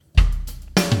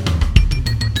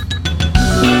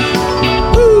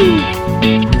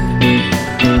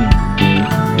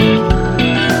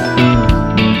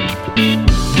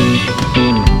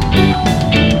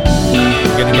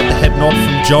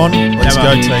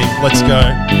go, team. Let's go.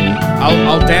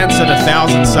 I'll dance at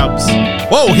 1,000 subs.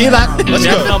 Whoa, hear that? Let's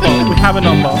go. We have a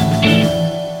number.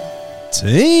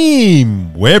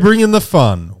 Team, we're bringing the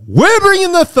fun. We're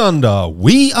bringing the thunder.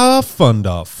 We are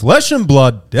Thunder. Flesh and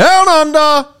blood down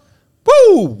under.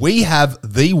 Woo! We have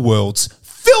the world's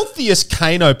filthiest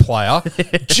Kano player,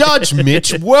 Judge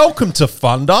Mitch. Welcome to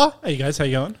Thunder. Hey guys, how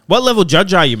you going? What level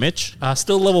judge are you, Mitch?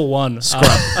 Still level 1.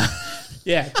 Scrub.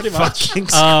 Yeah, pretty much. Fucking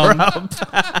scrub.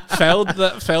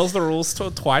 Fails the rules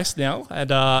twice now,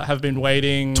 and have been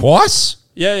waiting. Twice?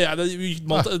 Yeah.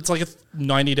 It's like a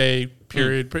 90-day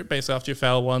period based after you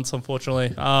fail once,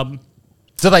 unfortunately.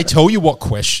 Do they tell you what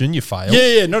question you failed?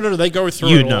 Yeah. No. They go through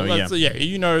You it all. know,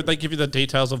 Yeah, they give you the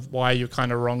details of why you're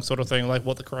kind of wrong, sort of thing, like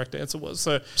what the correct answer was.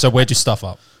 So where'd you stuff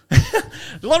up? a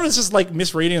lot of it's just like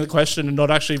misreading the question and not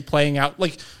actually playing out.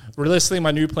 Like, realistically,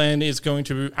 my new plan is going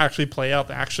to actually play out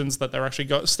the actions that they're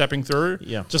actually stepping through.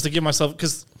 Yeah. Just to give myself,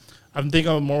 because I think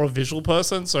I'm more a visual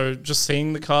person, so just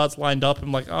seeing the cards lined up,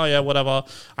 I'm like, oh yeah, whatever.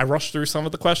 I rush through some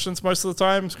of the questions most of the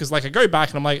time because, like, I go back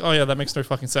and I'm like, oh yeah, that makes no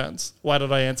fucking sense. Why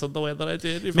did I answer the way that I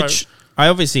did? Mitch, I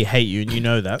obviously hate you, and you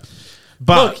know that.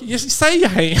 But look, you say you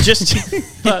hate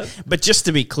but just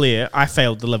to be clear, I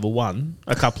failed the level 1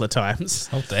 a couple of times.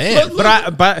 Oh damn!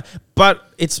 But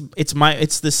it's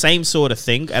the same sort of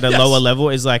thing at a lower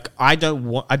level. Is like I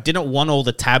didn't want all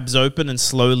the tabs open and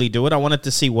slowly do it. I wanted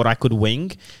to see what I could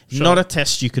wing. Sure. Not a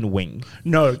test you can wing.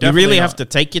 No, definitely you really not. have to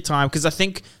take your time, because I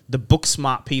think the book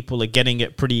smart people are getting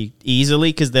it pretty easily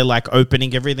because they're like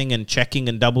opening everything and checking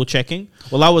and double checking.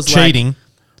 Well, I was cheating.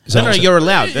 Like, no, you're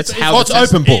allowed. That's how it's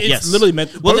open book. It's literally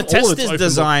meant. Well, the test is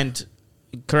designed.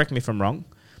 Correct me if I'm wrong.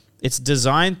 It's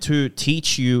designed to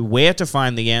teach you where to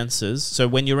find the answers. So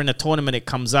when you're in a tournament, it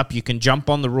comes up. You can jump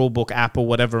on the rulebook app or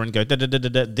whatever and go,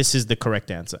 this is the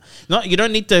correct answer. You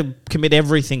don't need to commit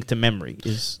everything to memory.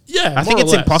 I think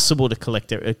it's impossible to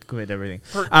commit everything.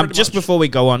 Just before we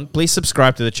go on, please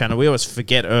subscribe to the channel. We always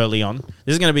forget early on.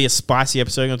 This is going to be a spicy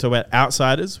episode. We're going to talk about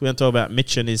outsiders. We're going to talk about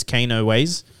Mitch and his Kano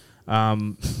ways.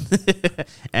 And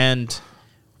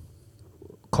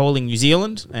calling New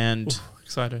Zealand and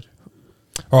excited.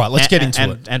 All right, let's get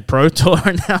into it. And Pro Tour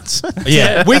announcement.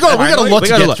 Yeah, we got a lot to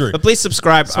get through. But please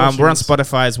subscribe. We're on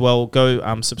Spotify as well.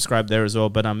 Go subscribe there as well.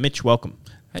 But Mitch, welcome.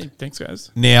 Hey, thanks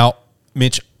guys. Now,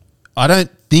 Mitch, I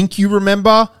don't think you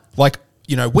remember.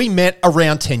 We met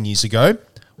around 10 years ago.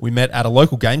 We met at a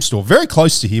local game store, very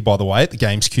close to here, by the way, at the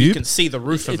Games Cube. You can see the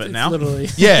roof of it now. Literally.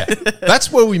 Yeah,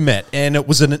 that's where we met. And it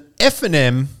was an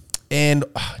F&M. And,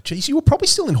 geez, you were probably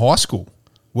still in high school.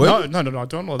 No, I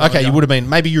don't know. Okay, you would have been.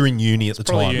 Maybe you were in uni at the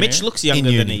time. Uni. Mitch looks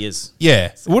younger than he is. Yeah,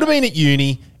 it would have been at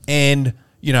uni. And,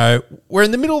 we're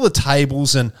in the middle of the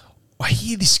tables and I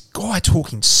hear this guy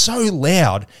talking so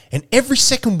loud. And every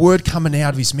second word coming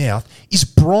out of his mouth is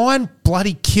Brian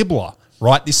bloody Kibler.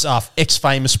 Right, this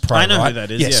ex-famous pro, I know right? who that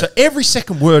is, yeah. So every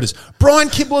second word is, Brian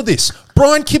Kibler this,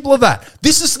 Brian Kibler that.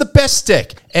 This is the best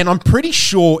deck. And I'm pretty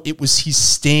sure it was his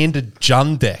standard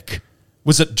Jund deck.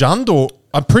 Was it Jund or...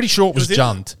 I'm pretty sure it was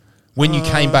Jund when you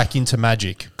came back into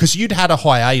Magic. Because you'd had a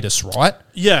hiatus, right?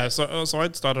 Yeah, so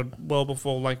I'd started well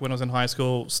before, like when I was in high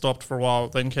school, stopped for a while,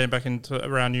 then came back into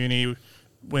around uni,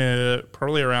 where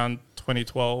probably around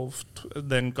 2012,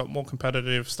 then got more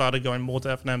competitive, started going more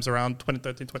to FNMs around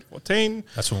 2013, 2014.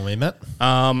 That's when we met.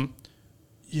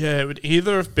 Yeah, it would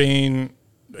either have been,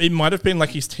 it might have been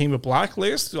like his Team of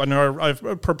Blacklist. I know I'm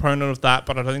a proponent of that,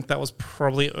 but I think that was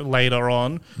probably later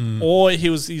on. Or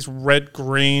he was his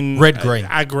red-green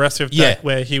aggressive deck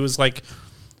where he was like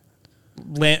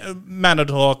Mana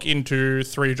Talk into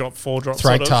 3-drop, 4-drop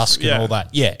Thrag Tusk and all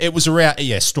that. Yeah, it was around,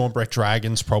 Stormbreath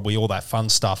Dragons, probably all that fun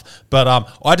stuff. But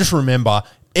I just remember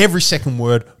every second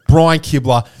word, Brian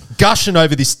Kibler gushing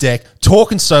over this deck,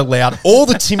 talking so loud. All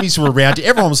the Timmies were around you.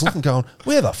 Everyone was looking, going,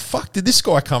 where the fuck did this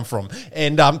guy come from?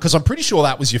 And because I'm pretty sure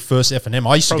that was your first F&M.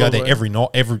 I used to go there every night.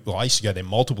 I used to go there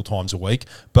multiple times a week.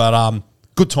 But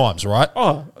good times, right?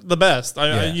 Oh, the best.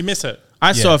 You miss it.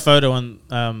 I saw a photo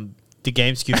on the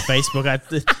GamesCube Facebook.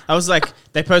 I was like,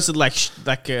 they posted like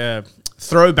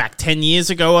throwback 10 years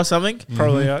ago or something.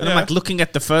 Probably, And I'm like looking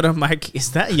at the photo, I'm like,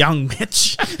 is that young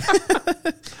Mitch?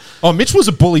 Oh, Mitch was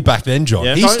a bully back then, John.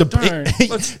 Yeah, He used to,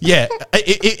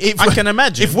 I can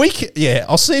imagine. If we,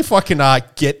 I'll see if I can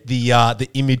get the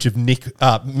image of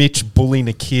Mitch bullying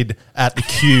a kid at the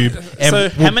cube. So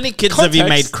how many kids have you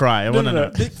made cry? I want to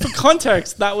know. For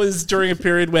context, that was during a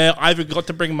period where I got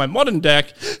to bring my modern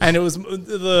deck, and it was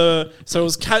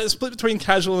split between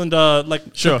casual and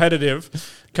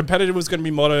competitive. competitive was going to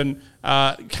be modern,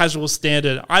 casual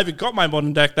standard. I even got my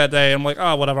modern deck that day. I'm like,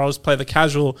 oh, whatever, I'll just play the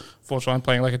casual. Fortunately, I'm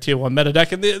playing like a tier 1 meta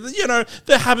deck, and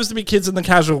there happens to be kids in the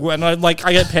casual, and I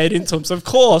get paired into them. So of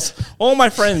course, all my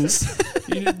friends,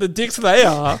 the dicks they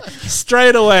are,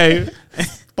 straight away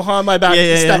behind my back,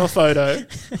 snap a photo.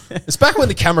 It's back when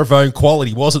the camera phone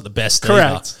quality wasn't the best.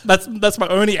 Correct. That's my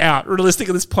only out. Realistic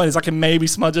at this point is I can maybe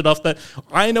smudge it off that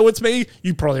I know it's me.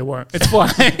 You probably won't. It's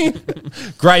fine.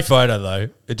 Great photo though.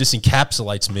 It just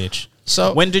encapsulates Mitch.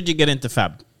 So when did you get into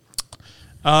FAB?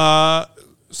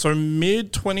 So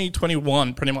mid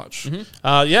 2021, pretty much.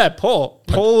 Paul.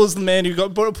 Paul was the man who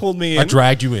pulled me in. I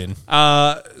dragged you in.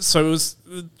 So it was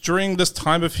during this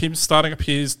time of him starting up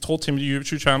his Tall Team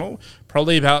YouTube channel,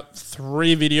 probably about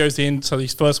 3 videos in, so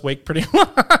his first week pretty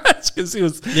much, because he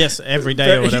was... Yes, every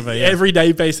day or whatever, yeah. Every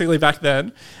day, basically, back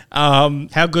then.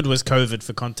 How good was COVID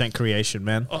for content creation,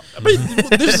 man?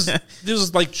 This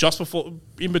was like just before,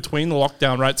 in between the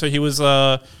lockdown, right? So he was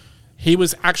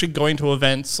actually going to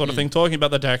events, sort of thing, talking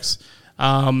about the decks.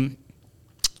 And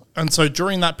so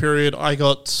during that period, I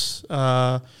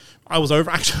was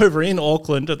over in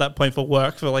Auckland at that point for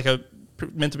work for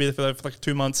meant to be there for like a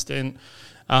 2 month stint.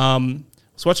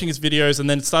 Was watching his videos and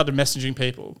then started messaging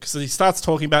people because he starts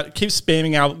talking about, keeps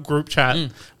spamming our group chat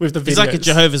with the videos. He's like a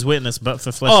Jehovah's Witness, but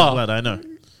for flesh and blood. I know.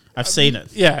 I've seen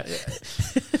it. Yeah.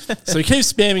 So he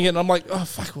keeps spamming it, and I'm like, oh,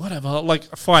 fuck, whatever. Like,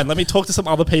 fine, let me talk to some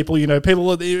other people,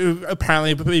 people who apparently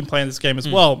have been playing this game as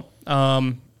well.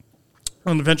 And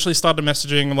eventually started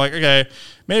messaging. I'm like, okay,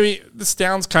 maybe this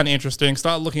sounds kind of interesting.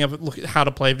 Started looking at how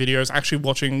to play videos, actually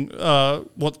watching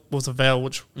what was available,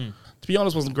 which, to be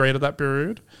honest, wasn't great at that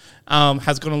period.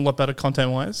 Has gotten a lot better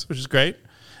content-wise, which is great.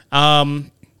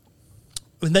 And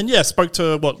then, spoke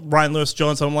to Ryan Lewis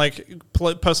Johnson. I'm like,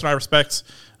 person I respect,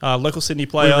 local Sydney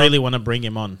player. We really want to bring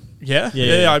him on. Yeah.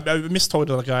 I miss talking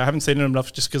to that guy. I haven't seen him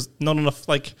enough just because not enough,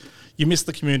 you miss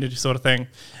the community sort of thing.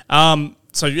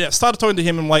 Started talking to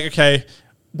him. I'm like, okay,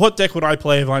 what deck would I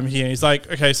play if I'm here? And he's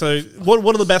like, okay, so what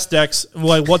are the best decks?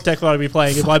 What deck would I be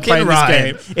playing if I played this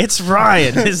game? It's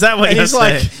Ryan. Is that what you're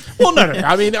saying? Well, no.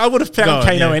 I mean, I would have found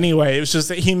Kano anyway. It was just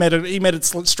that he made it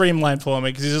streamlined for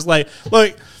me because he's just like,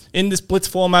 look, in this Blitz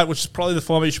format, which is probably the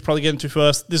format you should probably get into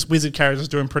first, this wizard character is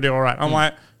doing pretty all right. I'm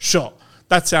like, sure,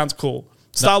 that sounds cool.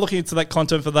 Start looking into that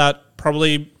content for that.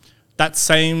 Probably that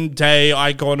same day,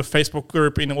 I go on a Facebook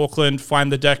group in Auckland,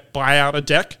 find the deck, buy out a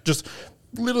deck. Just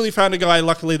literally found a guy,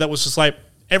 luckily, that was just like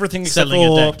everything except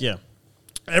selling a deck,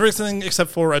 everything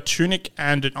except for a tunic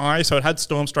and an eye. So it had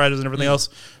Storm Striders and everything else.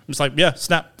 I'm just like, yeah,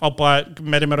 snap, I'll buy it.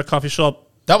 Met him at a coffee shop.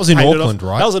 That was in Auckland,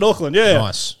 right? That was in Auckland, yeah.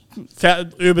 Nice.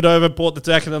 Ubered over, bought the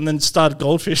deck, and then started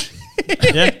goldfish.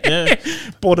 Yeah.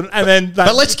 Bought it, and then...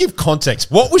 But let's give context.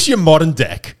 What was your modern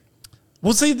deck?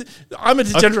 Well, see, I'm a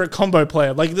degenerate combo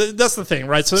player. That's the thing,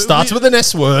 right? So starts with an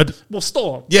S word. Well,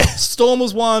 Storm. Yeah. Storm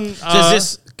was one.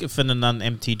 Does this, for the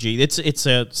non-MTG, it's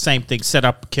a same thing, set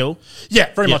up, kill?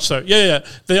 Yeah, very much so. Yeah.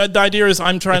 The idea is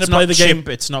I'm trying to play the game.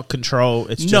 It's not control.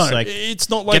 It's just it's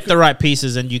not like... Get the right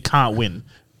pieces and you can't win.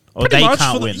 Or they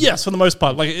can't win. Yes, for the most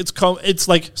part.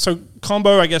 So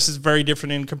combo, I guess, is very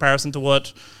different in comparison to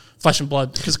what Flesh and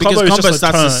Blood. Because combo starts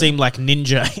to seem like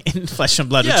ninja in Flesh and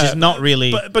Blood, which is not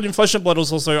really... But in Flesh and Blood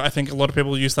was also, I think a lot of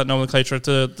people use that nomenclature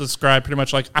to describe pretty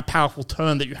much like a powerful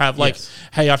turn that you have. Like,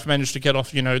 hey, I've managed to get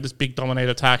off, this big dominate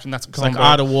attack, and that's a combo. Like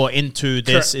Art of War into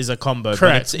this is a combo.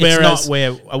 Correct. But it's not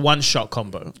where a one-shot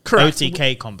combo. Correct.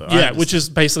 OTK combo. Yeah, which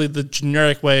is basically the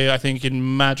generic way, I think,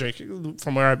 in Magic,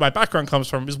 from where my background comes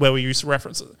from, is where we used to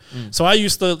reference it. So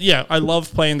I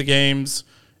love playing the games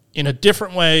in a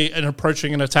different way and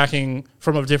approaching and attacking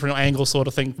from a different angle sort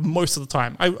of thing most of the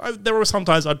time. There were some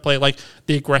times I'd play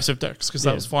the aggressive decks because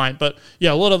that was fine. But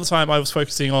a lot of the time I was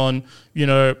focusing on,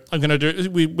 I'm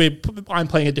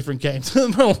playing a different game.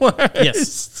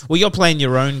 Yes. Well, you're playing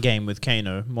your own game with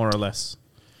Kano, more or less.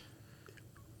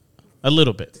 A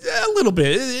little bit. Yeah, a little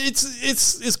bit.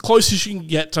 It's as close as you can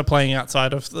get to playing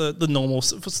outside of the normal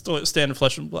standard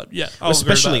Flesh and Blood. Yeah.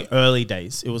 Especially early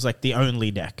days. It was like the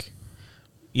only deck.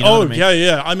 You know what I mean?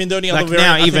 Yeah. I mean, the only other variant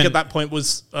I think at that point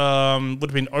was would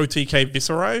have been OTK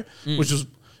Viscerai, which was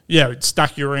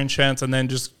stack your enchants and then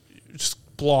just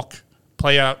block,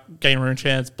 play out, gain rune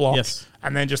chance, block,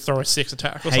 and then just throw a 6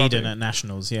 attack. Or Hayden something. at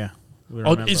Nationals, yeah.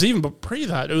 It's even pre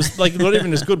that. It was not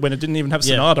even as good when it didn't even have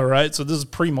Sonata, right? So this is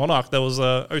pre Monarch. There was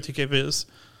OTK Viz,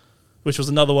 which was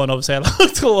another one obviously I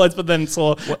looked towards, but then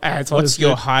saw. What's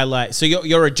your highlight? So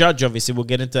you're a judge, obviously. We'll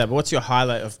get into that. But what's your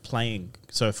highlight of playing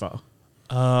so far?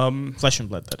 Flesh and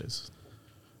Blood, that is.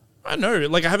 I don't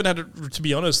know. I haven't had it, to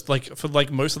be honest, for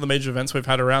most of the major events we've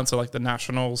had around. So the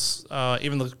Nationals,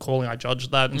 even the calling, I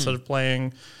judged that instead of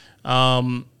playing.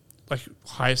 Like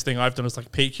highest thing I've done is like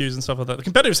PQs and stuff like that. The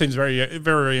competitive seems very, very,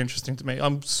 very interesting to me.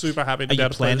 I'm super happy to Are be you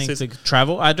able to play planning this to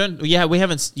travel? I don't. Yeah, we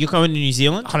haven't. You're going to New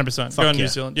Zealand? 100%. Fuck Going to yeah. New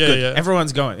Zealand. Yeah, Good. yeah.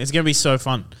 Everyone's going. It's going to be so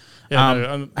fun. Yeah, no,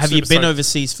 I'm have you super been stoked.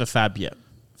 overseas for FAB yet?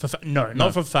 No,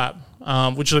 not for FAB,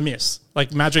 which is a miss.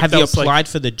 Like Magic. Have that you was, like, applied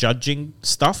for the judging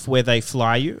stuff where they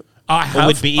fly you? I have. It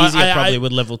would be easier I- probably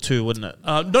with level 2, wouldn't it?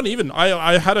 Not even.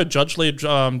 I had a judge lead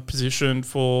position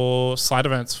for side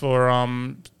events for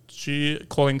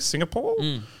calling Singapore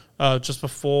just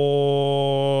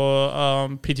before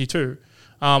PT2.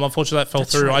 Unfortunately, that fell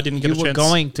through. right. I didn't get You a were chance.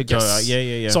 going to go. Yes.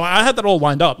 Yeah. So I had that all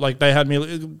lined up. Like they had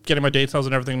me getting my details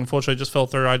and everything. Unfortunately, it just fell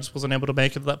through. I just wasn't able to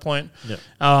make it at that point.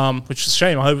 Yeah. Which is a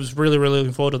shame. I was really, really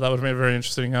looking forward to that. Would have been a very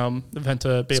interesting event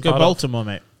to be Let's a go part Baltimore,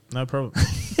 mate. No problem.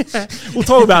 of. We'll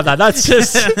talk about that. That's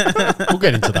just We'll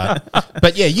get into that.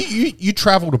 But yeah, you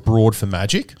travelled abroad for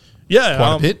Magic. yeah,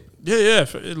 Quite a bit. Yeah.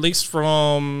 At least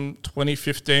from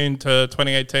 2015 to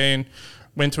 2018,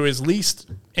 went to at least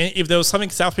if there was something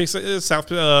Southeast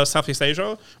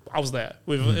Asia, I was there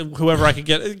with whoever I could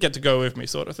get to go with me,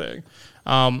 sort of thing.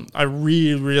 I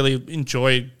really, really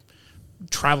enjoyed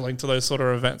traveling to those sort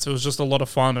of events. It was just a lot of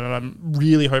fun, and I'm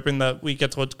really hoping that we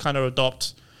get to kind of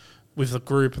adopt with the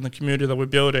group and the community that we're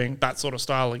building that sort of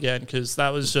style again, because that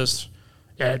was just.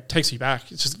 Yeah, it takes you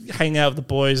back. It's just hanging out with the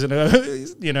boys, and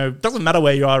doesn't matter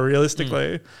where you are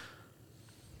realistically.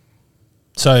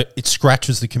 So it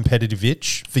scratches the competitive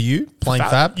itch for you playing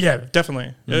Fab. Yeah,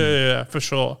 definitely. Yeah, for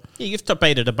sure. Yeah, you've top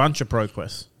 8'd a bunch of Pro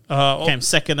Quests. Came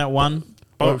second at one.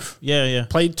 Both. Yeah.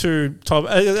 Played two top.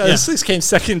 At least came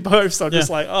second both. So I'm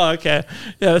just like, oh, okay.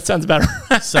 Yeah, that sounds about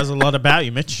right. Says a lot about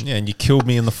you, Mitch. Yeah, and you killed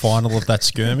me in the final of that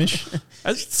skirmish.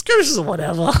 Skirmishes or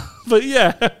whatever. But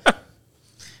yeah.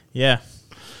 Yeah.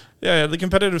 Yeah, the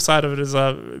competitive side of it is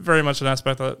very much an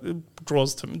aspect that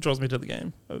draws me to the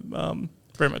game.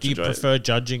 Very much Do you enjoy prefer it.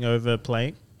 judging over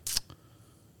playing?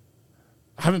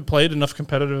 I haven't played enough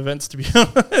competitive events, to be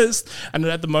honest. And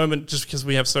at the moment, just because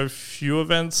we have so few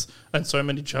events and so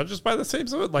many judges by the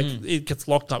seams of it, like it gets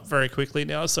locked up very quickly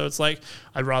now. So it's like,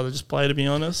 I'd rather just play, to be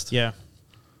honest. Yeah.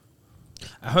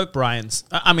 I hope Ryan's...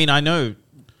 I mean, I know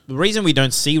the reason we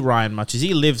don't see Ryan much is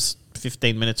he lives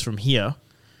 15 minutes from here,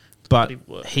 but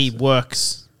he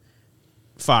works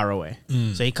far away.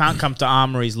 So he can't come to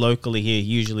armories locally here.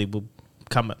 Usually we'll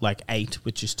come at like 8,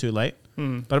 which is too late.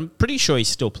 But I'm pretty sure he's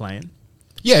still playing.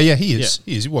 Yeah, he is.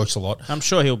 Yeah. He is. He works a lot. I'm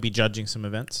sure he'll be judging some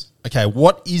events. Okay,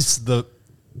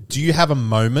 do you have a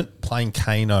moment playing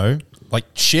Kano? Like,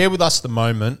 share with us the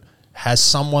moment. Has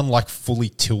someone like fully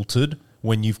tilted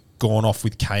when you've gone off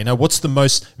with Kano? What's the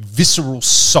most visceral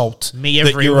salt Me that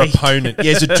every your week. opponent...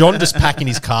 Yeah, is it John just packing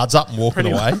his cards up and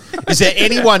walking away? Is there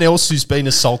anyone else who's been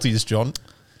as salty as John?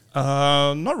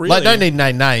 Not really. Like, don't need to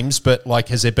name names, but like,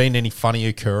 has there been any funny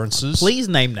occurrences? Please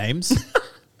name names.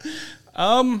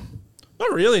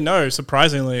 Not really, no,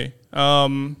 surprisingly.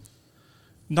 Nothing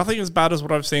as bad as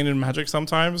what I've seen in Magic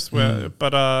sometimes.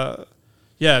 But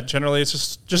yeah, generally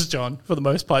it's just John for the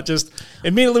most part. Just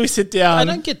immediately we sit down. I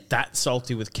don't get that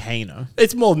salty with Kano.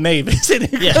 It's more me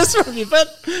sitting across from you,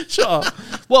 but sure.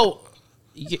 Well,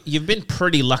 you've been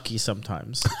pretty lucky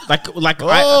sometimes. Like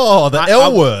the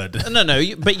L word. No,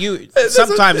 but you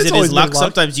sometimes it's it always is been luck. luck.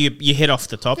 Sometimes you hit off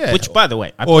the top. Yeah. Which, by the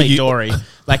way, I Or played you- Dory.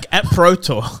 Like at Pro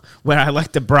Tour, where I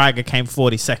like to brag, I came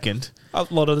 42nd. A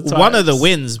lot of the time. One of the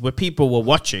wins where people were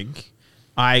watching,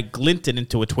 I glinted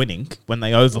into a twinning when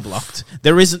they overblocked.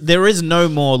 There is no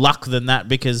more luck than that,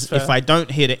 because if I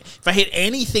don't hit it, if I hit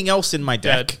anything else in my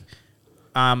deck,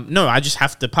 no, I just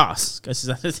have to pass,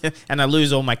 and I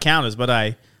lose all my counters.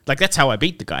 But that's how I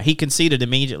beat the guy. He conceded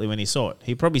immediately when he saw it.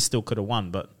 He probably still could have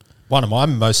won, but One of my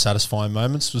most satisfying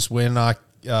moments was when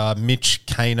Mitch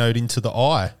Kano'd into the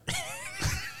eye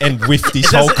and whiffed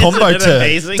his whole combo isn't it turn.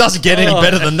 amazing? Doesn't get any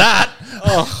better than that.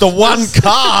 The one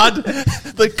card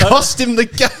that cost him the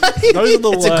game. Those are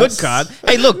the it's a good worst. card.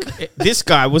 Hey, look, this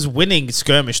guy was winning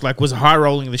skirmish, like was high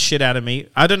rolling the shit out of me.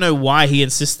 I don't know why he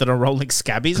insisted on rolling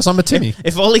scabbies. 'Cause I'm a Timmy.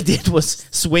 If all he did was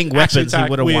swing weapons, he attack,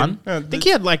 would have win. won. Yeah, I think he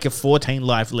had like a 14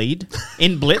 life lead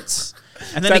in blitz,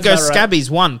 and then he Sounds goes about right. scabbies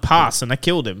 1 pass, and I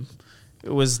killed him.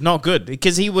 It was not good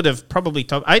because he would have probably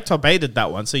I top 8'd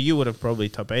that one, so you would have probably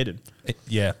top 8'd.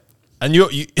 Yeah. And you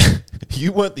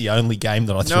you weren't the only game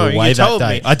that I threw No, away you that told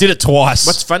day. me. I did it twice.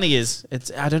 What's funny is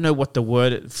I don't know what the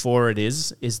word for it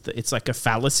is that it's like a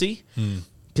fallacy.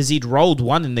 Because he'd rolled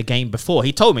 1 in the game before.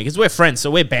 He told me, because we're friends,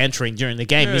 so we're bantering during the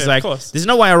game. Yeah, He's of like, course. there's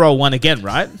no way I roll 1 again,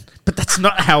 right? But that's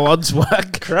not how odds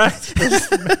work. Correct.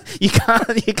 you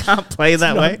can't play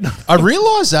that way. I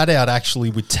realised that out actually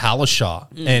with Talishar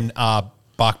and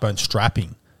Barkbone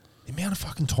strapping. the amount of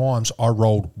fucking times I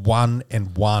rolled 1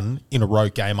 and 1 in a row,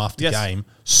 game after Yes. game,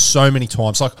 so many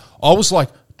times. Like I was like,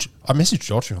 I messaged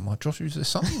Joshua. I'm like, Joshua, is there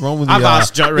something wrong with the? I've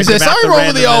asked Rick is there about something the wrong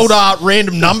with the old randomness.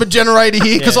 random number generator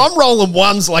here? Because Yeah. I'm rolling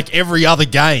ones like every other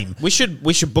game. We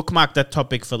should bookmark that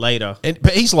topic for later.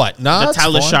 But he's like, nah, The it's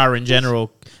fine. Talishar in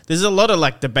general. There's a lot of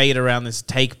like debate around this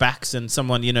take backs and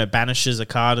someone banishes a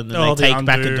card and then Oh, they the take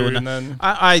back and do undo it. and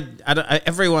then-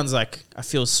 Everyone's like, I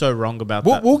feel so wrong about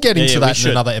that. We'll get into we that in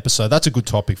should. another episode. That's a good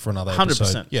topic for another 100%.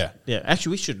 episode. Yeah.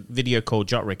 Actually, we should video call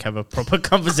Jotrick, have a proper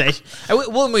conversation.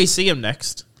 And when we see him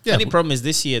next. Yeah. The only problem is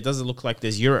this year it doesn't look like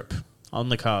there's Europe on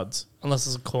the cards. Unless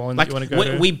there's a calling Like that you want to go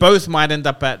to. we both might end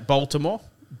up at Baltimore,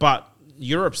 but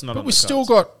Europe's not But on we the still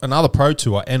cards. got another Pro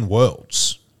Tour and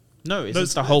Worlds. No, isn't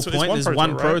it's- the whole it's point? one There's Pro one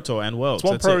Tour, Pro right? Tour and Worlds. It's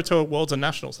one That's Pro it. Tour, Worlds, and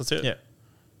Nationals. That's it. Yeah.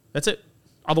 That's it.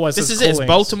 Otherwise, This there's is it. It's callings.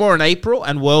 Baltimore in April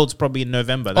and Worlds probably in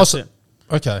November. That's it.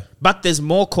 Okay. But there's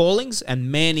more callings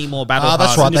and many more battle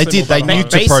That's hards. right. They did. They Ba-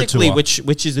 nuked the Pro Basically, Tour.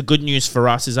 which is the good news for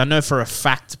us is I know for a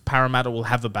fact Parramatta will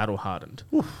have a battle hardened.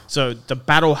 So the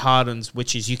battle hardens,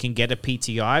 which is you can get a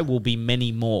PTI, will be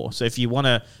many more. So if you want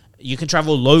to, you can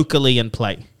travel locally and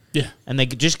play. Yeah. And they're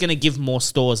just going to give more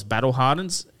stores battle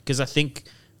hardens because I think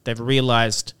they've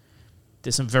realized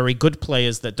there's some very good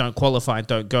players that don't qualify and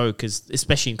don't go because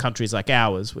especially in countries like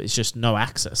ours where it's just no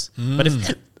access. But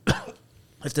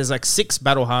if there's like 6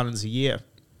 battle hardens a year,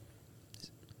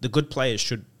 the good players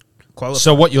should qualify.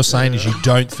 So what you're saying is you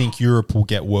don't think Europe will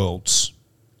get Worlds?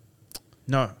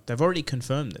 No, they've already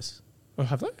confirmed this. Oh,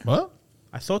 have they? What?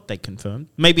 I thought they confirmed.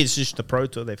 Maybe it's just the Pro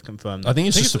Tour they've confirmed. I think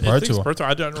it's just the Pro Tour. Pro Tour.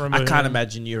 I don't remember. I can't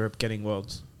imagine Europe getting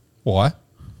Worlds. Why?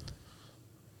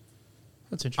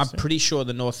 That's I'm interesting. pretty sure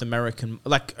the North American...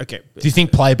 okay. Do you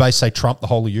think player base say trump the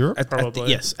whole of Europe? Probably.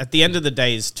 Yes. At the end of the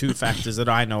day, is 2 factors that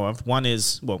I know of. One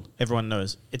is, well, everyone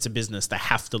knows it's a business. They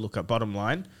have to look at bottom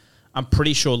line. I'm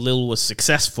pretty sure Lille was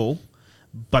successful,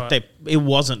 but it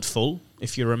wasn't full,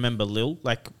 if you remember Lille.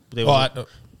 Like, there was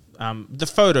the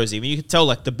photos even. You could tell,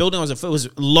 like, the building was a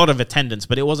lot of attendance,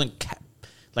 but it wasn't,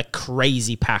 like,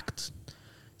 crazy packed.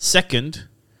 Second...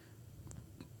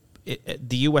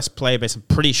 the US player base, I'm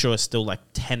pretty sure, is still like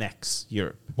 10x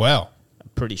Europe. Wow. I'm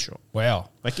pretty sure.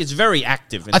 Wow. Like, it's very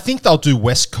active. I think they'll do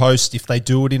West Coast if they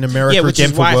do it in America yeah, which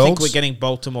again is for why I think Worlds. we're getting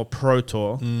Baltimore Pro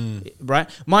Tour, right?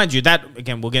 Mind you, that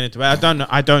again we'll get into.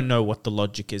 I don't know what the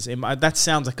logic is. That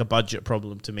sounds like a budget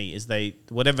problem to me. Is they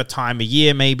whatever time of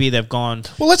year maybe they've gone.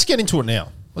 Well, let's get into it now.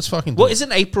 Let's fucking do Well, it.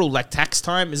 isn't April like tax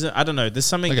time? Is it? I don't know. There's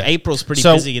something. Okay. April's pretty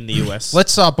So, busy in the US.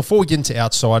 Let's before we get into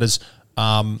outsiders.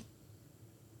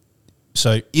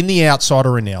 So in the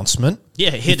outsider announcement,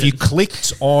 Yeah, hit if you it.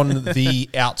 clicked on the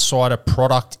outsider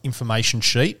product information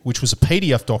sheet, which was a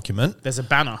PDF document, There's a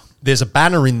banner. there's a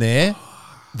banner in there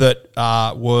that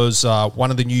was one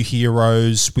of the new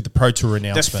heroes with the Pro Tour The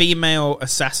announcement. female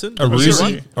assassin.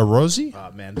 Aruzi? Aruzi?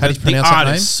 Oh man, How do you the pronounce that art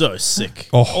name? is so sick.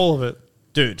 Oh, All of it.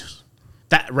 Dude,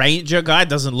 that ranger guy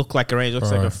doesn't look like a ranger.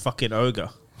 Looks like Bro. a fucking ogre.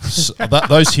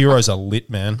 those heroes are lit,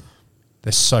 man.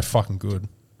 They're so fucking good.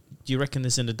 Do you reckon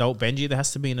there's an adult Benji? There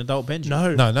has to be an adult Benji.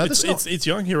 No, No, it's, that's it's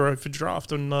young hero for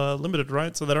draft and limited,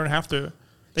 right? So they don't have to.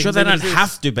 Sure, can they leave it don't as is.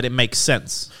 have to, but it makes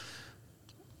sense.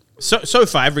 So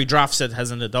far, every draft set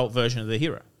has an adult version of the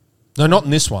hero. No, not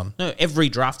in this one. No, every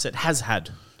draft set has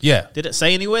had. Yeah. Did it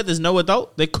say anywhere there's no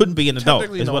adult? There could be an adult,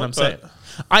 Technically is what not, I'm saying. but-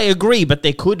 I agree, but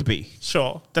there could be.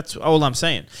 Sure. That's all I'm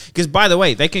saying. Because, by the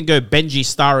way, they can go Benji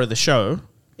star of the show.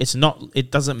 It's not.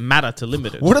 It doesn't matter to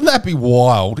limited. Wouldn't that be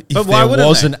wild if But why there wouldn't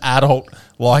was they? an adult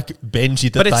like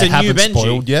Benji that But it's they a new haven't Benji.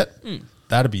 spoiled yet?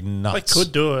 That'd be They nuts.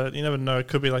 could do it. You never know. It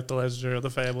could be like the Legendary or the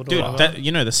FAB or Dude,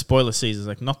 whatever. the spoiler season is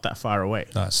like not that far away.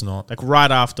 No, it's not. Like right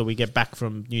after we get back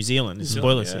from New Zealand is New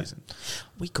spoiler Zealand, yeah. season.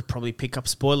 We could probably pick up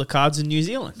spoiler cards in New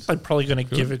Zealand. I'm probably going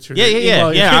to give it to Yeah.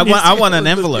 you. I want an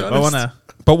envelope. I want to.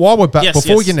 But while we're back, Yes,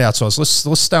 before we yes. get into outsiders,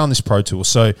 let's stay on this Pro Tour.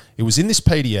 So it was in this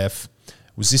PDF, it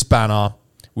was this banner,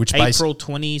 which April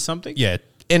 20 something?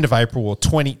 end of April or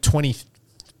 25th,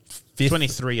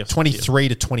 23 or 23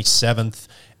 to 27th,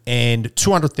 and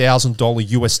 $200,000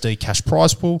 USD cash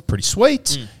prize pool, pretty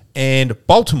sweet. And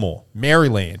Baltimore,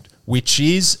 Maryland, which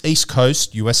is East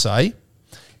Coast, USA.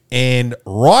 And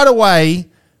right away,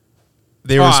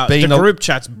 there has been the group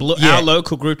chats blew. Yeah. Our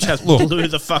local group chats Look. blew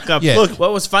the fuck up. Yeah. Look,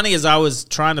 what was funny is I was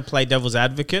trying to play devil's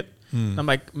advocate. I'm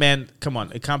like, man, come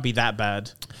on, it can't be that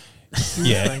bad.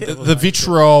 Yeah, the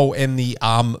vitriol and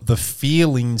the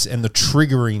feelings and the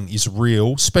triggering is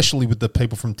real, especially with the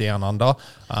people from down under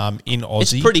in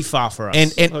Aussie. It's pretty far for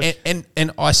us.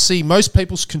 And I see most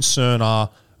people's concern are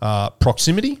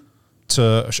proximity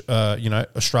to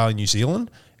Australia, New Zealand,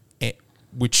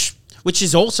 which which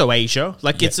is also Asia.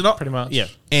 Like it's not pretty much. Yeah,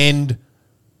 and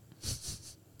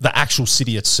the actual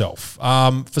city itself.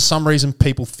 For some reason,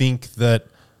 people think that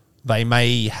they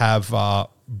may have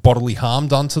bodily harm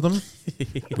done to them,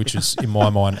 which is, in my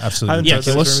mind, absolutely I haven't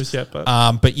heard those ridiculous. rumors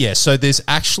yet, But yeah, so there's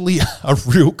actually a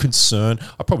real concern.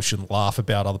 I probably shouldn't laugh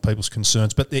about other people's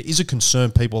concerns, but there is a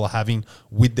concern people are having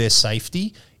with their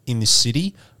safety in this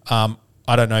city.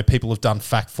 I don't know. People have done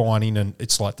fact finding, and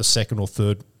it's like the second or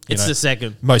third. It's the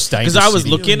second most dangerous. Because I was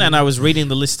city. looking and I was reading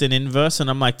the list in inverse, and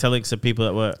I'm like telling some people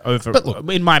that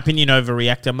were in my opinion,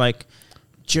 overreacting. I'm like,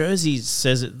 Jersey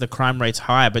says the crime rate's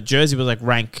higher, but Jersey was like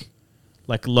rank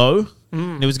like low.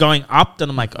 It was going up, then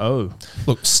I'm like, oh.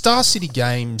 Look, Star City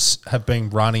Games have been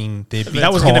running their big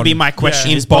That was going to be my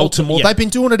question. in Is Baltimore. Yeah. They've been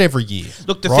doing it every year.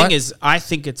 Look, the thing is, I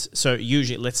think it's so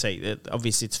usually. Let's say that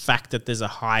obviously it's fact that there's a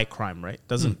high crime rate.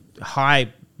 Doesn't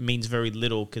high means very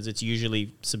little because it's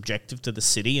usually subjective to the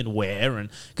city and where, and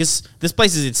because this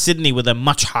place is in Sydney with a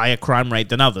much higher crime rate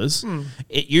than others.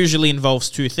 It usually involves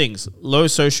two things: low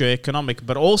socioeconomic,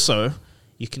 but also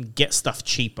you can get stuff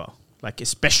cheaper. Like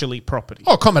especially property.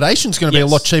 Oh, accommodation's going to be a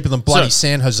lot cheaper than bloody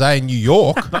San Jose and New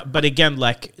York. But again,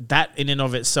 like that in and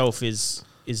of itself is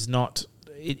not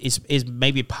is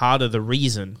maybe part of the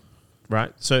reason,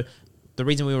 right? So the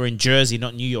reason we were in Jersey,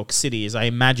 not New York City, is I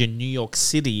imagine New York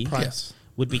City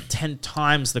would be 10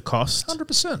 times the cost.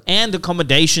 100%. And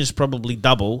accommodations probably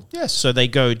double. Yes. So they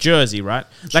go Jersey, right?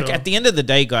 Like Sure. at the end of the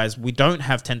day, guys, we don't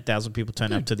have 10,000 people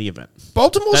turn up to the event.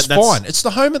 Baltimore's That's- fine. It's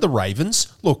the home of the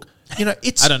Ravens. Look,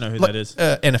 it's... I don't know who that is.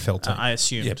 NFL team. I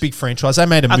assumed. Yeah, big franchise. They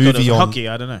made a I thought it movie was on... hockey.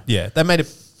 I don't know. Yeah, they made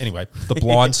it... Anyway, The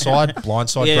Blind Side. Yeah,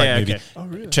 Great movie. okay. Oh,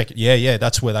 really? Check it. Yeah,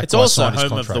 that's where that It's guy also signed his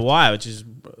home of contract. The Wire, which is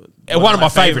One of my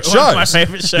favourite shows. One of my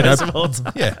favorite shows You know, of all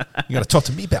time. Yeah, you got to talk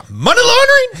to me about money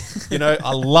laundering.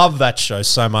 I love that show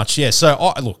so much. Yeah,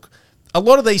 so look, a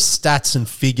lot of these stats and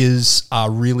figures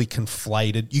are really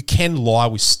conflated. You can lie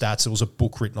with stats. There was a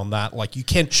book written on that. Like you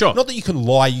can, Sure. not that you can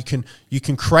lie. You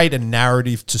can create a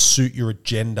narrative to suit your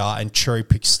agenda and cherry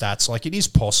pick stats. Like it is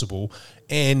possible,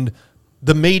 and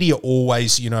the media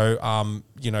always,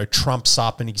 trumps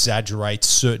up and exaggerates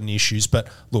certain issues. But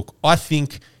look, I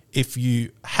think if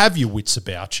you have your wits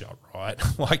about you, right?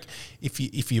 Like if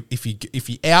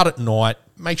you're out at night,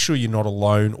 make sure you're not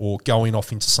alone or going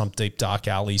off into some deep dark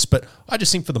alleys. But I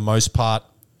just think for the most part,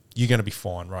 you're going to be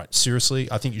fine, right? Seriously,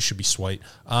 I think you should be sweet.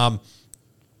 I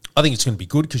think it's going to be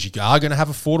good because you are going to have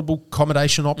affordable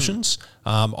accommodation options.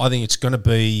 I think it's going to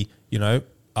be,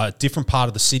 a different part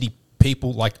of the city.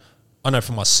 People like, I know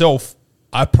for myself,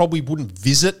 I probably wouldn't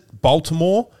visit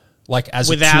Baltimore like as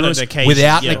Without a tourist, an occasion,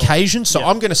 without yeah. an occasion. So Yeah.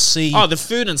 I'm going to see Oh, the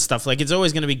food and stuff. Like, it's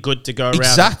always going to be good to go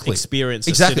around and experience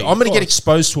the exactly. city. I'm going to get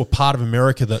exposed to a part of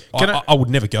America that I would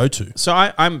never go to. So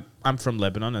I'm from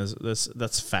Lebanon. That's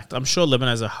a fact. I'm sure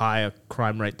Lebanon has a higher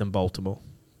crime rate than Baltimore.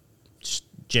 Just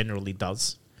generally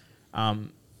does.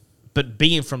 But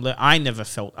being from I never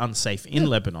felt unsafe in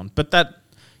Lebanon. But that,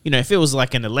 if it was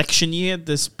like an election year,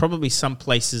 there's probably some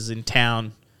places in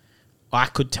town I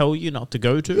could tell you not to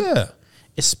go to. Yeah.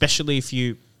 Especially if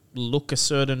you look a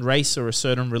certain race or a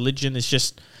certain religion. It's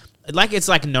just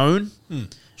it's known.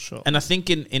 Sure. And I think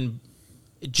in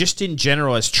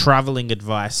general as traveling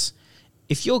advice,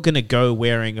 if you're going to go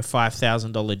wearing a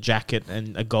 $5,000 jacket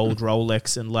and a gold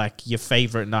Rolex and like your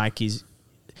favorite Nikes,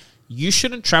 you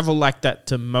shouldn't travel like that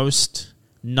to most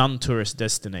non-tourist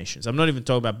destinations. I'm not even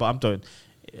talking about, but I'm talking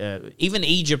even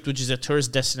Egypt, which is a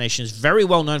tourist destination, is very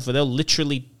well known for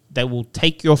they will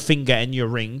take your finger and your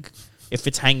ring if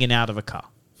it's hanging out of a car.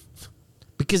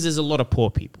 Because there's a lot of poor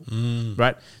people,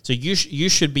 right? So you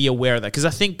should be aware of that. Because I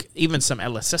think even some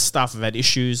LSS staff have had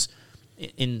issues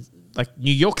in like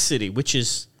New York City, which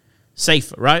is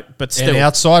safer, right? But still, And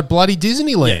outside bloody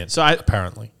Disneyland, Yeah, so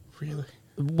apparently. Really?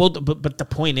 well, but the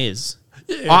point is,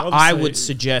 Yeah, I obviously. would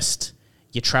suggest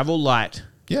you travel light.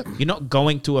 Yep. You're not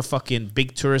going to a fucking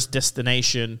big tourist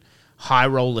destination, high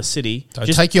roller city.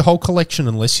 Don't take your whole collection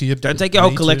unless you Don't take your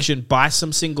whole need to. collection. Buy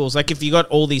some singles. Like if you got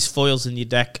all these foils in your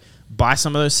deck, buy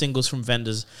some of those singles from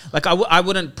vendors. Like I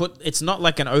wouldn't put. It's not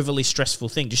like an overly stressful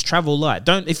thing. Just travel light.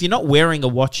 If you're not wearing a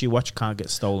watch, your watch can't get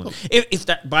stolen. If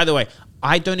that, by the way,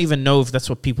 I don't even know if that's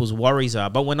what people's worries are.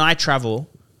 But when I travel,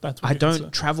 That's what I it is,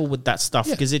 don't travel with that stuff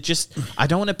Yeah. because I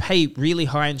don't want to pay really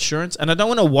high insurance and I don't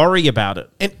want to worry about it.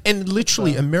 And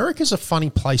literally, America's a funny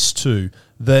place too,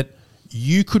 that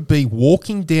you could be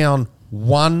walking down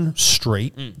one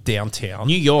street downtown.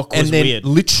 New York was and then weird.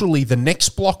 literally the next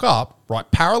block up, right,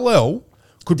 parallel,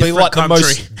 could be Different like country.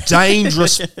 the most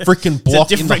dangerous freaking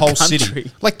block in the different whole country.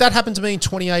 city. Like that happened to me in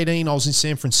 2018. I was in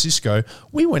San Francisco.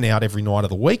 We went out every night of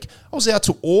the week. I was out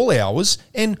to all hours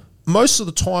and most of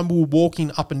the time we were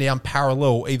walking up and down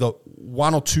parallel, either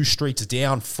one or two streets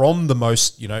down from the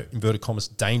most, inverted commas,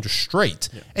 dangerous street.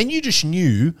 Yeah. And you just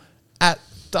knew at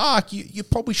dark, you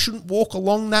probably shouldn't walk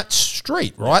along that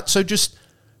street, right? So just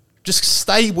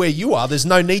stay where you are. There's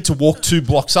no need to walk 2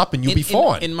 blocks up and you'll be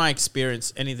fine. In my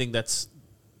experience, anything that's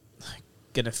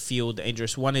going to feel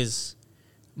dangerous, one is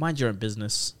mind your own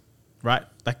business, right?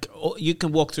 Like you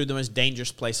can walk through the most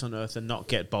dangerous place on earth and not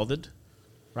get bothered,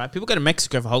 right? People go to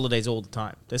Mexico for holidays all the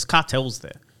time. There's cartels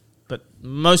there, but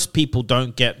most people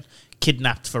don't get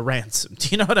kidnapped for ransom. Do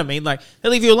you know what I mean? Like they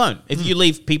leave you alone. If you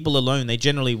leave people alone, they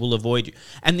generally will avoid you.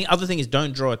 And the other thing is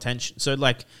don't draw attention. So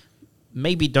like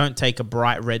maybe don't take a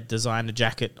bright red designer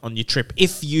jacket on your trip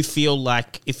if you feel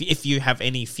like if you have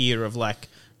any fear of like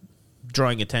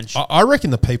drawing attention. I reckon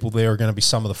the people there are going to be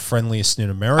some of the friendliest in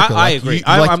America. I agree.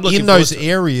 I'm looking in those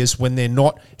areas when they're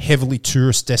not heavily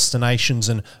tourist destinations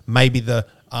and maybe the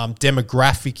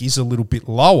demographic is a little bit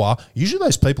lower, usually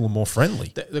those people are more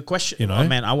friendly. The question,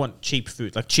 man, I want cheap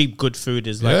food. Like cheap, good food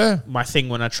is like my thing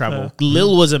when I travel.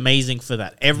 Lille was amazing for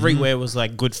that. Everywhere was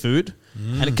like good food.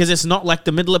 And because it's not like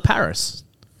the middle of Paris.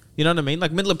 You know what I mean?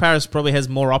 Like middle of Paris probably has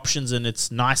more options and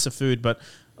it's nicer food, but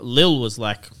Lille was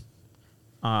like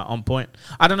on point.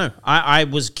 I don't know. I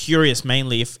was curious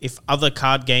mainly if other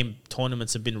card game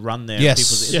tournaments have been run there.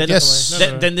 Yes.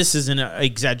 Then this is an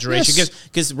exaggeration.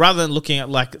 Because rather than looking at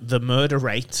like the murder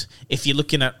rate, if you're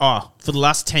looking at, for the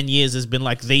last 10 years, there's been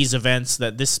like these events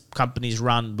that this company's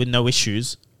run with no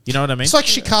issues. You know what I mean? It's like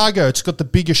Chicago. It's got the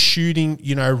biggest shooting,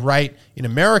 rate in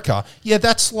America. Yeah,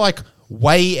 that's like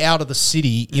way out of the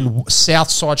city in South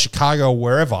Side Chicago or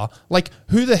wherever. Like,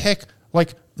 who the heck,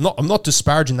 like, I'm not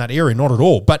disparaging that area, not at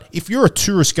all. But if you're a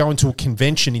tourist going to a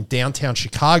convention in downtown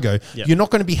Chicago, you're not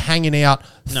going to be hanging out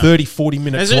 30,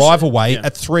 40-minute drive away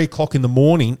at 3 o'clock in the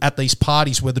morning at these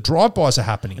parties where the drive-bys are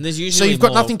happening. And there's usually so you've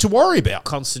got nothing to worry about.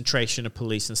 Concentration of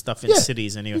police and stuff in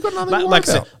cities anyway. You've got nothing to worry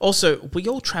about. Also, we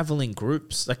all travel in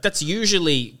groups. Like, that's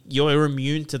usually, you're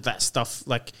immune to that stuff.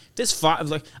 Like, there's 5,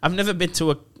 like, I've never been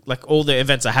to all the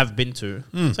events I have been to,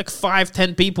 it's like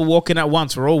 5-10 people walking at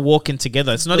once. We're all walking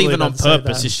together. It's not even on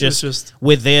purpose. It's just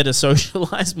we're there to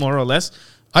socialize, more or less.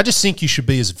 I just think you should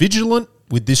be as vigilant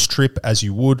with this trip as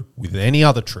you would with any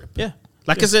other trip. Yeah.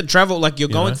 Like I said, travel, like you're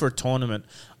going for a tournament.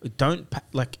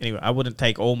 Anyway, I wouldn't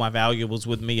take all my valuables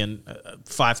with me and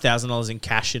 $5,000 in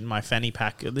cash in my fanny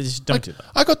pack. Just don't do that.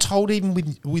 I got told even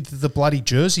with the bloody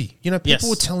jersey. People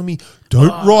were telling me,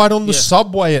 don't ride on the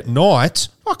subway at night.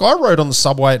 Like, I rode on the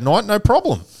subway at night, no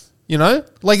problem.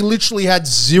 Like literally had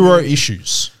zero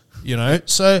issues.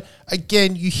 So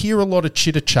again, you hear a lot of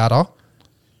chitter chatter.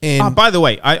 And by the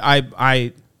way,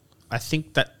 I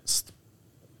think that's.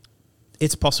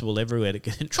 It's possible everywhere to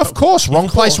get in trouble. Of course, wrong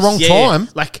place, wrong time.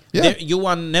 Like, you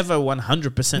are never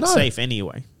 100% safe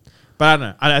anyway. But I don't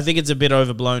know. I think it's a bit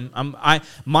overblown.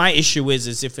 My issue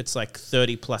is if it's like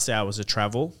 30-plus hours of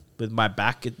travel with my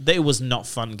back, it was not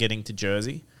fun getting to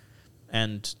Jersey.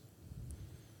 And,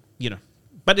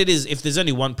 but it is, if there's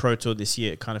only one Pro Tour this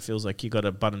year, it kind of feels like you got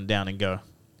to button down and go.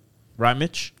 Right,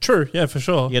 Mitch? True, yeah, for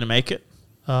sure. You going to make it?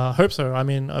 Hope so. I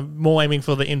mean, I'm more aiming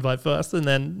for the invite first and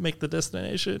then make the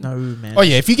destination. No, man. Oh,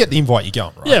 yeah, if you get the invite, you're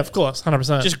going, right? Yeah, of course,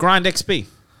 100%. Just grind XP.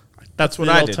 That's what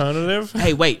I did. Alternative.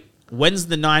 Hey, wait. When's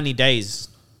the 90 days?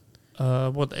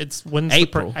 When's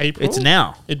April. April? It's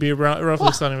now. It'd be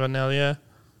roughly starting right now, yeah.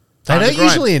 They don't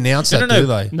usually announce that, do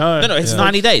they? No, it's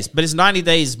 90 days. But it's 90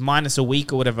 days minus a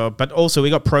week or whatever. But also, we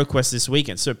got ProQuest this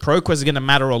weekend. So ProQuest is going to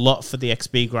matter a lot for the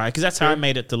XP grind. Because that's how I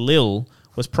made it to Lille,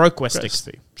 was ProQuest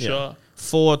XP. Sure.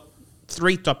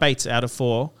 3 top 8s out of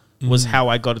 4 was how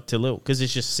I got it to Lille. Because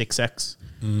it's just 6x.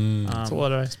 It's a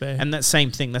lot of XP. And that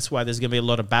same thing, that's why there's going to be a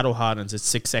lot of battle hardens. It's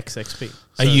 6x XP.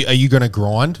 So are you going to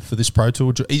grind for this Pro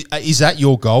Tour? Is that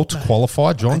your goal to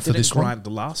qualify, John, for this one? I didn't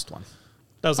grind the last one.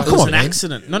 That was, it was an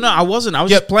accident. No, I wasn't. I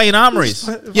was just playing armories.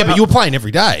 Yeah, but you were playing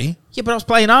every day. Yeah, but I was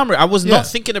playing armory. I was not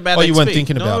thinking about it. Oh, you weren't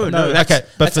thinking about it. No,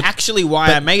 that's actually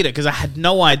why I made it, because I had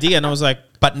no idea. And I was like...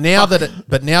 But now that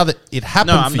it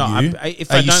happened for you,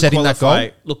 if are you setting that goal?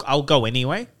 Look, I'll go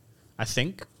anyway, I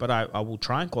think. But I will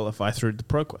try and qualify through the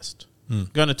ProQuest.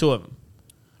 Going to 2 of them.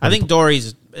 I think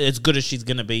Dory's as good as she's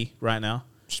going to be right now.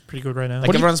 She's pretty good right now.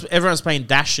 Like everyone's playing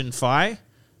Dash and Fi.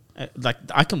 Like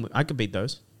I can beat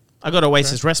those. I got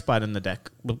Oasis Respite in the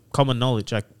deck. Common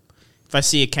knowledge. If I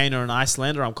see a Kano and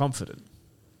Icelander, I'm confident.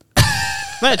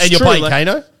 And you're playing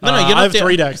Kano? No, you're not. I have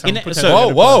 3 decks.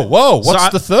 Whoa. What's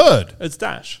the third? It's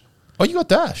Dash. Oh, you got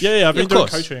Dash? Yeah. I've been doing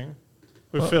coaching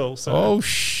with Phil. So. Oh,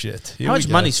 shit. How much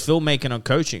money's Phil making on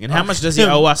coaching? And how much does he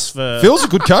owe us for... Phil's a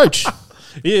good coach.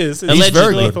 He is. He's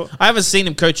very good. I haven't seen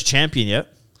him coach a champion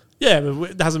yet. Yeah,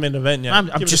 but it hasn't been an event yet. I'm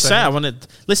Give it just a saying, I second. want to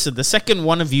listen. The second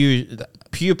one of you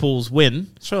pupils win,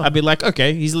 Sure. I'd be like,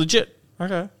 okay, he's legit.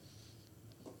 Okay.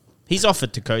 He's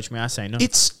offered to coach me. I say no.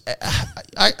 It's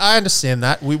I understand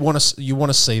that you want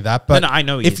to see that, but No, I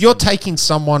know he if is. you're taking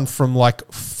someone from like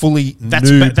fully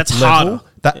That's noob that's level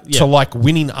harder. Yeah. to like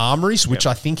winning armories, which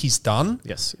I think he's done.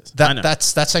 Yes. I know.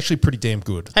 That's actually pretty damn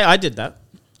good. Hey, I did that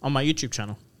on my YouTube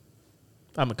channel.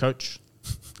 I'm a coach.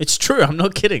 It's true. I'm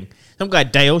not kidding. Some guy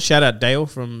Dale, shout out Dale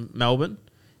from Melbourne.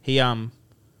 He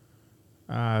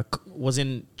was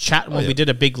in chat when we did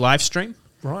a big live stream.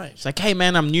 Right. It's like, hey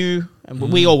man, I'm new, and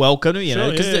we all welcome you, know,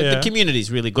 Sure, because yeah, the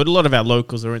community's really good. A lot of our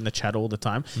locals are in the chat all the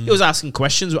time. He was asking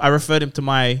questions. I referred him to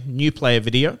my new player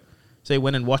video, so he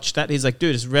went and watched that. He's like,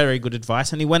 dude, it's very good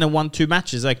advice, and he went and won 2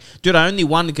 matches. Like, dude, I only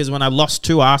won because when I lost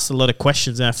 2, I asked a lot of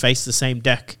questions and I faced the same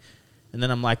deck, and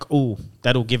then I'm like, oh,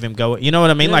 that'll give him go. You know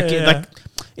what I mean? Yeah, Like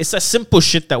it's a simple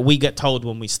shit that we get told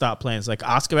when we start playing. It's like,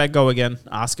 ask about go again,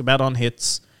 ask about on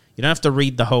hits. You don't have to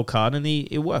read the whole card, and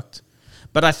it worked.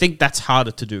 But I think that's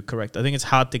harder to do, correct? I think it's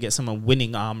hard to get someone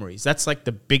winning armories. That's like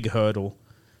the big hurdle.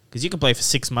 Because you can play for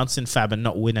 6 months in FAB and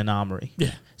not win an armory.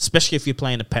 Yeah. Especially if you're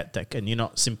playing a pet deck and you're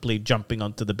not simply jumping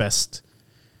onto the best.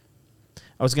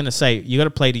 I was going to say, you got to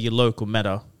play to your local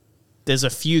meta. There's a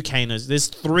few Kanos. There's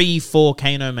 3-4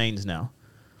 Kano mains now.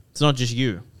 It's not just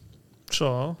you.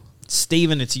 Sure.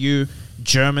 Steven, it's you.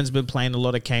 German's been playing a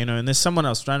lot of Kano. And there's someone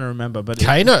else trying to remember. But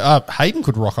Kano, Hayden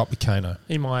could rock up with Kano.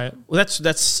 He might. well,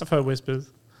 that's I've heard whispers.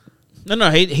 no.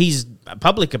 He's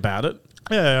public about it.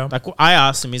 Yeah. Like I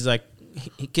asked him, he's like,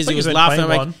 because Like he was he's been laughing. I'm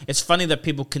playing like, one. it's funny that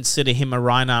people consider him a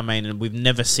Rhinar main, and we've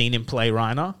never seen him play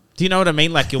Rhinar. Do you know what I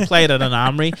mean? Like, you'll play it at an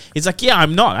armory. He's like, yeah,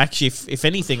 I'm not actually. If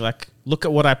anything, like, look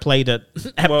at what I played at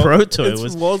Pro Tour. It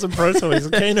was Worlds and Pro Tour. He's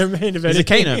a Kano main. he's a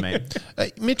Kano main.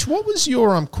 Mitch, what was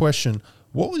your question?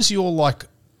 What was your like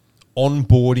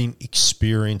onboarding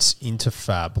experience into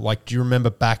FAB? Like, do you remember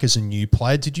back as a new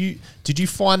player? Did you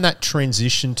find that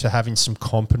transition to having some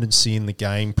competency in the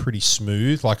game pretty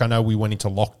smooth? Like, I know we went into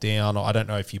lockdown. I don't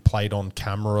know if you played on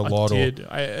camera a lot. I did.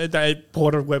 I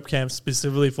bought a webcam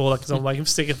specifically for that because I'm like, I'm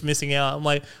sick of missing out. I'm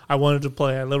like, I wanted to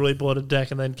play. I literally bought a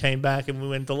deck and then came back and we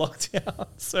went to lockdown.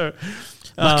 So,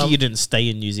 Lucky you didn't stay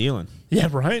in New Zealand. yeah,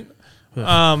 right.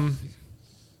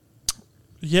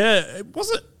 Yeah, it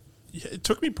wasn't. It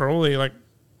took me probably like,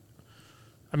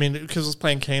 I mean, because I was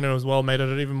playing Kano as well, made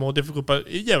it even more difficult. But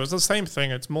yeah, it was the same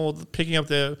thing. It's more picking up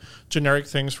the generic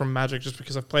things from Magic just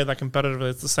because I've played that competitively.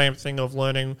 It's the same thing of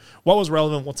learning what was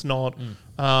relevant, what's not,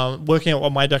 working out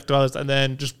what my deck does, and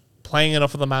then just playing it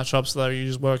off of the matchups so that you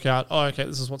just work out, oh, okay,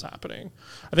 this is what's happening.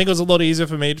 I think it was a lot easier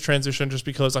for me to transition just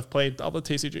because I've played other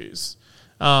TCGs.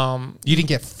 You didn't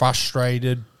get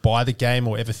frustrated by the game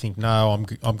or ever think, no, I'm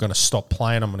going to stop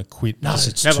playing, I'm going to quit because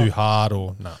it's never. too hard,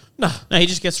 or no? No, he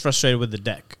just gets frustrated with the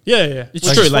deck. Yeah. It's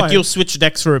Which true. is Like, fine. you'll switch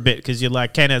decks for a bit because you're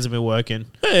like, Kano hasn't been working.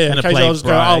 Yeah. Gonna Occasionally I'll just go,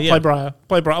 Briar, I'll yeah. play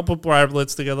Briar. I'll put Briar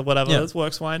Blitz together, whatever. Yeah. This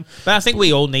works fine. But I think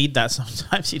we all need that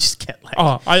sometimes. You just get like,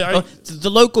 Oh,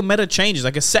 the local meta changes.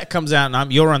 Like, a set comes out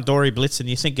and you're on Dory Blitz and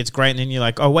you think it's great, and then you're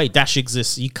like, oh wait, Dash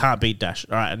exists. You can't beat Dash.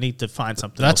 All right, I need to find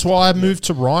something. That's else. why I moved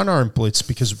to Rhino and Blitz,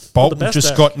 because Bolton best just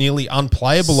deck. got nearly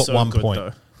unplayable So at one good, point.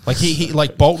 though. Like he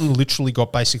like Bolton literally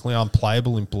got basically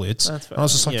unplayable in Blitz. That's fair. And I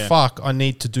was just like, Yeah. fuck, I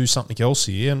need to do something else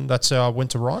here, and that's how I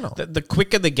went to Rhino. The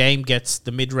quicker the game gets,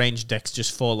 the mid-range decks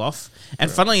just fall off.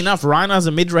 And funnily enough, Rhinor's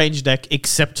a mid-range deck,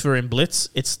 except for in Blitz.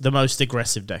 It's the most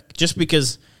aggressive deck, just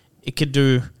because it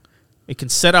can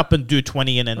set up and do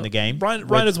 20 and end the game.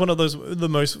 Ryan is one of the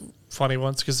most funny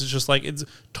ones because it's just like it's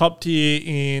top tier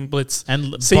in Blitz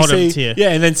And bottom tier. Yeah,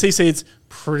 and then CC it's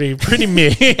pretty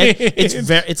meh.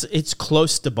 It's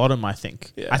close to bottom, I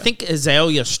think. Yeah. I think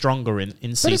Azalea's stronger in But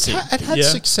CC. it had Yeah.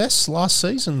 success last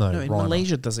season, though. No, in Rhino.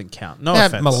 Malaysia doesn't count. No They had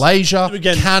offense. Malaysia,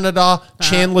 Again- Canada,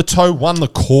 Chandler Toe won the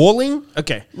calling.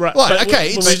 Okay. Right. Like, but okay,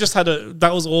 we it's- just had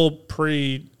that was all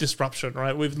pre-disruption,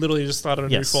 right? We've literally just started a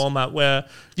new Yes. format where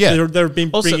Yeah. they've been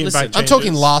Also, bringing listen, back changes. I'm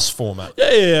talking last format.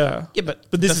 Yeah. Yeah, but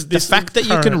this the, is the fact that you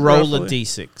can current, roll a roughly.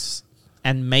 D6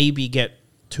 and maybe get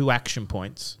 2 action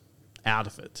points out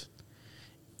of it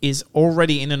is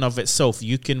already in and of itself.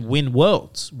 You can win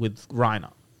worlds with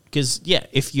Rhino. Because, yeah,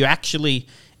 if you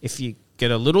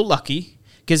get a little lucky,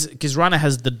 because Rhino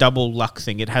has the double luck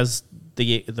thing. It has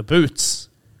the boots.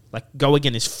 Like, Go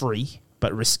Again is free,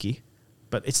 but risky.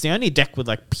 But it's the only deck with,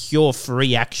 like, pure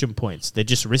free action points. They're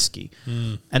just risky.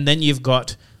 And then you've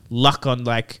got luck on,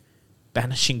 like,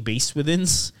 Banishing Beast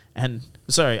Withins and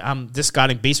sorry, I'm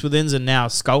discarding Beast Withins and now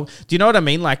Skull. Do you know what I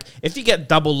mean? Like, if you get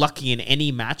double lucky in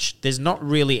any match, there's not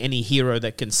really any hero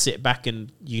that can sit back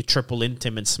and you triple int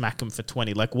him and smack him for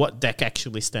 20. Like, what deck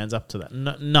actually stands up to that?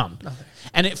 None. Nothing.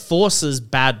 And it forces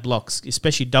bad blocks,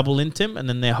 especially double int him, and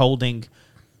then they're holding,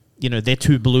 their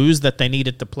 2 blues that they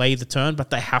needed to play the turn,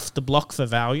 but they have to block for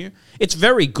value. It's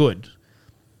very good.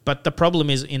 But the problem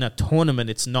is, in a tournament,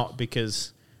 it's not,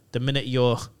 because the minute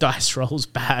your dice rolls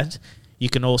bad, you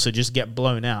can also just get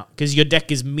blown out because your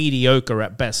deck is mediocre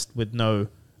at best with no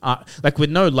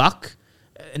luck.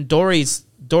 And Dory's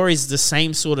the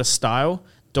same sort of style.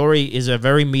 Dory is a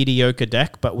very mediocre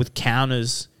deck, but with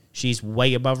counters, she's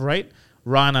way above rate.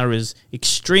 Rana is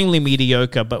extremely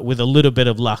mediocre, but with a little bit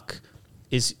of luck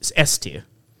is S tier.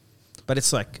 But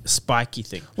it's like a spiky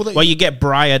thing. Well, you get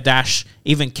Briar Dash,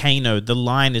 even Kano. The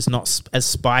line is not as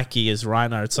spiky as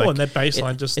Rhino. It's and their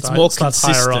baseline it's more starts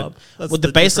consistent. higher up. Well,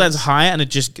 the baseline's higher, and it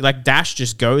just like Dash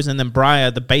just goes, and then Briar,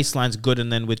 the baseline's good,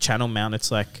 and then with Channel Mount,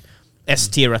 it's like S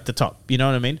tier at the top. You know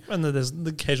what I mean? And then there's the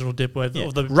occasional dip where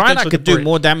the Rhino could do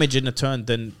more damage in a turn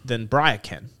than Briar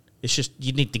can. It's just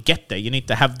you need to get there. You need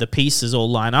to have the pieces all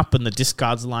line up and the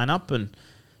discards line up, and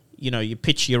you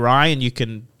pitch your eye, and you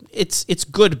can. It's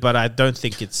good, but I don't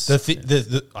think it's...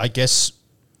 I guess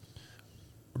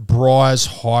Briar's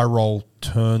high roll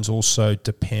turns also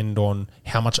depend on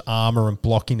how much armor and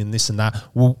blocking and this and that.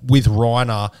 Well, with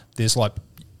Reiner, there's like...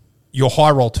 Your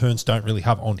high roll turns don't really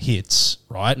have on hits,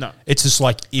 right? No. It's just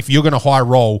like, if you're going to high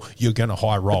roll, you're going to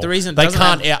high roll. But the reason they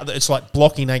can't it's like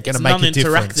blocking ain't going to make a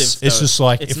difference. Though. It's just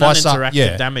like, it's if I start...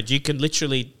 non-interactive damage. You can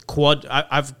literally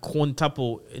I've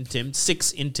quintuple intim,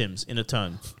 6 intims in a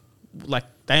turn. Like,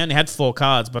 they only had 4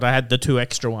 cards, but I had the 2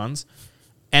 extra ones,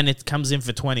 and it comes in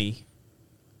for 20.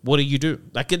 What do you do?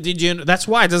 Like, that's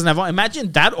why it doesn't have...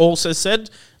 Imagine that also said,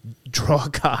 draw a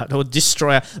card or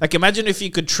destroy... Like, imagine if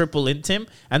you could triple int him,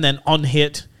 and then on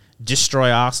hit, destroy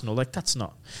Arsenal. Like, that's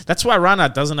not... That's why Rana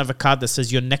doesn't have a card that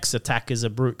says your next attack is a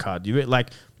brute card. You like...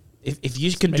 If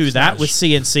you can do that with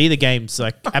CNC, the game's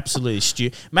like absolutely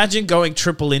stupid. Imagine going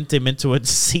triple int him into a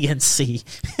CNC.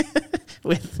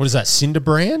 What is that,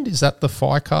 Cinderbrand? Is that the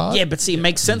fire card? Yeah, but see, it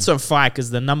makes sense on fire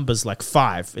because the number's like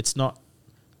 5. It's not...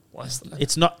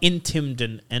 It's not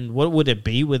intimed, and what would it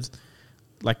be with...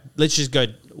 Like, let's just go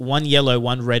 1 yellow,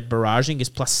 1 red barraging is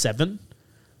 +7.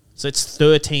 So it's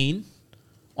 13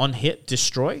 on hit,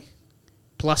 destroy.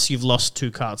 Plus you've lost 2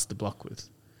 cards to block with.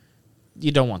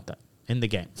 You don't want that in the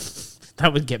game.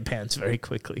 That would get banned very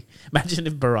quickly. Imagine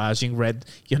if barraging red,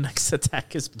 your next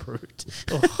attack is brute.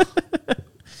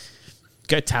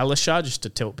 Go Talishar just to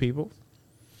tilt people.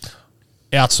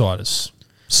 Outsiders.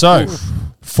 So,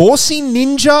 forcing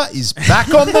Ninja is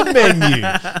back on the menu.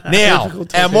 Now,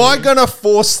 am I going to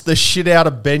force the shit out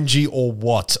of Benji or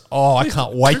what? Oh, I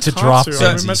can't wait to draft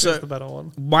Benji.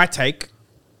 So, my take,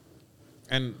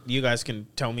 and you guys can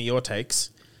tell me your takes,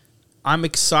 I'm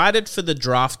excited for the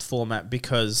draft format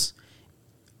because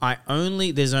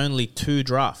there's only 2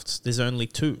 drafts. There's only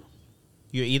 2.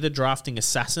 You're either drafting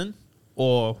Assassin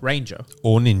or Ranger.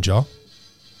 Or Ninja.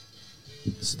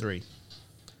 It's 3.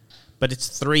 But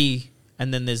it's 3,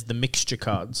 and then there's the mixture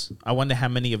cards. I wonder how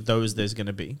many of those there's going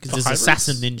to be. Because there's hybrids?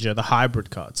 Assassin, Ninja, the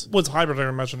hybrid cards. Well, it's hybrid, I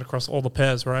imagine, across all the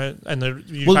pairs, right? And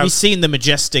we've seen the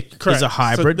Majestic as a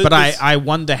hybrid, so but I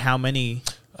wonder how many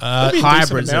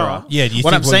hybrids there are. Yeah, do you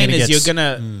what think I'm saying is you're going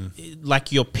to...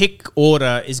 Like, your pick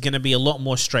order is going to be a lot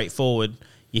more straightforward.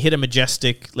 You hit a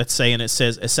Majestic, let's say, and it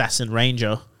says Assassin,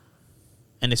 Ranger,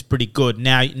 and it's pretty good.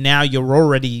 Now you're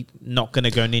already not going to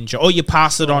go Ninja. Or you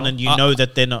pass it on and you know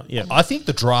that they're not... Yeah. I think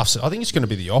it's going to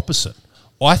be the opposite.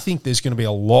 I think there's going to be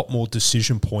a lot more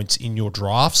decision points in your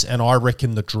drafts, and I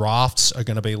reckon the drafts are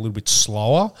going to be a little bit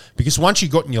slower because once you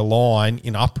got in your line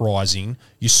in Uprising,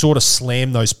 you sort of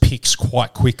slam those picks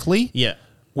quite quickly. Yeah.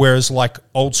 Whereas like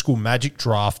old school Magic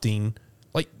drafting,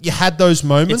 like you had those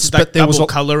moments, it's like but there was a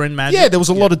color in Magic. Yeah, there was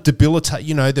a lot of debilitate.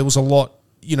 There was a lot.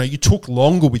 You took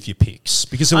longer with your picks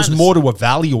because there was more to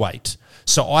evaluate.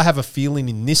 So I have a feeling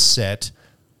in this set,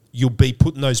 you'll be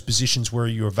put in those positions where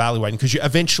you're evaluating because you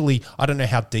eventually, I don't know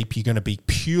how deep you're going to be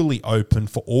purely open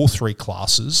for all 3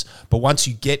 classes, but once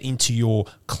you get into your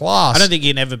class... I don't think you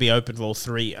can ever be open for all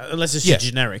 3 unless it's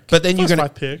generic. But then you're going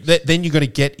to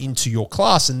get into your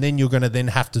class and then you're going to then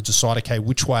have to decide, okay,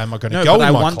 which way am I going to go in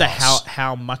my class? I wonder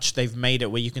how much they've made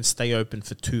it where you can stay open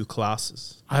for 2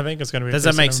 classes. I think it's going to be... Does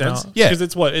that make sense? Yeah.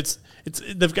 Because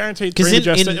they've guaranteed 3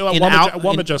 Majestic,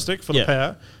 one Majestic for the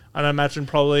pair, and I imagine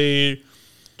probably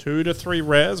 2 to 3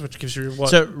 rares, which gives you what?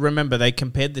 So remember, they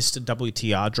compared this to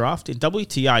WTR draft. In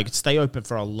WTR, you could stay open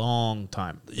for a long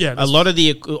time. Yeah, a lot of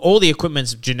all the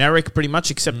equipment's generic, pretty much,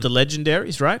 except the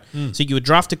legendaries, right? So you would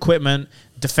draft equipment,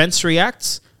 defense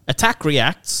reacts, attack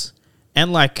reacts,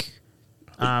 and like.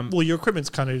 Well, your equipment's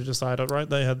kind of decided, right?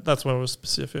 That's what was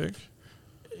specific.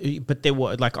 But there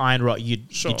were like Iron Rot, you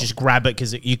Sure. just grab it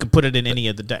because you could put it in any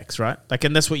of the decks, right? Like,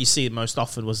 and that's what you see most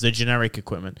often was the generic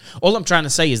equipment. All I'm trying to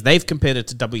say is they've compared it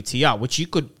to WTR, which you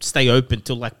could stay open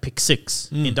till like pick 6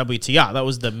 in WTR. That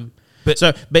was the. But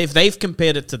if they've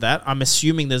compared it to that, I'm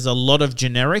assuming there's a lot of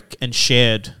generic and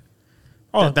shared.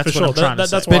 Oh, that's for what sure. I'm trying to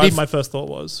say. That's what my first thought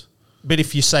was. But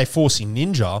if you say forcing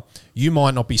Ninja, you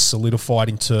might not be solidified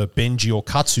into Benji or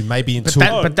Katsu maybe until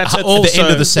but that's at also the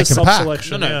end of the second pack.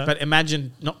 sub-selection. No, Yeah. but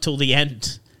imagine not till the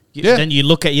end. Yeah. Then you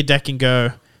look at your deck and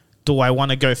go, do I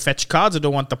want to go fetch cards or do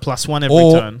I want the +1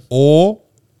 every turn? Or,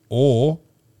 oh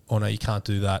no, you can't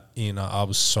do that. I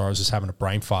was just having a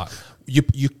brain fart.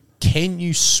 Can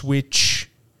you switch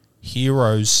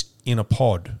heroes in a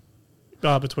pod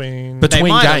Between They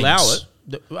might games? allow it.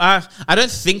 I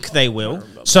don't think they will.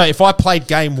 So if I played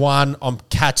game 1, I'm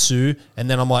Katsu, and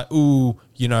then I'm like, ooh,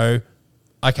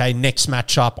 okay, next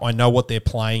matchup, I know what they're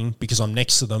playing because I'm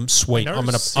next to them. Sweet, No, I'm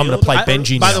gonna sealed- play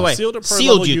Benji now. By the way, Sealed at pro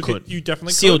sealed level, you you could. could- you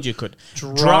definitely sealed could. you could.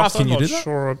 draft, can I'm you not do that?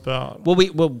 sure about.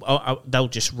 Well, they'll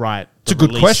just write. It's a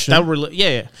good question.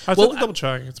 Yeah. I Well, have to double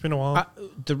check. It's been a while.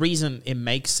 the reason it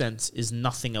makes sense is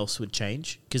nothing else would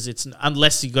change because it's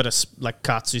unless you got like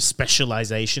Katsu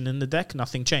specialization in the deck,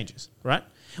 nothing changes, right?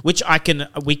 Which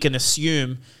we can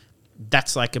assume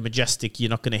that's like a Majestic you're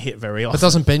not going to hit very often. But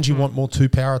doesn't Benji want more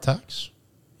 2-power attacks?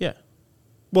 Yeah.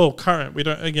 Well, current, we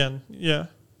don't, again, yeah.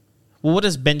 Well, what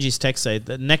does Benji's text say?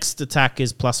 The next attack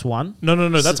is +1? No,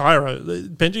 that's Iroh.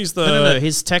 Benji's the... No.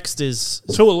 His text is...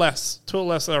 2 or less. 2 or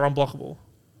less are unblockable.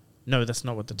 No, that's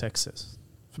not what the text says.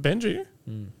 For Benji?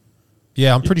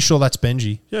 Yeah, I'm pretty sure that's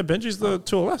Benji. Yeah, Benji's the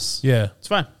 2 or less. Yeah. It's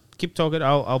fine. Keep talking.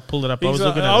 I'll pull it up. I Because, was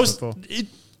looking at it before. It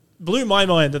blew my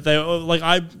mind that they... Like,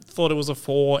 I thought it was a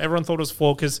 4. Everyone thought it was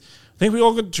 4 because... I think we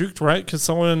all got juked, right? Because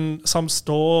some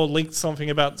store linked something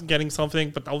about getting something,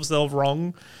 but obviously they were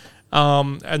wrong.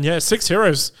 And yeah, 6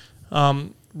 heroes.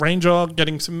 Ranger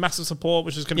getting some massive support,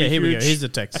 which is going to be Here huge. we go. Here's the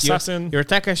text. Assassin. Your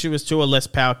attack actually was 2 or less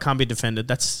power, can't be defended.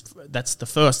 That's the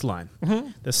first line.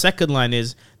 The second line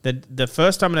is that the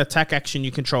first time an attack action you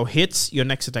control hits, your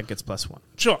next attack gets +1.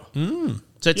 Sure.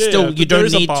 So it's Yeah, still but you there don't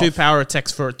is a need buff. 2 power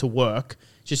attacks for it to work.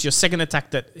 It's just your second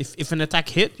attack that if an attack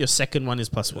hit, your second one is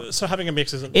 +1. So having a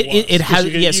mix isn't It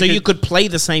has so you could play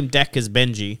the same deck as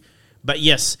Benji, but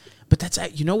that's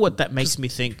you know what that makes me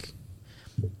think.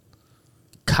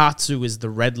 Katsu is the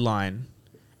red line,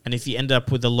 and if you end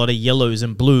up with a lot of yellows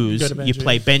and blues, Go to you Benji.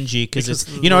 play Benji because Because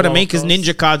it's of you know the what I mean. wild Because cards.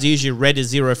 ninja cards are usually red is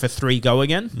 0 for 3 go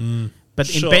again, but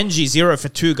in Sure. Benji 0 for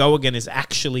 2 go again is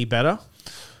actually better.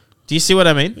 Do you see what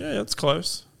I mean? Yeah, it's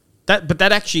close. But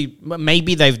that actually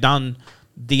maybe they've done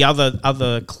the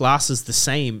other classes the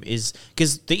same is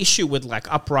because the issue with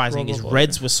like Uprising is Probably.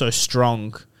 reds were so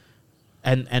strong,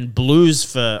 and blues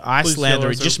for Icelander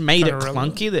yellows it just are made it kinda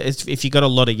relevant. clunky that if you got a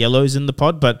lot of yellows in the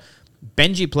pod. But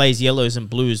Benji plays yellows and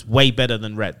blues way better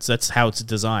than reds. That's how it's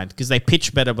designed because they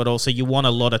pitch better, but also you want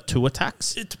a lot of 2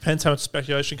 attacks. It depends how much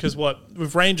speculation. Because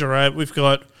with Ranger, right? We've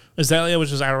got Azalea,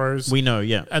 which is arrows. We know,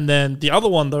 yeah. And then the other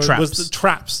one though was Traps. the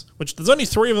traps, which there's only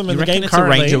 3 of them You in the reckon game it's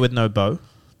currently. a ranger with no bow?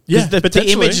 Yeah, the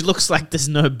potentially. image looks like there's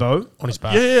no bow. On his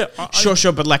back. Yeah.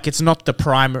 Sure, but like it's not the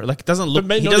primer. Like it doesn't look.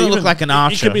 But He not doesn't look even- like an He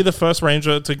archer. could be the first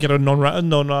ranger to get a non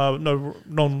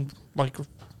like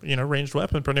ranged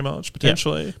weapon, pretty much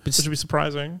potentially, But which would be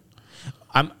surprising.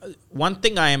 One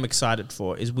thing I am excited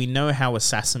for is we know how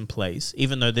Assassin plays,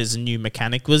 even though there's a new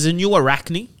mechanic. There's a new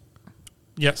Arachne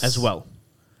Yes, as well.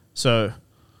 So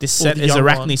this Or set the is young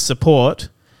Arachne one. support,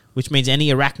 which means any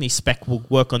Arachne spec will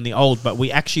work on the old, but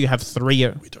we actually have 3.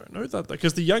 We don't know that though,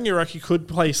 because the young Iraqi could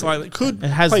play slightly. It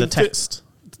has play the text.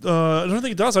 I don't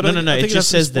think it does. I No, don't, no. I It think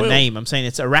just that's been says the spoiled. name. I'm saying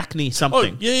it's Arachne Oh,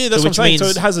 something. yeah, that's So what I'm saying. So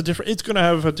means- it has a different. It's going to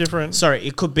have a different. Sorry,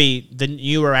 it could be the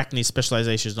new Arachne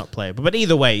specialization is not playable. But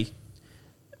either way,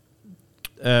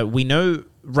 we know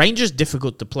Ranger's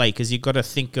difficult to play because you've got to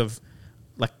think of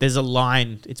like there's a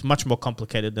line. It's much more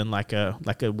complicated than like a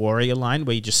warrior line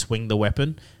where you just swing the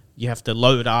weapon. You have to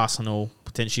load arsenal,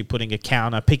 potentially putting a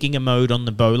counter, picking a mode on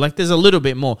the bow. Like there's a little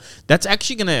bit more. That's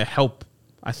actually going to help,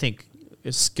 I think,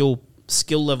 skill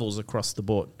levels across the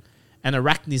board. And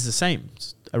Arachne is the same.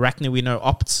 Arachne, we know,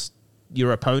 opts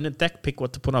your opponent deck, pick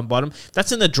what to put on bottom.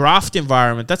 That's in the draft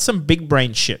environment. That's some big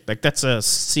brain shit. Like that's a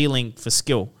ceiling for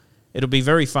skill. It'll be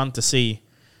very fun to see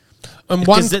And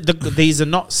one, Because these are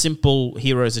not simple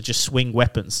heroes that just swing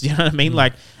weapons. You know what I mean?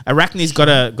 Like Arachne's got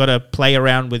to play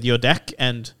around with your deck,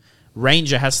 and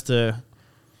Ranger has to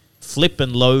flip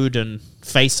and load and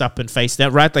face up and face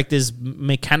down. Right? Like there's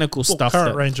mechanical stuff.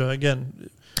 Current Ranger again.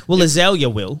 Well, Azalea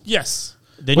will. Yes.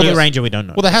 The new Ranger we don't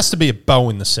know. well, there has to be a bow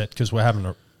in the set because we're having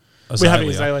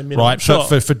Azalea, minimum, right? sure.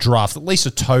 For draft, at least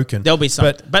a token. There'll be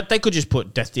some, but they could just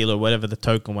put Death Dealer or whatever the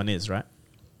token one is, right?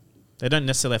 They don't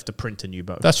necessarily have to print a new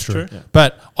bow. That's true. True. Yeah.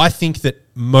 But I think that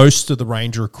most of the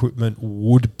Ranger equipment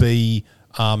would be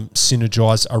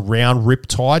synergized around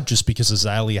Riptide just because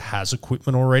Azalea has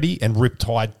equipment already and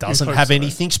Riptide doesn't hope have so.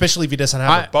 anything, especially if he doesn't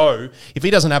have a bow. If he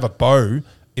doesn't have a bow,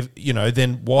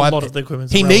 then why? A lot of the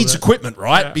equipment's he needs irrelevant. equipment,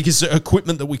 right? Yeah. Because the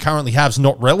equipment that we currently have is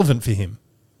not relevant for him.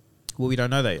 Well, we don't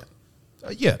know that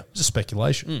yet. Yeah, it's a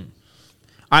speculation.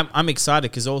 I'm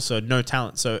excited because also no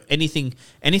talent. So anything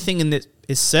in this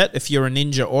is set. If you're a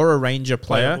ninja or a ranger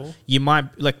player, Playable. you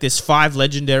might there's 5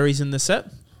 legendaries in the set.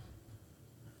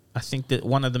 I think that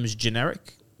one of them is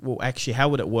generic. Well, actually, how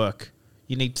would it work?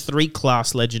 You need 3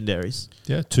 class legendaries.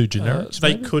 Yeah, 2 generics.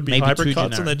 They maybe? could be Maybe hybrid 2 cards,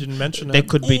 and generic. they didn't mention it. There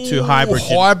could be 2 hybrid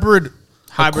hybrid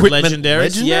equipment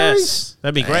legendaries. Yes,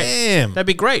 that'd be great. Damn. That'd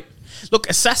be great. Look,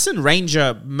 Assassin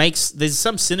Ranger there's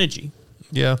some synergy.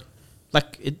 Yeah.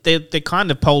 Like they're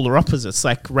kind of polar opposites.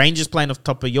 Like Ranger's playing off the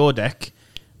top of your deck,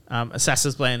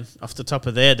 Assassin's playing off the top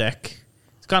of their deck.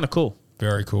 It's kind of cool.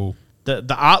 Very cool.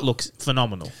 The art looks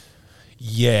phenomenal.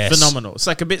 Yes. Phenomenal. It's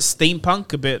like a bit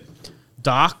steampunk, a bit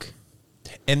dark.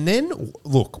 And then,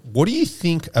 look, what do you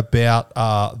think about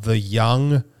the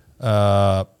young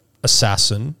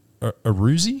assassin,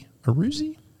 Aruzi?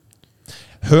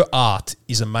 Her art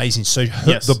is amazing. So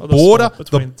Yes. the Oh, the border, swap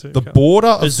between two, the okay. border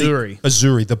of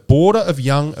Azuri. the border of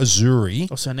young Azuri.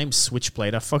 Also, her name's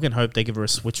Switchblade. I fucking hope they give her a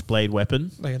Switchblade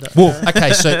weapon. Well,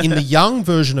 okay, so in the young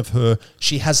version of her,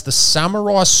 she has the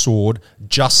samurai sword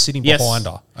just sitting Yes. behind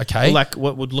her. Okay, Or like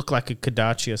what would look like a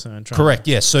Kadachi or something. correct.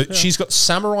 Yeah, so she's got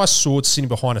samurai sword sitting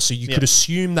behind her. So you Yeah. could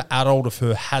assume the adult of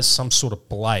her has some sort of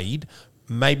blade,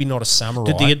 maybe not a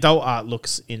samurai. The adult art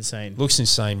looks insane. Looks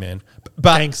insane, man.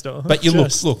 But Gangster. But you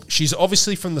Just- look. She's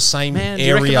obviously from the same Man, do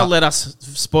you reckon area. they'll let us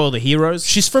spoil the heroes?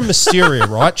 She's from Mysteria,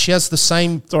 right? She has the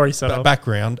same Story setup.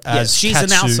 background Yes, as she's an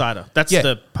Katsu. outsider. That's Yeah.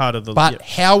 the part of the. But yeah.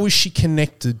 how is she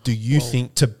connected? Do you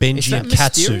think to Is Benji that and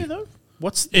Katsu? Mysteria though?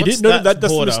 What's It what's is, no, that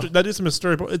that's border? that is a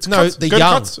mystery. It's No, Katsu. the Go to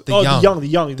young, Katsu. the Oh, young. the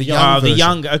young. The young. The version.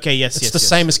 young. Okay, yes, It's yes. the yes.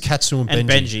 same as Katsu and And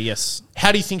Benji. Benji, yes.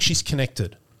 How do you think she's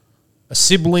connected? A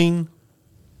sibling?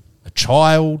 A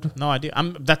child? No idea.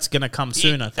 That's gonna come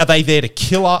soon. I think. Are they there to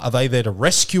kill her? Are they there to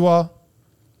rescue her?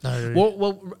 No.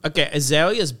 Well, okay.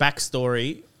 Azalea's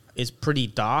backstory is pretty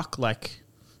dark.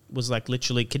 Was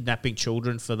literally kidnapping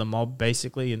children for the mob,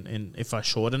 basically. And if I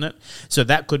shorten it, so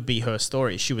that could be her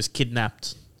story. She was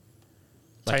kidnapped.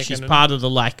 Like she's Taken part of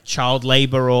the child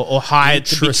labor or hired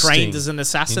to be Interesting. trained as an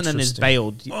assassin and is Interesting.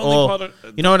 bailed. Only Or part of-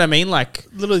 you know what I mean? Like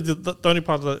Literally, the only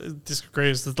part that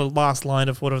disagrees is the last line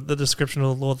of what the description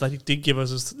of the Lord that he did give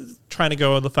us is trying to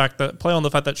go on the fact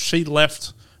that she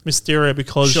left Mysteria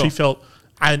because Sure. she felt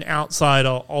an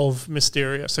outsider of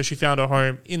Mysteria, so she found her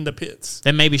home in the pits.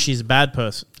 then maybe she's a bad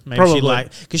person. Maybe Probably.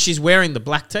 because she's wearing the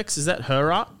black text. Is that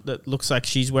her art that looks like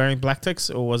she's wearing black text,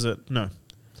 or was it no?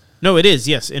 No, it is.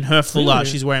 Yes, in her full art,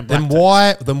 Really? she's wearing black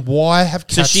text. Then why have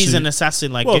Katsu? So she's an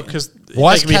assassin. Well, because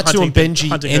Why is Katsu and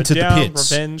Benji entered the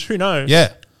pits? Revenge, who knows?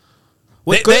 Yeah.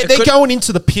 Well, They're going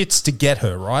into the pits to get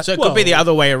her, right? So it could be the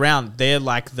other way around. They're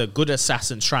like the good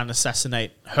assassins trying to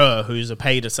assassinate her, who's a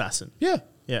paid assassin. yeah.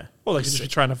 Yeah. Well, they could just be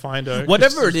trying to find her. 'cause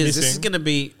Whatever it she's is, this is missing. going to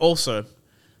be also.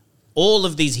 All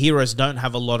of these heroes don't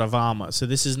have a lot of armor, so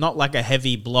this is not like a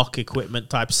heavy block equipment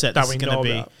type set. That This we is going know to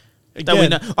be about. that we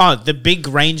Again, know. Oh, the big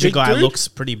ranger Big guy dude? looks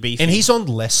pretty beefy, And he's on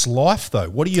less life, though.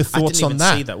 What are your thoughts didn't on even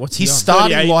that? see that. What's he His on?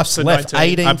 starting 38 life's for left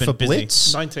 19. 18 I've been for busy.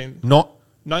 Blitz, 19. not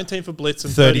 19 for Blitz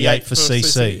and 38 for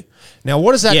CC. Now,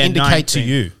 what does that Yeah, indicate to 19.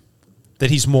 you? That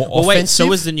he's more Oh wait, offensive?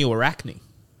 so is the new Arachne.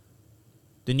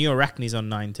 The new Arachne's on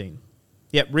 19.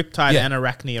 Yep, Riptide Yeah. and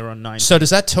Arachne are on 19. So does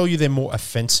that tell you they're more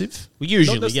offensive? Well,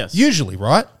 usually, Not yes. Usually,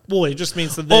 right? Well, it just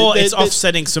means that Or it's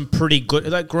offsetting some pretty good.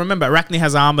 Like remember, Arachne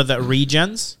has armor that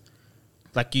regens.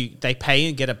 Like they pay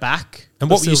and get it back. And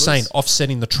what were you Silvers. saying?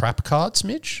 Offsetting the trap cards,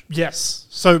 Mitch? Yes.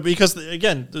 So because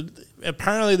again,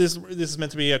 apparently this is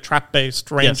meant to be a trap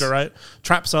based ranger, Yes. right?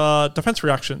 Traps are defense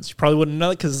reactions. You probably wouldn't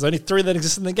know it because there's only 3 that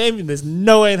exist in the game, and there's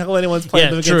no way in hell anyone's playing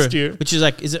them against you. Which is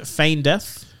like, is it Feign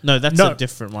Death? No, that's No, a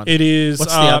different one. It is.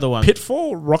 What's the other one?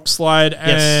 Pitfall, Rock Slide,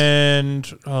 and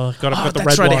oh god, I've got the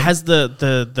that's red right. one. It has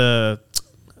the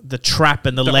trap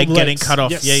and the leg getting legs, cut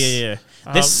off. yes. Yeah.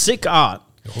 There's sick art.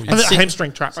 I think a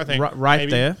hamstring trap. I think Right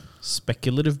maybe. there.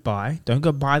 Speculative buy. Don't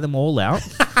go buy them all out.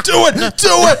 Do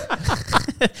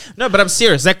it. No, but I'm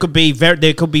serious. That could be very.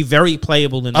 They could be very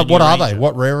playable in the new What are they? Ranger.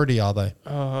 What rarity are they?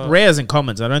 Rares and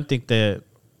commons. I don't think they're.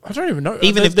 I don't even know.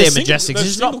 Even if they're single- majestics, they're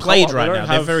it's not single played colour. right They now. don't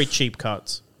They're have- very cheap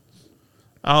cards.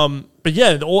 But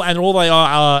yeah, all they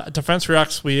are defense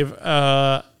reacts with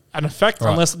an effect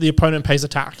Right. unless the opponent pays a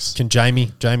tax. Can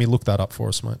Jamie look that up for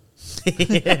us, mate?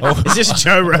 Is this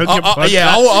Joe Rogan?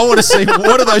 Yeah, I want to see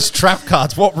what are those trap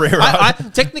cards. What rare are they?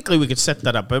 Technically, we could set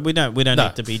that up, but we don't. We don't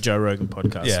need to be Joe Rogan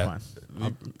podcast. Yeah. Fine.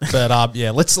 But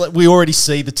yeah, we already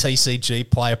see the TCG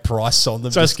player price on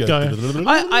them. Just go.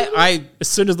 As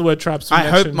soon as the word traps, I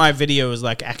hope my video is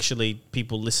like actually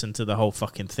people listen to the whole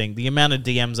fucking thing. The amount of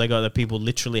DMs I got that people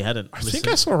literally hadn't. I think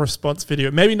I saw a response video.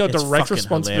 Maybe not It's direct fucking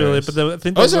response hilarious. video, but I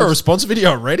think Is there a response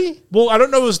video already? Well, I don't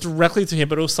know if it was directly to him,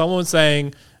 but it was someone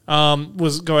saying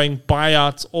was going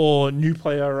buyouts or new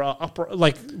player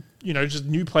just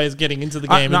new players getting into the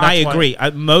game. I agree.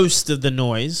 Most of the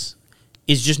noise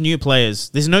is just new players.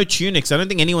 There's no tunics. I don't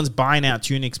think anyone's buying out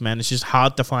tunics, man. It's just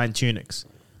hard to find tunics.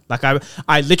 Like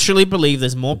I literally believe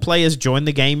there's more players join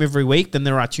the game every week than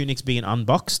there are tunics being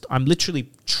unboxed. I'm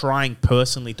literally trying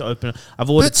personally to open. I've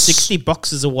ordered 60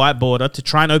 boxes of white border to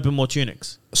try and open more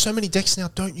tunics. So many decks now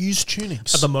don't use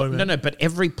tunics at the moment. No, but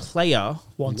every player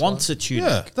wants a tunic. Yeah,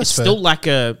 that's it's fair. still like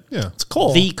a It's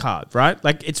cool. V card, right?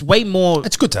 Like it's way more.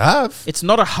 It's good to have. It's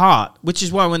not a heart, which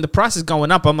is why when the price is going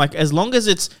up, I'm like, as long as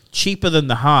it's cheaper than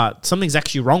the heart, something's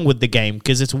actually wrong with the game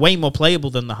because it's way more playable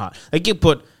than the heart. Like you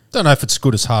put. Don't know if it's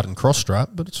good as hard and cross strap,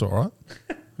 but it's all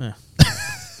right.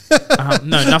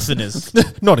 No, nothing is.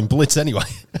 Not in Blitz anyway.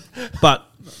 But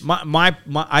my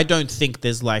I don't think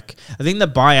there's like. I think the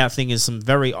buyout thing is some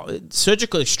very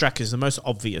surgical extract is the most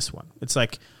obvious one. It's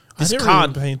like I this didn't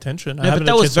card. really pay attention. No, but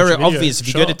that was very obvious. If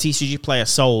you go to TCG Player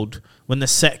Sold, when the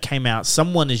set came out,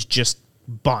 someone is just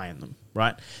buying them,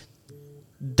 right?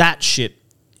 That shit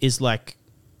is like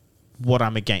what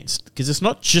I'm against. Because it's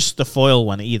not just the foil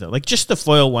one either. Like, just the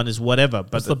foil one is whatever.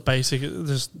 But That's the basic,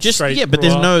 just straight yeah, but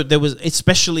raw. there was,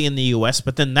 especially in the US,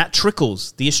 but then that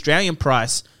trickles. The Australian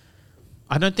price,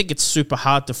 I don't think it's super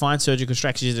hard to find surgical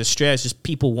strategies in Australia. It's just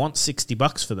people want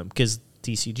 $60 for them because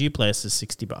TCG Player says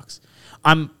 $60.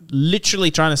 I'm literally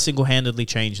trying to single-handedly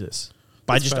change this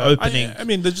by That's just fair. opening. I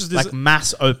mean, there's just like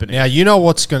mass opening. Now, you know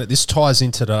what's going to... This ties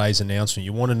into today's announcement.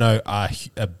 You want to know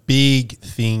a big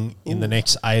thing in the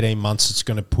next 18 months that's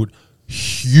going to put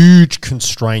huge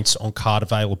constraints on card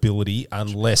availability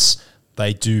unless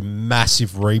they do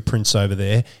massive reprints over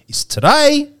there is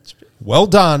today. Well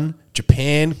done.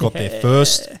 Japan got their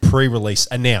first pre-release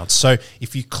announced. So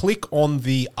if you click on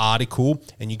the article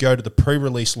and you go to the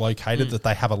pre-release locator, that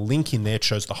they have a link in there. It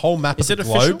shows the whole map Is of the it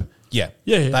globe. official? Yeah.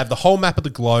 Yeah. They have the whole map of the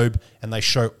globe and they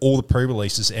show all the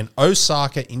pre-releases. And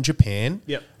Osaka in Japan,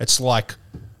 Yep. it's like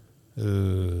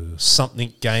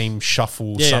something game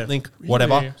shuffle, Yeah. something,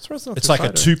 whatever. Yeah. It's not It's like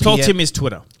a excited. 2 Tell p.m. Tim his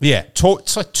Twitter. Yeah,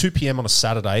 it's like 2 p.m. on a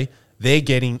Saturday. They're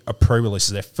getting a pre-release.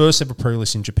 It's their first ever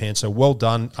pre-release in Japan. So well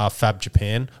done, FAB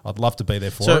Japan. I'd love to be there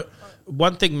for So it.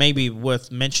 one thing maybe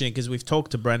worth mentioning, because we've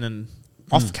talked to Brennan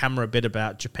off camera a bit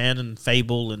about Japan and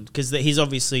Fable, and because he's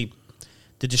obviously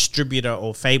the distributor,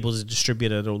 or Fable's a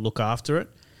distributor that'll look after it.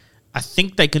 I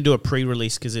think they can do a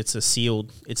pre-release because it's a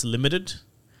sealed, it's limited,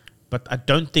 but I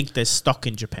don't think there's stock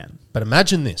in Japan. But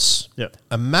imagine this. Yeah.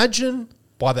 Imagine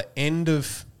by the end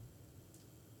of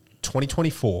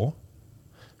 2024,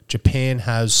 Japan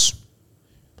has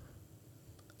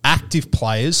active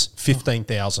players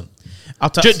 15,000.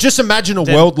 Just imagine a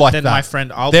world like then that. my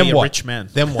friend, I'll Then be a what? rich man.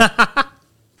 Then what?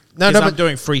 No, Because I'm but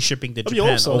doing free shipping to That'd be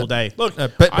Japan awesome. all day. Look,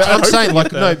 but I I'm hope saying they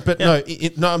like get no, there.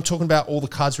 but no, I'm talking about all the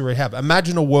cards we already have.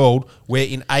 Imagine a world where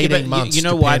in 18 Yeah, but months, you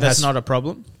know Japan why that's has, not a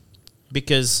problem?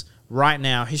 Because right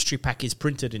now, History Pack is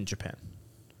printed in Japan.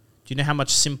 Do you know how much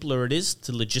simpler it is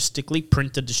to logistically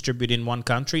print and distribute in one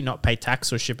country, not pay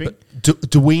tax or shipping?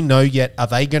 Do we know yet? Are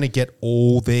they going to get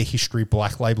all their history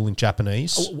black label in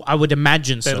Japanese? I would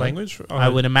imagine Their so. language? I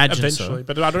would imagine Eventually. so.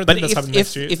 But I don't think that's happening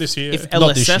this year. If This year.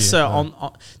 Not this LSS year, are no.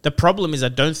 on, the problem is I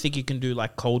don't think you can do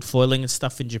like cold foiling and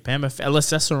stuff in Japan. If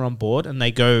LSS are on board and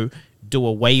they go do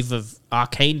a wave of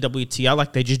Arcane WTR,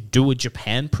 like they just do a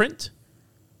Japan print,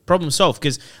 problem solved.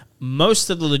 Because most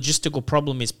of the logistical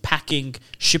problem is packing,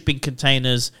 shipping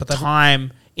containers,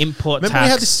 time, import Remember tax.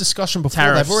 we had this discussion before.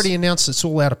 tariffs. They've already announced it's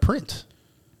all out of print.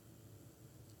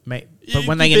 Mate, but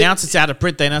when they announce it's out of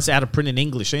print, they announce it's out of print in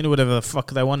English. They can do whatever the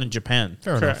fuck they want in Japan.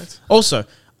 Fair enough. Correct. Also,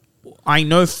 I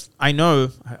would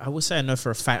say I know for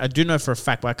a fact. I do know for a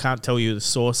fact, but I can't tell you the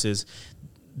source is.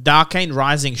 The Arcane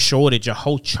Rising shortage, a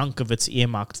whole chunk of it's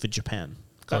earmarked for Japan.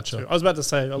 Gotcha. I was about to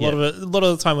say a lot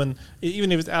of the time when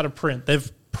even if it's out of print, they've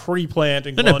pre-planned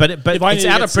and No, gone, but if I need it's to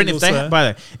out get of print. singles there- By the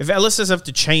way, if LSS have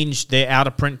to change their out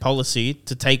of print policy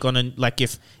to take on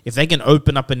if they can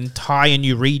open up an entire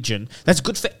new region, that's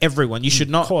good for everyone. You should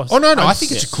not. Of course. Oh no, I'm I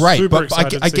think it's great, super but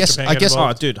excited to see Japan I get guess,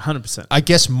 involved. Oh, dude, 100%. I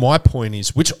guess my point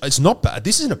is, which is not bad.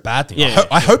 This isn't a bad thing. Yeah.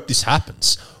 I hope this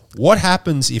happens. What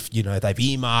happens if, they've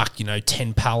earmarked,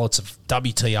 10 pallets of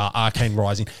WTR Arcane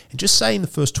Rising, and just say in the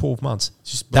first 12 months,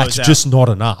 that's blows just not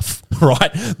enough,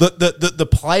 right? The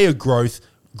player growth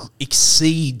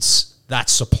exceeds that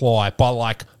supply by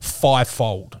like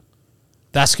 5-fold.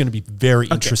 That's going to be very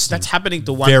interesting. That's happening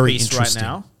to One Piece right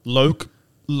now.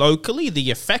 Locally,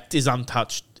 the effect is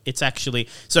untouched. It's actually...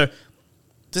 So,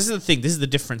 this is the thing. This is the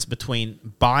difference between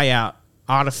buyout,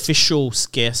 artificial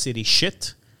scarcity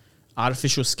shit.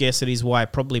 Artificial scarcity is why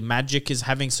probably Magic is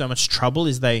having so much trouble,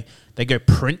 is they go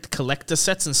print collector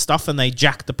sets and stuff and they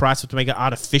jack the price to make it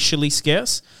artificially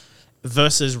scarce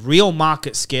versus real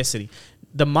market scarcity.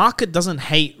 The market doesn't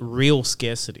hate real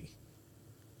scarcity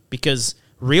because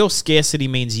real scarcity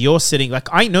means you're sitting... Like,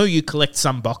 I know you collect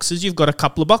some boxes. You've got a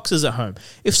couple of boxes at home.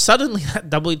 If suddenly that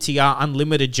WTR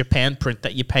Unlimited Japan print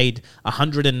that you paid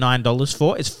 $109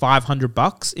 for is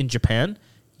 $500 in Japan,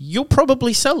 you'll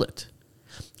probably sell it.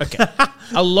 Okay.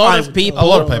 A lot of people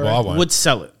I won't. would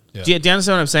sell it. Yeah. Do you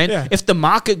understand what I'm saying? Yeah. If the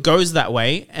market goes that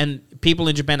way and people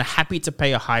in Japan are happy to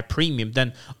pay a high premium,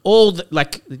 then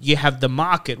you have the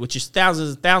market, which is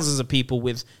thousands and thousands of people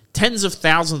with tens of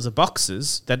thousands of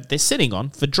boxes that they're sitting on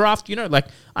for draft.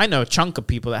 I know a chunk of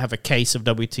people that have a case of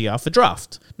WTR for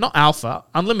draft, not alpha,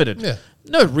 unlimited. Yeah.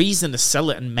 No reason to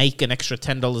sell it and make an extra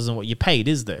 $10 on what you paid,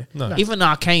 is there? No. Even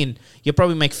Arcane, you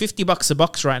probably make $50 a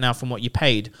box right now from what you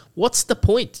paid. What's the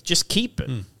point? Just keep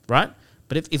it, right?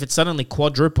 But if it's suddenly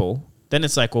quadruple, then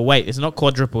it's like, well, wait, it's not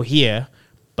quadruple here,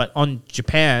 but in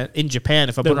Japan,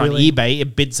 if I put it on eBay,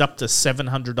 it bids up to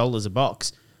 $700 a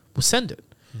box. We'll send it.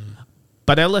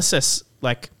 But LSS,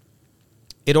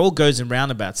 it all goes in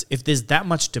roundabouts. If there's that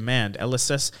much demand,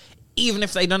 LSS, even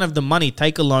if they don't have the money,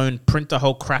 take a loan, print a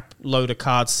whole crap load of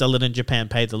cards, sell it in Japan,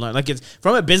 pay the loan.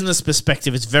 From a business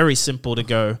perspective, it's very simple to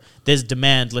go, there's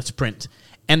demand, let's print.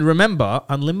 And remember,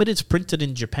 Unlimited's printed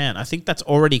in Japan. I think that's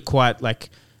already quite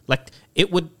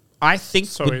it would, I think,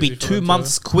 So would be easy for 2 them to-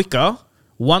 months quicker,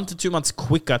 1 to 2 months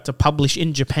quicker to publish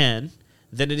in Japan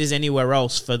than it is anywhere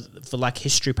else for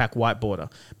History Pack White Border.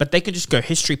 But they can just go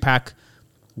History Pack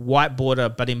White Border,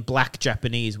 but in black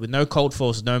Japanese with no Cold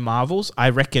Force, no Marvels. I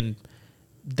reckon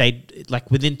they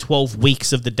within 12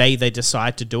 weeks of the day they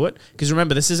decide to do it. Because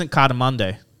remember, this isn't Carta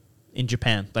Monday in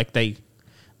Japan.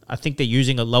 I think they're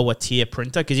using a lower tier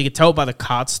printer because you can tell by the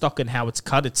card stock and how it's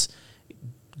cut. It's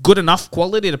good enough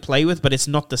quality to play with, but it's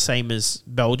not the same as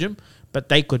Belgium. But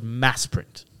they could mass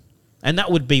print. And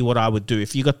that would be what I would do.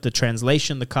 If you got the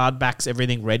translation, the card backs,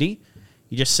 everything ready,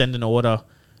 you just send an order.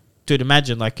 Dude,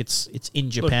 imagine it's in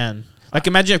Japan.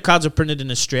 Imagine if cards are printed in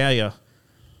Australia.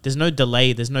 There's no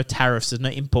delay, there's no tariffs, there's no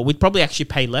import. We'd probably actually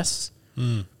pay less.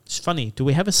 It's funny. Do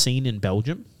we have a scene in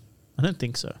Belgium? I don't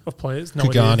think so. Of players, no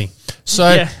idea. Kagani.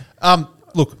 So, Yeah.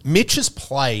 look, Mitch has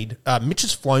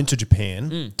flown to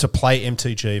Japan to play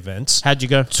MTG events. How'd you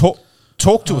go?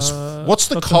 Talk to us. What's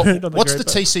the not the what's the great,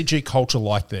 but- TCG culture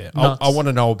like there? Nuts. I want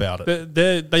to know about it.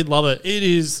 They love it. It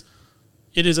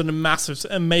is a massive,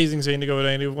 amazing scene to go to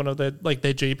any one of their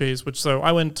GPs.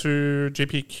 I went to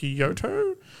GP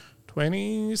Kyoto,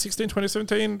 2016,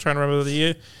 2017. Trying to remember the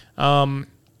year.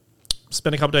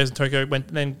 Spent a couple days in Tokyo.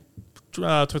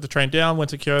 Took the train down.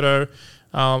 Went to Kyoto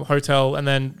hotel, and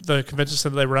then the convention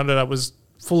center they rented out was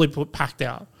fully packed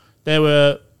out. There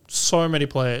were so many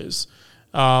players.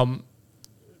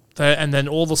 And then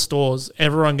all the stores,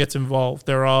 everyone gets involved.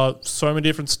 There are so many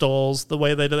different stalls. The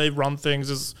way they run things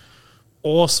is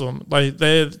awesome.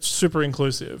 They're super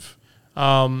inclusive.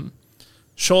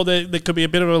 Sure, there could be a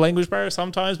bit of a language barrier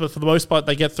sometimes, but for the most part,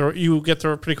 you get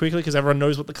through it pretty quickly because everyone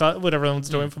knows what everyone's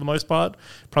doing for the most part.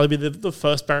 Probably be the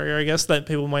first barrier, I guess, that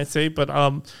people might see. But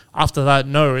after that,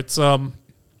 no, it's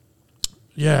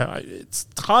it's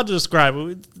hard to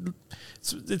describe.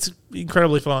 It's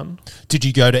incredibly fun. Did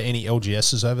you go to any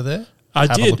LGSs over there? I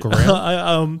Have did. a look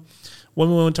around? When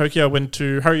we were in Tokyo, I went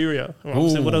to Haruya.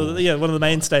 One of the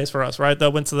mainstays for us, right? I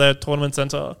went to their tournament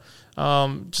center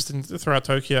throughout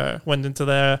Tokyo. Went into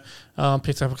there,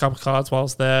 picked up a couple of cards while I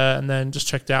was there, and then just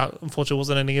checked out. Unfortunately,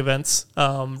 wasn't any events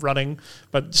running,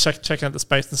 but checking out the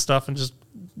space and stuff and just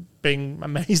being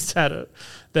amazed at it.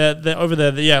 They're over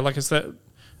there. Like I said,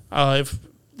 if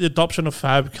the adoption of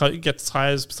FAB gets as high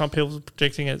as some people are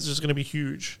predicting, it's just going to be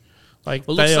huge. It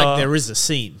looks like there is a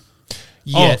scene.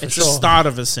 Yeah, it's the start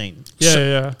of a scene.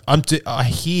 Yeah. I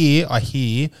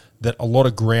hear that a lot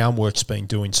of groundwork's been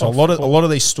doing. So a lot of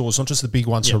these stores, not just the big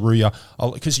ones, Haruya,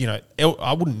 because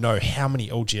I wouldn't know how many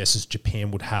LGSs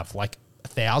Japan would have, like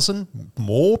 1,000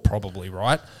 more, probably,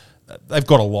 right? They've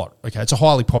got a lot. Okay, it's a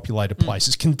highly populated place.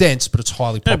 It's condensed, but it's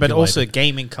highly populated. But also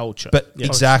gaming culture. But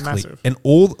exactly, and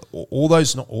all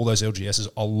those, not all those LGSs,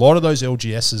 a lot of those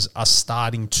LGSs are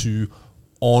starting to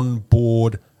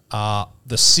onboard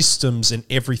the systems and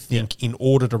everything in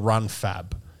order to run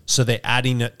FAB. So they're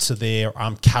adding it to their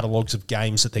catalogs of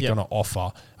games that they're going to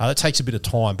offer. That takes a bit of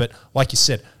time, but like you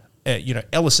said,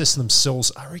 LSS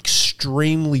themselves are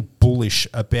extremely bullish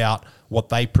about what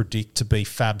they predict to be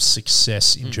FAB's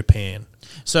success in Japan.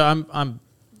 So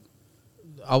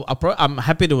I'm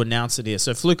happy to announce it here.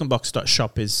 So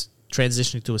flukeandbox.shop is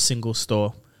transitioning to a single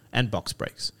store and box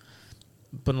breaks.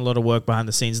 Putting a lot of work behind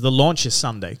the scenes. The launch is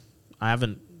Sunday. I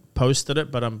haven't posted it,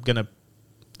 but I'm gonna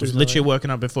was literally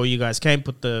working on it before you guys came.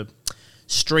 Put the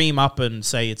stream up and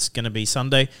say it's going to be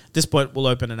Sunday. At this point, we'll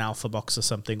open an alpha box or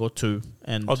something or two.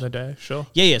 And on the day, sure.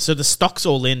 Yeah. So the stock's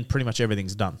all in. Pretty much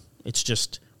everything's done. It's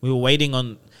just we were waiting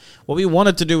on. What we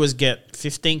wanted to do was get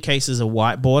 15 cases of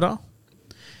white border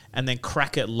and then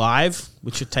crack it live,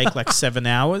 which would take like 7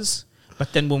 hours.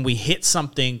 But then when we hit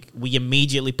something, we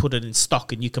immediately put it in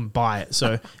stock and you can buy it.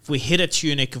 So if we hit a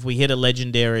tunic, if we hit a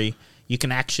legendary, you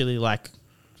can actually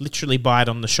literally buy it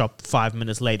on the shop 5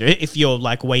 minutes later if you're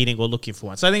waiting or looking for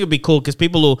one. So I think it'd be cool because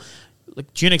people will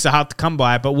tunics are hard to come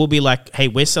by, but we'll be like, hey,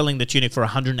 we're selling the tunic for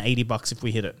 $180 if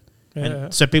we hit it. Yeah.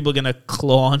 And so people are going to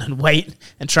claw on and wait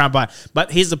and try and buy it.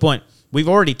 But here's the point. We've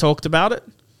already talked about it.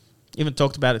 Even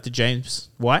talked about it to James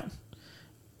White.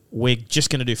 We're just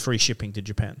going to do free shipping to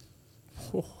Japan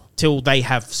till they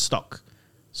have stock.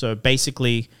 So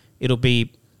basically it'll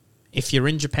be, if you're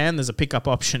in Japan, there's a pickup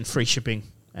option, free shipping,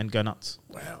 and go nuts.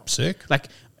 Wow. Sick.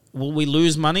 Will we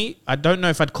lose money? I don't know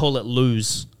if I'd call it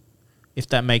lose, if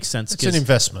that makes sense. It's an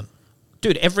investment.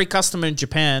 Dude, every customer in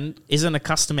Japan isn't a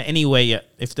customer anyway yet.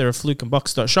 If they're a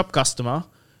flukeandbox.shop customer,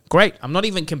 great. I'm not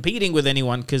even competing with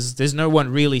anyone because there's no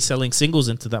one really selling singles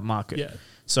into that market. Yeah.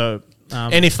 So,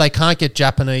 and if they can't get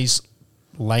Japanese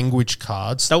language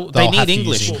cards, they need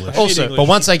English. Also, but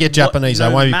once they get Japanese,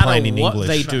 they won't be playing in English. What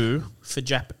they do for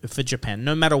Japan,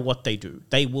 no matter what they do,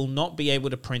 they will not be able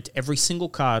to print every single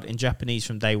card in Japanese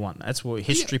from day one. That's what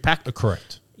history pack.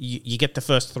 Correct. You get the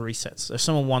first 3 sets. If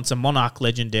someone wants a Monarch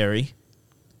Legendary,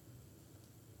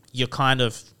 you're kind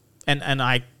of, and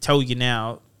I tell you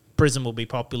now, Prism will be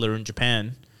popular in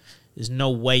Japan. There's no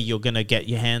way you're going to get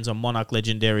your hands on Monarch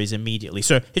Legendaries immediately.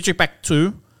 So history pack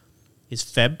 2 is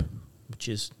Feb, which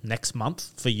is next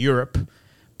month for Europe.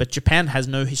 But Japan has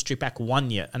no History Pack 1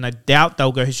 yet. And I doubt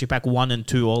they'll go History Pack 1 and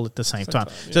 2 all at the same time.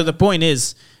 Yeah. So the point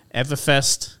is,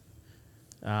 Everfest,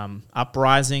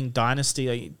 Uprising, Dynasty,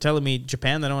 are you telling me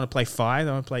Japan, they don't want to play Fire,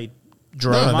 they want to play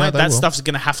Dromite? That stuff's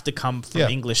going to have to come from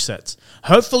English sets.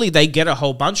 Hopefully they get a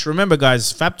whole bunch. Remember,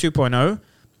 guys, FAB 2.0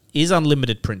 is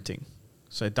unlimited printing.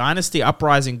 So Dynasty,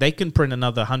 Uprising, they can print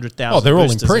another 100,000. Oh, they're all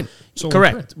in print.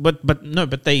 Correct.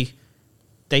 But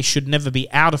they should never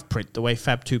be out of print. The way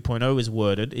FAB 2.0 is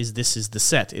worded is this is the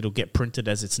set. It'll get printed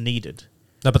as it's needed.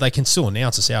 No, but they can still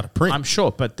announce it's out of print. I'm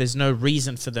sure, but there's no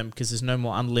reason for them because there's no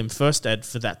more Unlim First Ed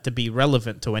for that to be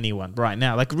relevant to anyone right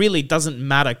now. Really doesn't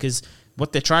matter because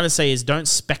what they're trying to say is don't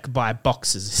spec buy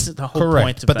boxes. This is the whole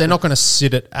point of but they're not going to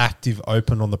sit it active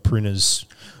open on the printers.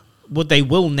 Well, they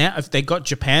will now. If they got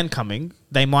Japan coming,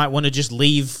 they might want to just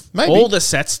leave all the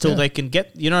sets till they can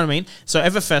get, you know what I mean? So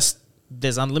Everfest,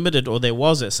 there's unlimited, or there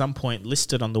was at some point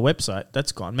listed on the website.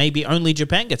 That's gone. Maybe only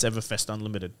Japan gets Everfest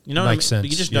unlimited. You know what I mean? Sense.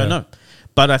 You just don't know.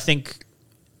 But I think,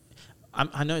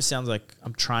 I know it sounds like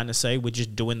I'm trying to say we're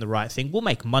just doing the right thing. We'll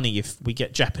make money if we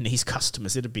get Japanese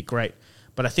customers. It'd be great.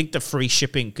 But I think the free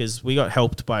shipping, because we got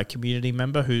helped by a community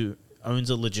member who owns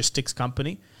a logistics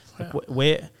company. Wow.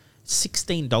 We're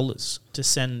 $16 to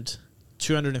send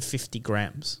 250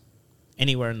 grams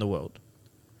anywhere in the world.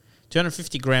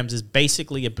 250 grams is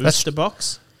basically a booster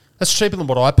box. That's cheaper than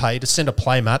what I pay to send a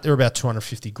playmat. They're about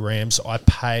 250 grams. I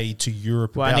pay to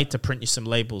Europe. Well, I need to print you some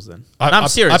labels then. I'm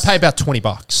serious. I pay about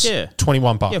 $20. Yeah.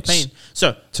 $21. Yeah,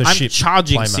 so I'm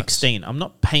charging playmats. 16. I'm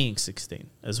not paying 16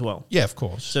 as well. Yeah, of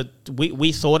course. So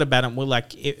we thought about it and we're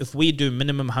like, if we do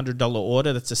minimum $100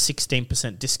 order, that's a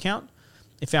 16% discount.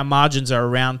 If our margins are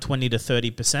around 20 to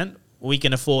 30%, we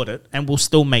can afford it and we'll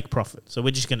still make profit. So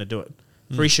we're just going to do it.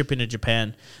 Free shipping to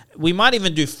Japan. We might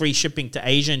even do free shipping to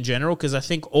Asia in general because I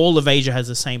think all of Asia has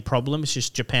the same problem. It's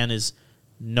just Japan is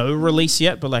no release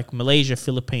yet, but like Malaysia,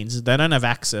 Philippines, they don't have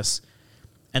access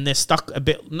and they're stuck a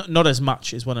bit, not as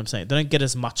much is what I'm saying. They don't get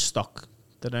as much stock.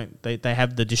 They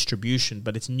have the distribution,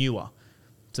 but it's newer.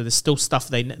 So there's still stuff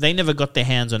they never got their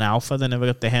hands on alpha. They never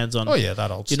got their hands on. Oh yeah,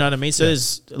 that old. Do you know what I mean? So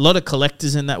there's a lot of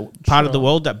collectors in that part of the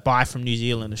world that buy from New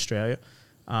Zealand, Australia.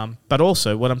 But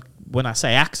also, when I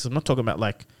say access, I'm not talking about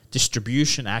like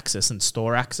distribution access and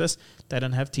store access. They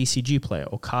don't have TCG Player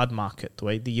or Card Market the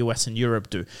way the US and Europe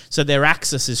do. So their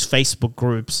access is Facebook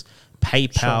groups,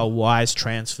 PayPal, wires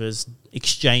transfers,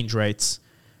 exchange rates.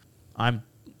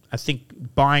 I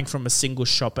think buying from a single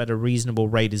shop at a reasonable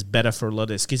rate is better for a lot of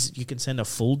this because you can send a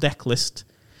full deck list.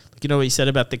 Like, you know what you said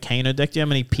about the Kano deck? Do you know how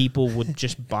many people would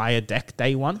just buy a deck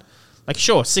day one? Like,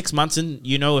 sure, 6 months in,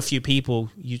 you know a few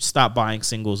people, you start buying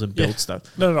singles and build stuff.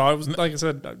 No, I was like I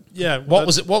said, yeah. What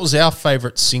was our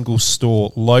favourite single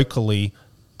store locally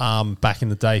back in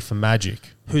the day for Magic?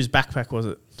 Whose backpack was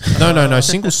it? No,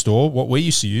 single store. What we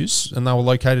used to use, and they were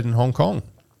located in Hong Kong.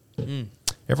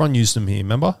 Everyone used them here.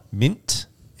 Remember Mint,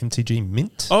 MTG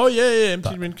Mint. Oh yeah,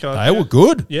 MTG Mint card. They were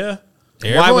good. Yeah.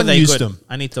 Why were they used good? them.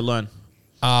 I need to learn.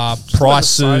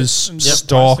 Prices,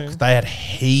 stock. pricing. They had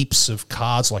heaps of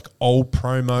cards, like old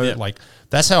promo. Yep. Like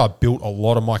that's how I built a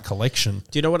lot of my collection.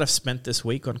 Do you know what I've spent this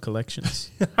week on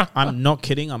collections? I'm not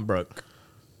kidding. I'm broke.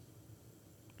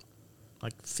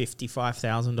 Like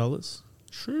 $55,000.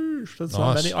 Sheesh, that's Nice.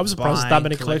 not many. I'm surprised that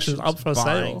many collections up for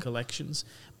buying sale. collections,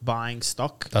 buying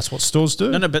stock. That's what stores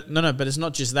do. No, but it's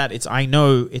not just that. I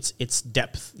know it's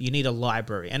depth. You need a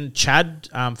library. And Chad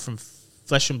from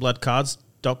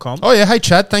fleshandbloodcards.com. Oh yeah, hey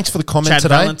Chad, thanks for the comment Chad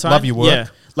today. Valentine. Love your work. Yeah.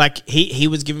 Like he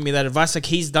was giving me that advice. Like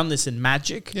he's done this in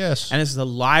Magic. Yes. And it's the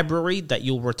library that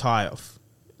you'll retire of.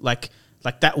 Like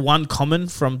that one common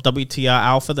from WTR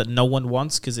Alpha that no one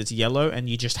wants because it's yellow and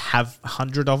you just have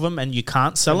 100 of them and you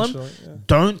can't sell them. Yeah.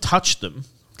 Don't touch them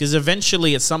because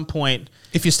eventually at some point,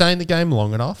 If you stay in the game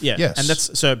long enough, yeah. yes. And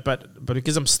that's so, but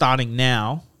because I'm starting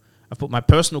now, I've put my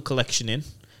personal collection in,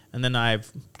 and then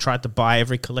I've tried to buy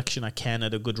every collection I can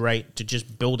at a good rate to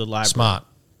just build a library. Smart.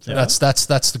 Yeah.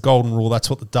 That's the golden rule. That's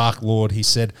what the Dark Lord, he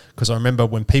said. Because I remember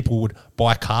when people would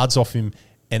buy cards off him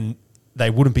and they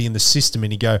wouldn't be in the system,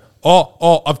 and he'd go,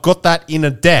 oh, I've got that in a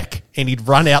deck, and he'd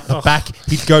run out the back.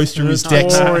 He'd go through his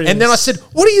decks, Glorious. and then I said,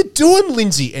 "What are you doing,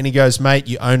 Lindsay?" And he goes, "Mate,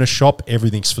 you own a shop.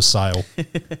 Everything's for sale."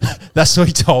 That's what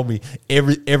he told me.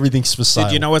 Everything's for sale.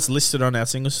 Did you know what's listed on our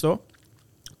single store?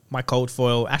 My cold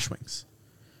foil Ashwings.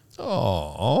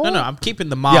 Oh, No, I'm keeping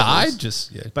the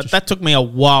marbles. But that took me a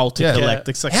while to collect.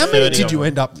 It's like how many 30 did of you them.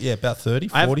 end up? Yeah, about 30,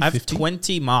 40, I have 50?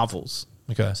 20 marvels.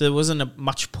 Okay. So there wasn't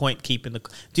much point keeping the... Do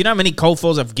you know how many cold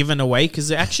foils I've given away? Because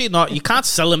they're actually not... You can't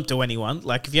sell them to anyone.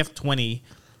 Like, if you have 20,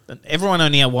 then everyone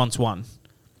only wants one.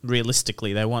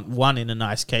 Realistically, they want one in a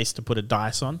nice case to put a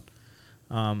dice on.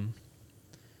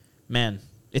 Man,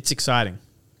 it's exciting.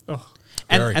 Oh,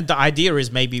 And the idea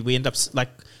is maybe we end up... Like,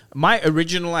 my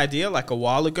original idea, like a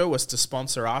while ago, was to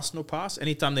sponsor Arsenal Pass.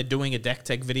 Anytime they're doing a deck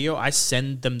tech video, I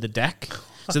send them the deck.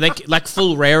 So they... Like,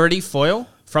 full rarity foil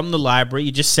from the library.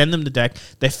 You just send them the deck.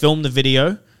 They film the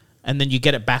video, and then you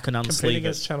get it back and competing unsleeve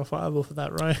against it. Channel Fireball for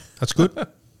that, right? That's good.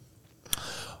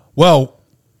 Well,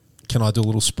 can I do a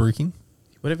little spruiking?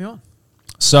 Whatever you want.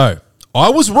 So I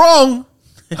was wrong.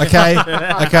 Okay,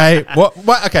 okay.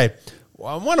 What? Okay.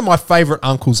 One of my favourite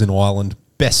uncles in Ireland,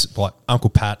 best like Uncle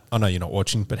Pat. I know you're not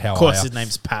watching, but how Of course, are his you?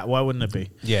 name's Pat. Why wouldn't it be?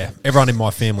 Yeah, everyone in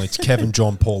my family, it's Kevin,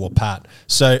 John, Paul, or Pat.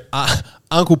 So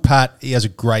Uncle Pat, he has a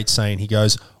great saying. He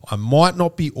goes, "I might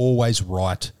not be always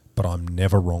right, but I'm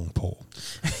never wrong, Paul."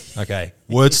 Okay,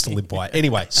 words to live by.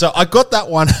 Anyway, so I got that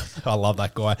one. I love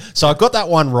that guy. So I got that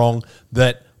one wrong.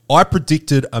 That I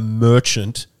predicted a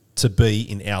merchant to be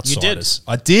in Outsiders.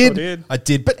 I did.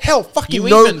 But hell, fucking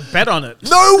You even bet on it.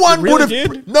 no one really would have.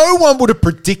 did? No one would have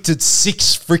predicted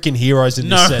 6 freaking heroes in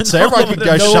this set. So everyone could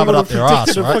go shove it up their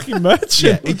ass, right? Fucking merchant.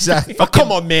 Yeah, exactly. Oh,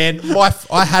 come on, man.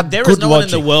 I had There good is no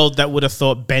logic. one in the world that would have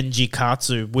thought Benji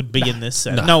Katsu would be in this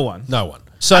set. No one. No one.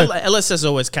 So, LSS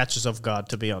always catches off guard,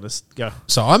 to be honest. Go.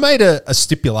 so I made a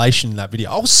stipulation in that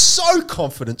video. I was so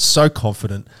confident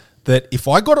that if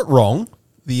I got it wrong,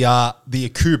 the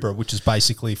Akubra, which is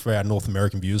basically for our North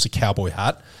American viewers, a cowboy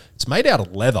hat. It's made out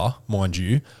of leather, mind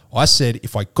you. I said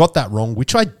if I got that wrong,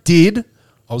 which I did,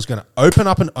 I was going to open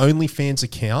up an OnlyFans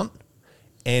account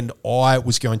and I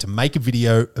was going to make a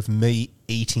video of me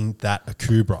eating that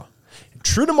Akubra.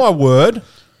 True to my word,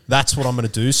 that's what I'm going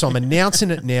to do. So I'm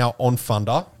announcing it now on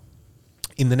Funder.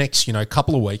 In the next,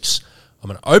 couple of weeks, I'm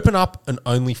going to open up an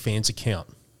OnlyFans account.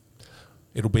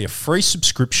 It'll be a free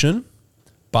subscription,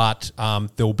 but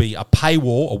there'll be a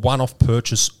paywall, a one-off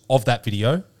purchase of that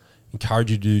video.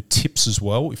 Encourage you to do tips as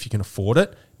well if you can afford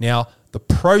it. Now, the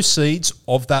proceeds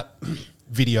of that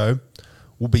video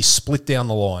will be split down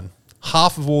the line.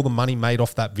 Half of all the money made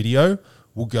off that video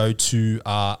will go to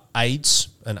AIDS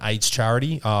an AIDS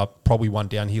charity, probably one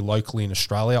down here locally in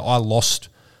Australia. I lost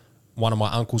one of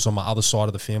my uncles on my other side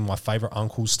of the family, my favourite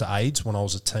uncles, to AIDS when I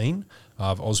was a teen.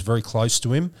 I was very close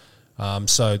to him.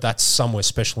 So that's somewhere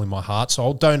special in my heart. So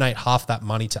I'll donate half that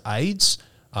money to AIDS,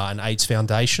 an AIDS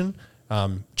foundation.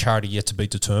 Charity yet to be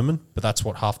determined, but that's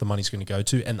what half the money is going to go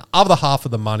to. And the other half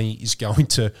of the money is going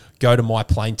to go to my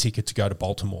plane ticket to go to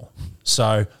Baltimore.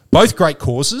 So both great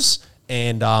causes,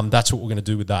 and that's what we're going to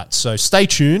do with that. So stay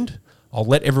tuned. I'll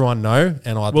let everyone know.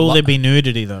 And Will there be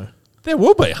nudity, though? There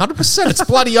will be, 100%. It's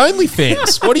bloody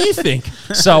OnlyFans. What do you think?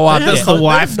 So Does the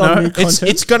wife know?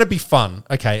 It's going to be fun.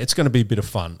 Okay, it's going to be a bit of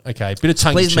fun. Okay, bit of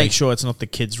tongue. Please make sure it's not the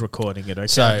kids recording it. Okay.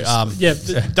 So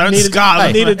don't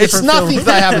scar them. It's nothing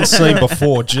they haven't seen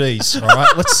before. Jeez, all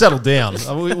right, let's settle down.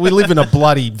 We live in a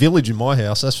bloody village in my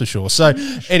house, that's for sure. So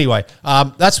anyway,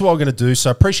 that's what we're going to do. So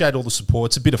appreciate all the support.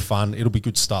 It's a bit of fun. It'll be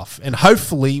good stuff, and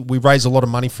hopefully we raise a lot of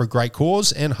money for a great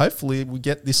cause, and hopefully we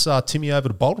get this Timmy over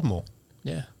to Baltimore.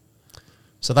 Yeah.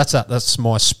 So that's that. That's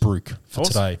my spruik for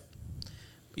today.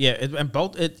 Yeah,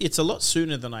 it's a lot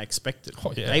sooner than I expected.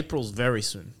 Oh, yeah. April's very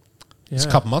soon. Yeah. It's a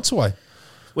couple months away.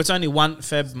 Well, it's only 2 1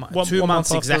 months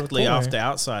month exactly after after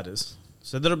Outsiders.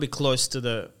 So that'll be close to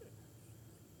the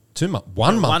 2 months.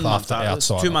 1 month after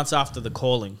Outsider. 2 months after the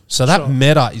calling. So that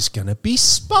meta is going to be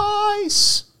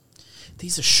spice.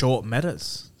 These are short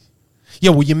metas.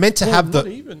 Yeah, well, you're meant to have not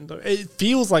even though. It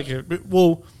feels like it.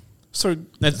 Well, so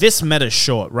now this meta's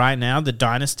short right now. The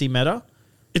Dynasty meta.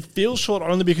 It feels short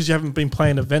only because you haven't been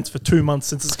playing events for 2 months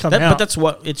since it's come out. But that's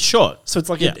what it's short. So it's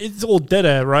like it's all dead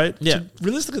air, right? Yeah. So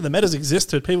realistically, the meta's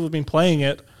existed. People have been playing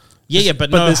it.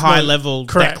 But no there's high level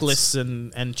correct. deck lists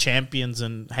and champions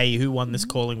and hey, who won this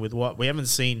calling with what? We haven't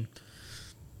seen.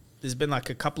 There's been like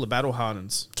a couple of battle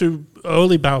hardens. 2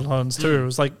 early battle hardens too. It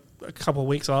was like a couple of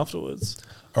weeks afterwards.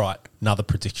 All right, another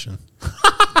prediction.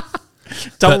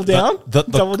 Double down.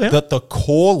 That the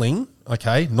calling.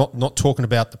 Okay, not talking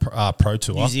about the Pro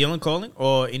Tour. New Zealand calling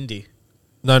or Indy?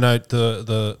 No,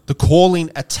 the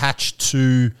calling attached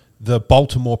to the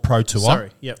Baltimore Pro Tour. Sorry,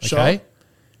 yep, okay, sure.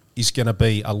 Is going to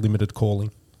be a limited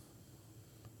calling.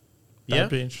 That'd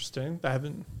be interesting. They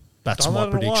haven't. That's done my that in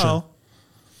a prediction. while.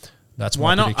 That's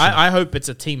Why my not? prediction. I hope it's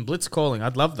a Team Blitz calling.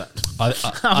 I'd love that.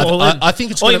 I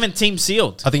think it's or gonna, even Team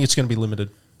Sealed. I think it's going to be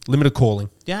limited calling.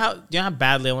 Do you know how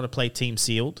badly I want to play Team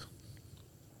Sealed?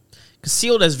 Because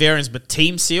Sealed has variants, but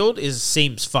Team Sealed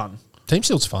seems fun. Team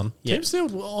Sealed's fun. Yeah. Team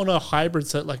Sealed on a hybrid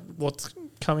set like what's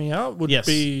coming out would Yes,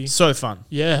 be so fun.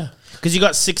 Yeah. Because you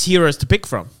got 6 heroes to pick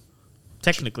from.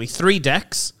 Technically, 3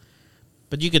 decks,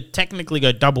 but you could technically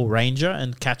go double Ranger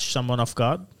and catch someone off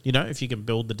guard. You know, if you can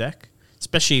build the deck,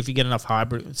 especially if you get enough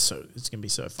hybrid, it's going to be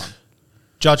so fun.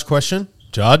 Judge question.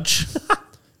 Judge.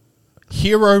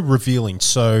 Hero revealing.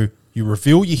 So you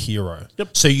reveal your hero.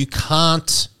 Yep. So you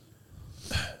can't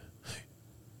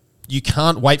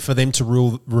wait for them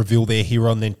to reveal their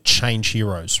hero and then change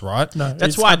heroes, right? No.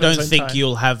 That's why I don't think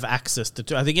you'll have access to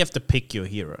 2. I think you have to pick your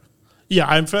hero. Yeah,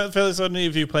 I'm fairly certain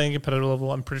if you're playing competitive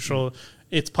level, I'm pretty sure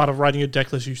it's part of writing your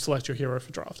deck list. You select your hero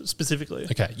for draft specifically.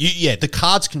 Okay. The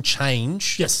cards can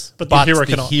change. Yes, but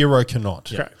the hero cannot.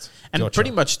 Correct. And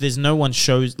pretty much there's no one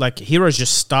shows, like, heroes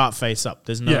just start face up.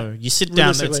 There's no, you sit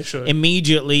down, there's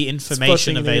immediately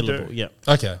information available. Yeah.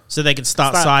 Okay. So they can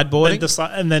start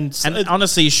sideboarding. And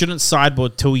honestly, you shouldn't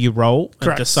sideboard till you roll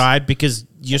and decide, because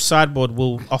your sideboard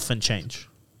will often change.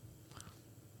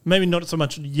 Maybe not so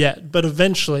much yet, but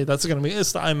eventually that's going to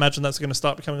be, I imagine that's going to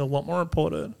start becoming a lot more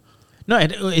important. No,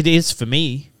 it is for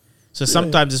me. So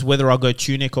sometimes it's whether I'll go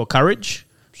Tunic or Courage.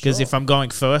 Because if I'm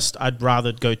going first, I'd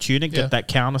rather go Tunic, get that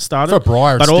counter started. For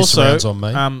Briar, but it's also, rounds on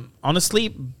me.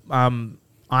 Honestly,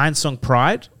 Iron Song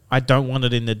Pride, I don't want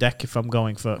it in the deck if I'm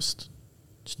going first.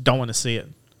 Just don't want to see it.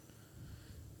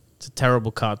 It's a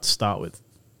terrible card to start with.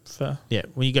 Fair. Yeah,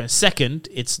 when you go second,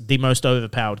 it's the most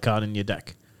overpowered card in your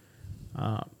deck.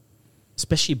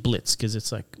 Especially Blitz, because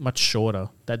it's like much shorter.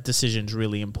 That decision's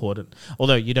really important.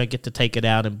 Although you don't get to take it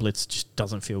out in Blitz, it just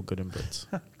doesn't feel good in Blitz.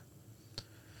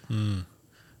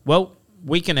 Well,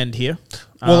 we can end here.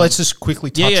 Well, let's just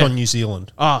quickly touch on New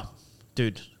Zealand.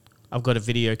 Dude, I've got a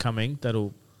video coming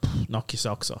that'll knock your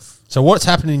socks off. So what's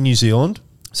happening in New Zealand?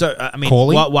 So,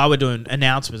 while we're doing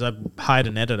announcements, I've hired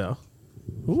an editor.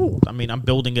 Ooh. I mean, I'm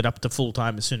building it up to full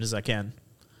time as soon as I can.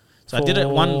 So I did it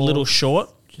one little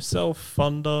short. Yourself,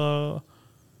 Thunder.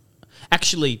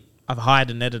 Actually, I've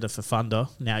hired an editor for Thunder.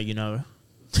 Now you know.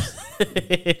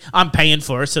 I'm paying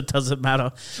for it, so it doesn't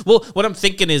matter. Well, what I'm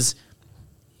thinking is,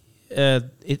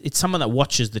 it's someone that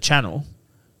watches the channel.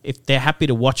 If they're happy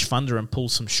to watch Thunder and pull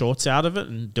some shorts out of it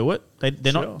and do it,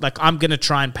 they're not like, I'm going to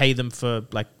try and pay them for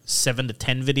like 7 to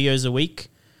 10 videos a week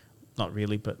not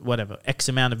really, but whatever, X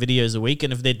amount of videos a week.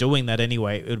 And if they're doing that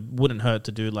anyway, it wouldn't hurt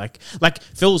to do like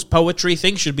Phil's poetry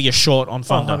thing should be a short on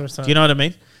Thunder. 100%. Do you know what I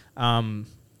mean?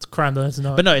 Cram those in.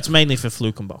 But no, it's mainly for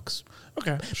Fluke and Box.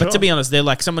 Okay, But to be honest, they're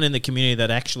like someone in the community that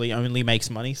actually only makes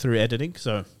money through editing.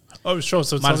 So sure. So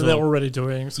it's Might as something they're well. already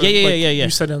doing. So Yeah. You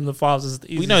said in the files is the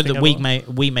we easiest know thing that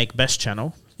ever. we make best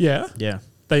channel. Yeah. Yeah,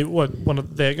 They one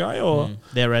of their guy or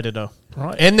their editor.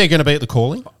 right. And they're going to be at the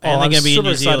calling. And they're I'm going to be in super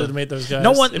New excited Zealand. to meet those guys.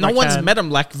 No if one's can. met them.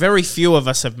 Like very few of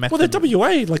us have met Well, them. they're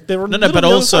WA. Like they're No, but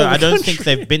also I don't think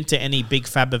they've been to any big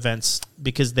Fab events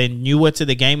because they're newer to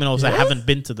the game and also Yeah? haven't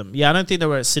been to them. Yeah, I don't think they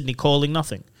were at Sydney calling.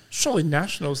 Nothing. Surely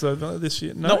nationals though this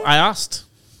year. No, I asked.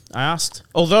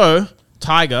 Although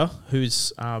Tiger,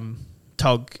 who's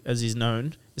Tog as he's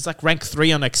known, is like rank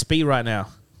 3 on XP right now.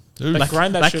 They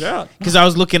grind that shit out. Because I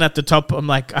was looking at the top, I'm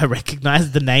like, I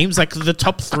recognize the names. Like the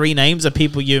top 3 names are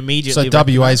people you So immediately.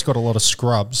 WA's got a lot of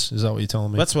scrubs. Is that what you're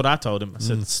telling me? That's what I told him. I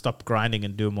said, stop grinding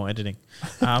and do more editing.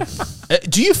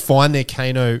 Do you find their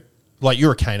Kano, like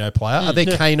you're a Kano player, are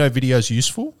their Kano videos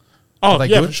useful? Oh Are they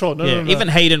yeah, good? for sure. No, yeah, no, no. even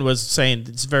Hayden was saying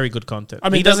it's very good content. I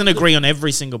mean, he doesn't that's- agree on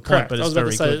every single point, Correct. but I it's was about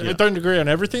very to say, good. Yeah. I don't agree on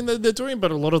everything that they're doing, but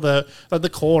a lot of the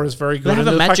core is very good. They have And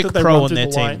a the fact Magic that they Pro run on through their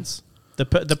the team. lines-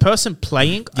 The person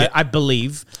playing, I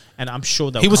believe, and I'm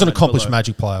sure they'll He was an comment accomplished below.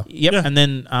 Magic player. Yep, Yeah. and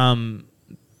then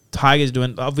Tiger's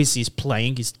doing. Obviously, he's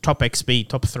playing. He's top XP,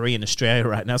 top 3 in Australia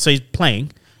right now. So he's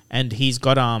playing, and he's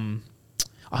got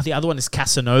the other one is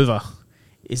Casanova.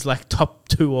 Is like top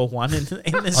 2 or 1 in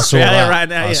I saw Australia that. right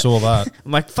now. I yeah. saw that.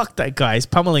 I'm like, fuck that guy. He's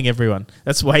pummeling everyone.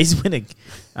 That's why he's winning.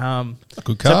 Good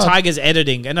So card. Tiger's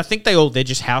editing, and I think they're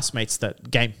just housemates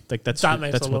that game. Like that's That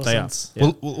makes a lot what of they sense. are.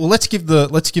 Yeah. Well, let's give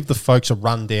the folks a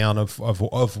rundown of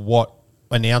what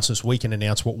announcements we can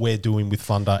announce what we're doing with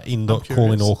Thunder in the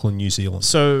call in curious. Auckland, New Zealand.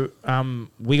 So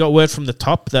we got word from the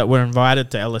top that we're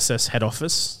invited to LSS head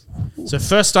office. So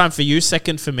first time for you,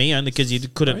 second for me, only because you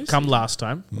couldn't Crazy. come last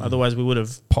time. Otherwise, we would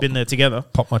have Pop- been there together.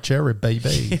 Pop my cherry,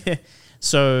 baby.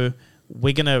 So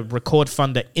we're going to record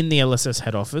Thunder in the LSS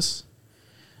head office.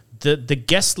 The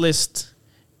guest list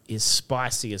is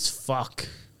spicy as fuck.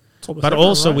 It's almost But everyone,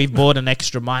 also right? we've bought an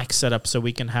extra mic setup so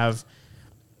we can have...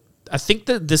 I think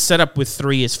that the setup with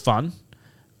 3 is fun.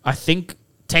 I think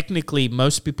technically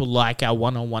most people like our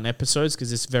one-on-one episodes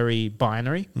because it's very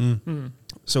binary.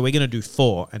 So we're going to do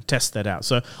 4 and test that out.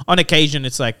 So on occasion,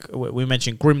 it's like we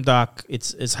mentioned Grimdark.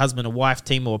 It's husband and wife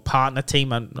team or partner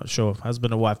team. I'm not sure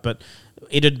husband or wife, but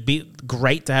it'd be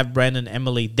great to have Brandon and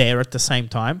Emily there at the same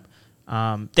time.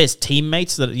 There's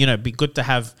teammates that, be good to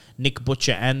have Nick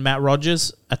Butcher and Matt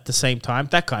Rogers at the same time,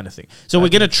 that kind of thing. So we're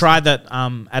going to try that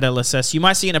at LSS. You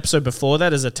might see an episode before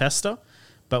that as a tester,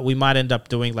 but we might end up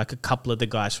doing like a couple of the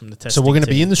guys from the testing So we're going to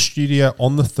be team. in the studio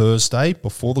on the Thursday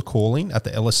before the calling at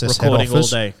the LSS Recording head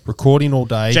office. all day. Recording all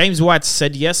day. James White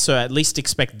said yes, so at least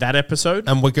expect that episode.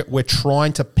 And we're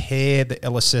trying to pair the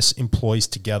LSS employees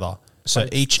together. So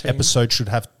Like each team. episode should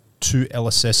have 2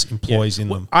 LSS employees in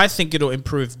Well, them. I think it'll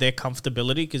improve their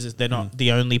comability because they're not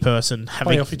the only person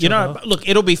having. off each other. Look,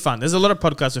 it'll be fun. There's a lot of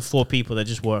podcasts with 4 people that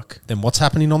just work. Then what's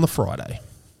happening on the Friday?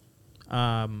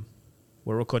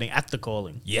 We're recording at the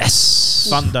calling. Yes.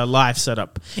 Thunder live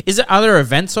setup. Is there other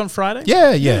events on Friday?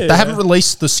 Yeah. Yeah. They haven't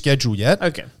released the schedule yet.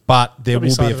 Okay. But there There'll be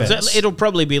will side be events. events. So it'll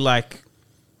probably be like,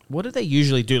 what do they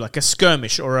usually do? Like a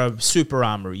skirmish or a super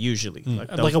armory usually. Like,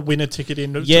 And they'll- like a winner ticket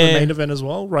in to Yeah. the main event as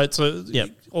well, right? So Yep.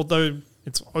 although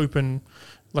it's open,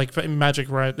 like for Magic,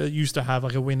 right, they used to have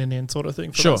like a win and in sort of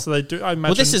thing. For Sure. that. So they do. I imagine.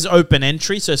 well, this is open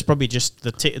entry, so it's probably just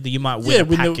you might win a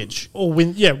win package.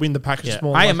 win the package. Yeah. Is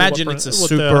more I likely imagine what it's a what the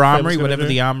super FAB armory, is gonna whatever do.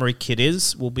 the armory kit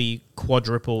is, will be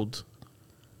quadrupled.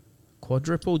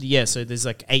 Quadrupled? Yeah, so there's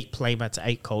like 8 playmats,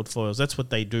 8 cold foils. That's what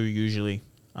they do usually.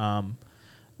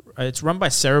 It's run by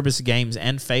Cerebus Games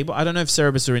and Fable. I don't know if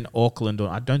Cerebus are in Auckland or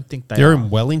I don't think they They're are. in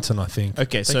Wellington, I think.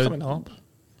 Okay, They're so coming up.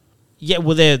 yeah,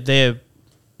 well they're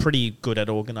pretty good at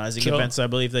organising Sure. events. I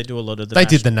believe they do a lot of the They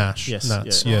did the national- Nash. Yes,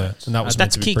 Nats, yeah. yeah. And that was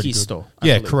meant that's to be pretty Kiki's good. store. I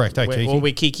Yeah, believe. correct. Where, Kiki. or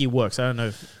where Kiki works. I don't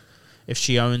know if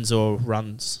she owns or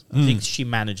runs. I think she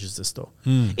manages the store.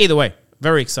 Either way,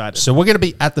 very excited. So we're going to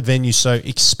be at the venue. So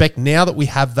expect now that we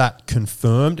have that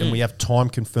confirmed and we have time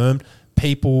confirmed,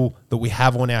 people that we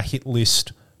have on our hit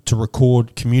list to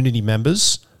record community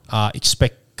members,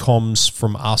 expect comms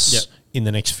from us Yep. in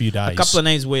the next few days. A couple of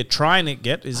names we're trying to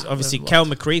get is obviously Cal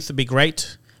McCreath would be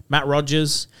great. Matt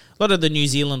Rogers. A lot of the New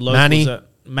Zealand locals.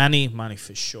 Manny. Manny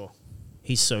for sure.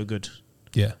 He's so good.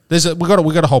 Yeah, we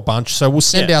got a whole bunch. So we'll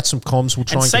send Yeah. out some comms. We'll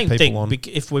try And and same get people thing,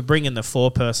 on. if we bring in the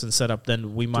 4-person setup,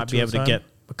 then we might two be at able a to time. get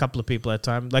a couple of people at a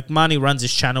time. Like Marnie runs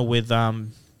his channel with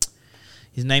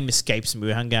his name escapes me.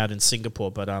 We hung out in Singapore,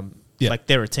 but Yeah. Like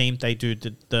they're a team. They do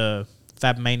the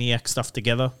Fab Maniac stuff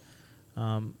together.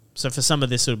 So for some of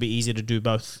this, it'll be easy to do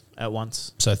both at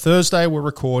once. So Thursday we're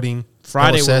recording.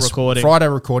 Friday we're recording. Friday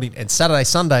recording. And Saturday,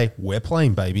 Sunday, we're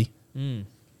playing, baby.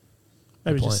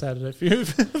 Maybe just Saturday for you.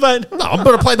 But No, I'm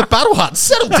going to play the Battle Hunt.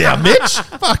 Settle down, Mitch.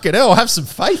 Fucking hell, have some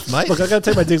faith, mate. look, I got to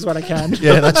take my digs when I can.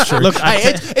 Yeah, that's true. Look,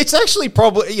 hey, it's actually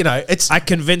probably, it's. I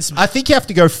convinced. I think you have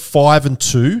to go 5 and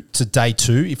 2 to day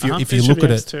 2 if you if you It should look be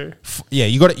at X2. it. Yeah,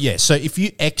 you got it. Yeah, so if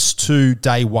you X2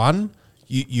 day 1,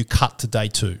 you cut to day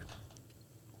 2.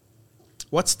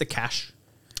 What's the cash?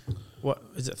 What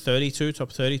is it? 32,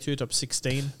 top 32, top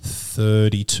 16.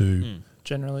 32,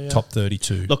 Generally, yeah. top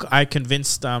 32. Look, I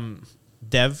convinced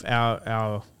Dev,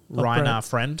 our Ryan, Brett. our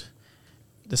friend.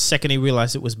 The second he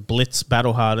realized it was Blitz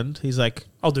battle hardened, he's like,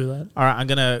 I'll do that. all right, I'm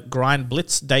going to grind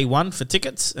Blitz day 1 for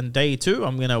tickets, and day 2,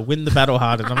 I'm going to win the battle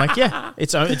hardened. I'm like, yeah,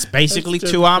 it's basically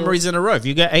That's 2 difficult. armories in a row. If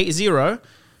you get 8-0,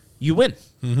 you win.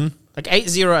 Mm-hmm. Like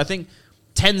 8-0, I think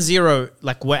 10-0,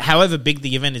 like however big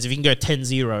the event is, if you can go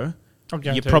 10-0,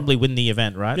 you probably win the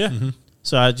event, right? Yeah.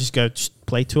 So I just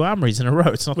play 2 armories in a row.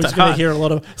 It's not We're that just going hard. to hear a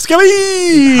lot of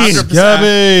Scubby! 100%.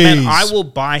 Man, I will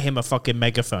buy him a fucking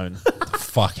megaphone.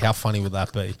 Fuck, how funny would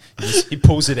that be? He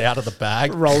pulls it out of the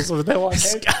bag. Rolls over there like,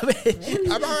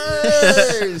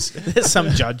 There's some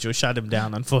judge who'll shut him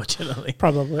down, unfortunately.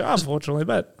 probably, unfortunately,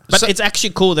 but But it's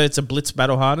actually cool that it's a Blitz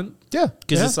battle hardened. Yeah.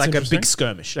 Because Yeah, it's like it's a big interesting.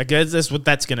 skirmish. Like that's what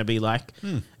that's going to be like.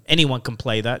 Anyone can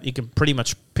play that. You can pretty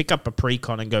much pick up a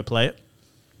pre-con and go play it.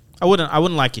 I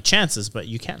wouldn't like your chances, but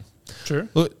you can. true.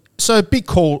 Look, so big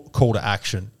call to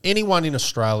action. Anyone in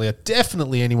Australia,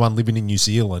 definitely anyone living in New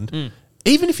Zealand,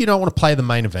 even if you don't want to play the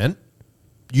main event,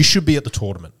 you should be at the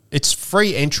tournament. It's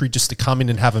free entry just to come in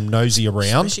and have a nosy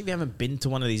around. Especially if you haven't been to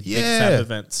one of these big Fab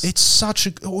events. It's such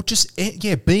a, or just,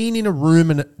 being in a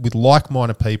room and with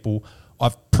like-minded people.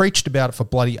 I've preached about it for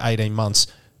bloody 18 months.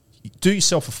 Do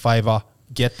yourself a favour,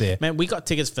 get there. Man, we got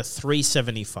tickets for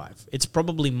 $375. It's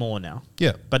probably more now.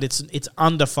 Yeah. But it's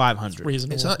under 500.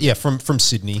 Reasonable. It's not, from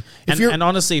Sydney. And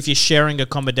honestly, if you're sharing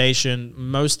accommodation,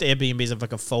 most Airbnbs have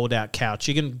like a fold-out couch.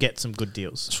 You can get some good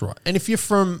deals. That's right. And if you're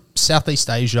from Southeast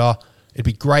Asia, it'd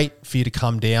be great for you to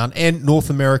come down. And North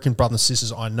American brothers and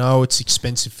sisters, I know it's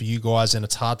expensive for you guys and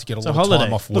it's hard to get a lot of holiday.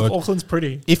 time off Look, work. Auckland's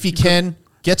pretty. If you can,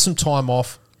 get some time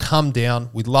off, come down.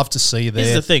 We'd love to see you there.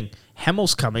 Here's the thing.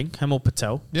 Hamel's coming. Hamel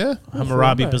Patel. Yeah.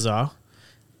 Hammurabi right. Bazaar.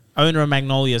 Owner of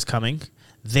Magnolia's coming.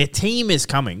 Their team is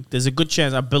coming. There's a good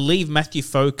chance. I believe Matthew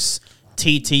Folks,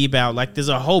 TT Bow, like there's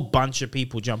a whole bunch of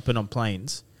people jumping on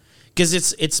planes. Because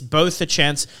it's both a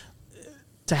chance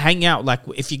to hang out. Like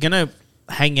if you're going to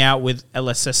hang out with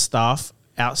LSS staff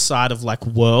outside of like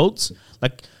Worlds,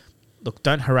 like look,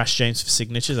 don't harass James for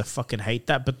signatures. I fucking hate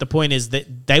that. But the point is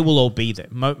that they will all be there.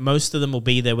 Most of them will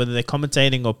be there, whether they're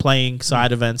commentating or playing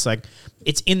side events. Like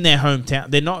it's in their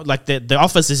hometown. They're not like the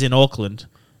office is in Auckland.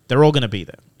 They're all going to be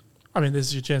there. I mean, this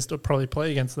is your chance to probably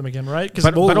play against them again, right?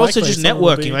 But also just someone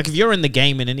will networking. be- Like if you're in the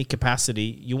game in any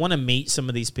capacity, you want to meet some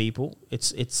of these people.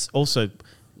 It's also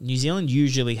New Zealand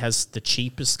usually has the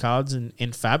cheapest cards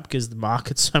in Fab because the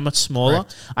market's so much smaller.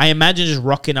 Correct. I imagine just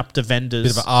rocking up to vendors.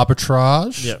 Bit of an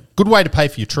arbitrage. Yeah. Good way to pay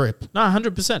for your trip. No,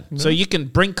 100%. So you can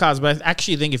bring cards, but I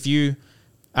actually think if you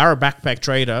are a backpack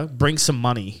trader, bring some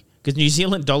money. Because New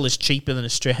Zealand dollar is cheaper than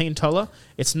Australian dollar.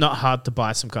 It's not hard to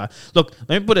buy some cards. Look,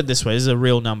 let me put it this way. This is a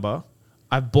real number.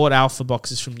 I've bought alpha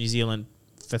boxes from New Zealand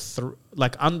for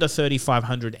under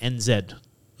 3,500 NZ.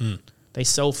 They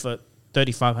sell for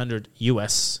 3,500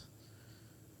 US.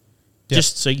 Yeah.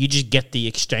 Just so you just get the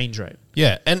exchange rate.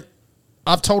 Yeah, and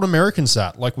I've told Americans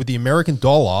that, like with the American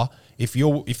dollar, if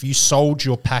you sold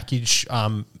your package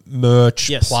merch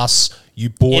Yes. plus you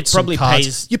bought It some probably cards,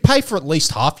 pays- you pay for at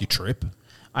least half your trip.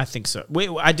 I think so.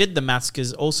 I did the maths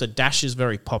because also Dash is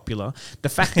very popular. The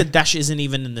fact that Dash isn't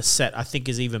even in the set, I think,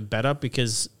 is even better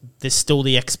because there's still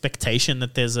the expectation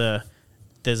that there's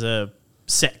a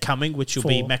set coming, which will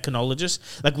be For- mechanologist.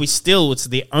 Like it's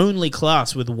the only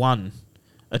class with one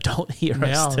adult hero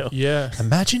now, still. yeah.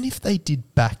 Imagine if they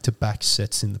did back-to-back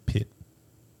sets in the pit.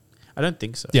 I don't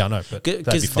think so. Yeah, I know, but that'd be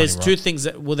Because funny, there's right? two things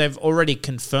that they've already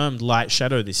confirmed Light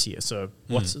Shadow this year. So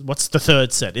what's the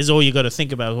third set? Is all you got to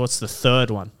think about. What's the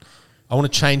third one? I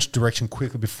want to change direction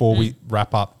quickly before we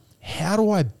wrap up. How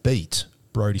do I beat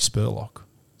Brody Spurlock?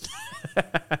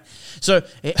 So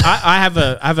I have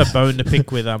a bone to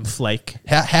pick with Flake.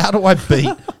 How do I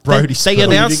beat Brody They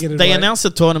Spurlock? announced the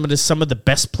tournament as some of the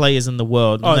best players in the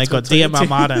world, and they it's got got DM to-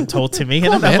 Armada and told to me,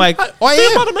 and I'm man. like, I They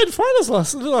am. might have made finals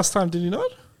last time, did you not?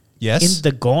 Yes. in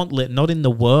the gauntlet, not in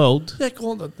the world. Yeah, go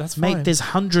on, that's fine. Mate, there's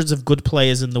hundreds of good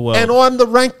players in the world. And I'm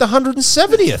ranked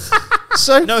 170th.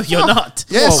 So No, you're not.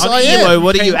 Yes, On I Elo, am.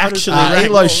 what are you actually ranked?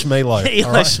 Elo Schmelo. Elo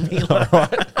All right. Schmelo. All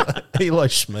right. Elo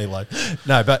Schmelo.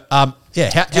 No, but yeah.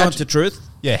 Do you want the truth?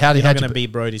 Yeah, how did You're not you going to beat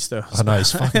Brody still. I know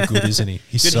he's fucking good, isn't he?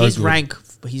 He's Dude, so his good. rank,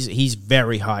 he's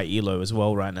very high elo as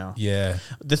well right now. Yeah,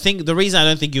 The reason I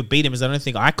don't think you beat him is I don't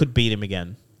think I could beat him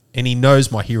again. and he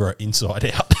knows my hero inside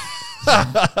out.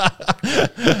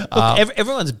 Look,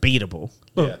 everyone's beatable.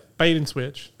 Look, bait and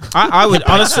switch. I would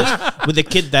honestly, with a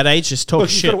kid that age, just talk Look,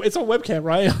 shit. it's on webcam,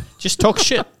 right? Just talk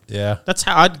shit. Yeah, That's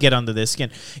how I'd get under their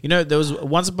skin. You know, there was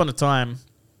once upon a time,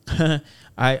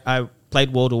 I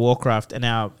played World of Warcraft, and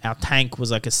our tank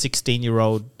was like a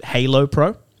 16-year-old Halo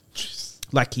pro.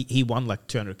 Like he won like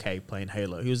 200K playing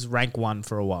Halo. He was rank 1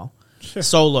 for a while,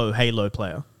 solo Halo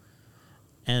player,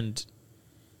 and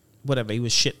whatever. He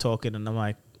was shit talking, and I'm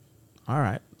like, all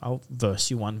right, I'll verse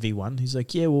you 1v1. He's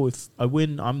like, yeah, well, if I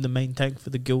win, I'm the main tank for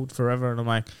the guild forever. And I'm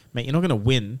like, mate, you're not gonna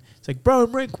win. It's like, bro,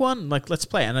 I'm rank 1. I'm like, let's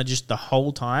play. And I just the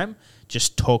whole time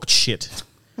just talked shit.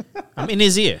 I'm in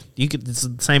his ear. It's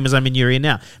the same as I'm in your ear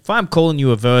now. If I'm calling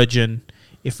you a virgin,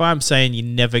 if I'm saying you're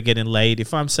never getting laid,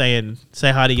 if I'm saying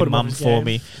say hi to your him on mum his for game.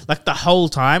 me, like the whole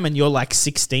time, and you're like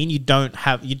 16, you don't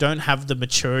have the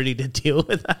maturity to deal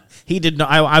with that. He did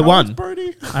not. I won.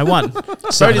 Brody. I won.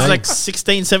 Brody's 17. like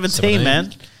 16, 17, 17.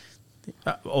 man.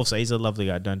 Also, he's a lovely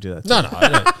guy. Don't do that. no, I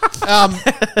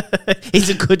don't. He's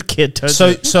a good kid. Don't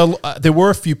do So, it. there were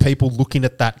a few people looking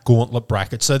at that gauntlet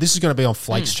bracket. So this is going to be on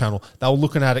Flake's channel. They were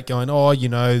looking at it, going, "Oh, you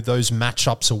know, those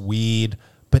matchups are weird,"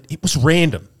 but it was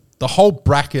random. The whole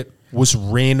bracket was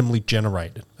randomly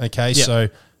generated. Okay, Yeah. so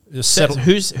settle,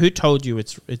 Who told you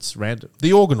it's random?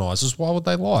 the organisers. Why would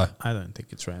they lie? I don't think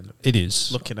it's random. It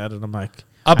is. Looking at it, I'm like,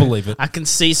 I believe it. I can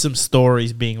see some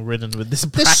stories being written with this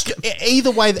bracket.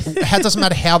 Either way, it doesn't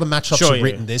matter how the matchups Sure, are yeah.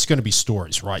 written. There's going to be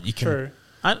stories, right? You can. True.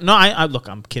 I look,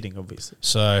 I'm kidding, obviously.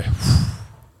 So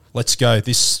let's go.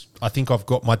 I think I've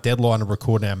got my deadline of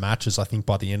recording our matches. I think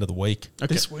by the end of the week.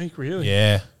 Okay. This week, really?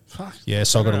 Yeah. Fuck. Yeah,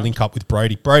 so I've got to link up with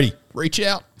Brody. Brody, reach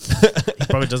out. He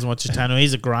probably doesn't watch your channel.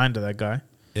 He's a grinder, that guy.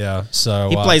 Yeah, so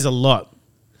He plays a lot.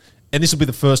 and this will be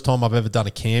the first time I've ever done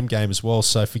a cam game as well.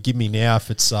 So forgive me now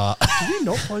if it's Did you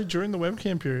not play during the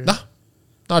webcam period? no,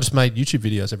 I just made YouTube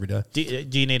videos every day.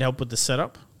 Do you need help with the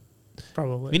setup?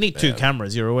 Probably. We need 2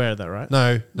 cameras. You're aware of that, right?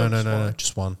 No, That's fine.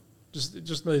 just one. It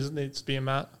just needs to be a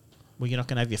mat. Well, you're not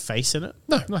going to have your face in it?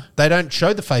 No, they don't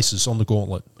show the faces on the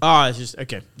gauntlet. Oh, it's just,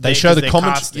 okay. They show the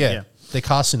comments. casting, Yeah, they're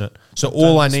casting it. So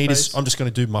all I need is space. I'm just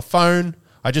going to do my phone.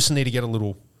 I just need to get a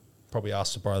little. Probably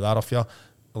ask to borrow that off you.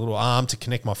 A little arm to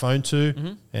connect my phone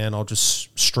to, and I'll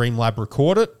just Streamlab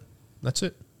record it. That's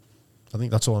it. I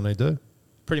think that's all I need to do.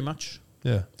 Pretty much.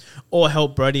 Yeah. Or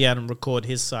help Brody out and record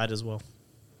his side as well.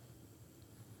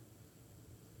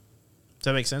 Does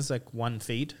that make sense? Like one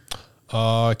feed?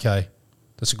 Oh, okay.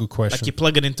 That's a good question. Like you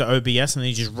plug it into OBS and then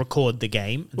you just record the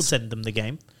game and send them the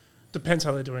game. Depends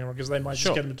how they're doing it, because they might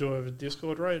Sure. just get them to do it over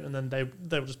Discord, right? And then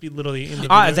they'll just be literally in the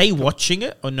Are video. they watching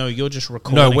it or no? You're just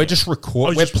recording. No, we're it? just Oh,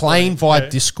 recording. you're We're just playing recording, via okay.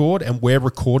 Discord, and we're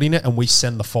recording it, and we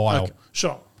send the file. Okay,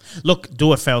 sure. Look,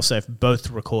 do a failsafe.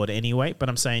 Both record anyway, but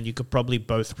I'm saying you could probably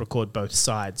both record both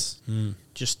sides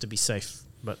just to be safe.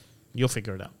 But you'll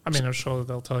figure it out. I mean, I'm sure that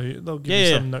they'll tell you. They'll give Yeah, you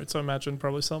yeah. some notes, I imagine,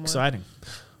 probably somewhere. Exciting.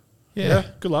 Yeah.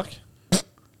 Good luck.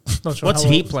 Not sure What's how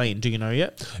he well- playing? Do you know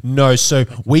yet? No, so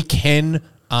we can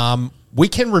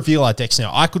reveal our decks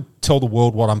now. I could tell the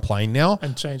world what I'm playing now.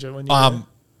 and change it when you.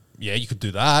 Yeah, you could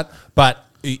do that, but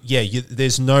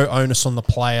there's no onus on the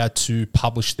player to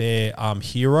publish their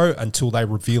hero until they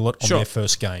reveal it on Sure. their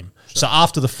first game. So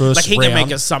after the first Like he round, can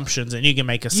make assumptions and you can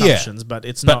make assumptions, but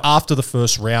it's but not. after the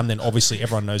first round, then obviously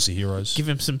everyone knows the heroes. Give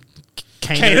him some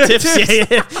Kano Kano tips.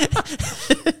 tips.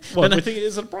 Yeah. Well, no. we think it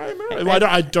is a primary. Well,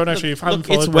 I don't actually. If I haven't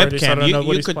Look, it's followed Brody, so I webcam. don't know You,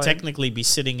 what you he's could playing. technically be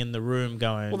sitting in the room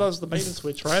going. Well, that was the bait and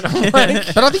switch, right? I'm like,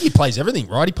 But I think he plays everything,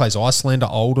 right? He plays Icelander,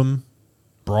 Oldham,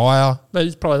 Briar. no,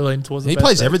 he's probably leaning towards. The He best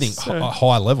plays decks, everything so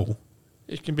high level.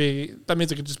 it can be. That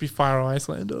means it could just be Fire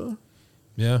Icelander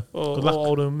Yeah, or Good luck.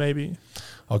 Oldham, maybe.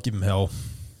 I'll give him hell.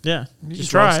 yeah, You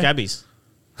just try. roll scabbies.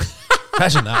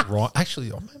 Imagine that, right?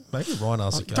 Actually, maybe Ryan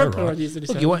has a go, Don't put right? ideas that he's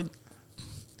Look, saying. you want,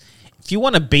 if you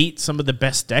want to beat some of the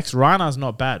best decks, Rhinos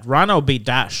not bad. Rhino will beat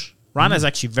Dash. Rhino's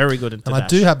actually very good into And Dash. I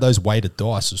do have those weighted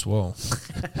dice as well.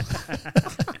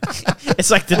 It's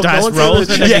like the Oh, dice no one's rolls.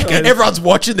 ever- and Yeah, then- everyone's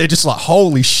watching. They're just like,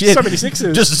 holy shit. So many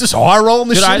sixes. Just high rolling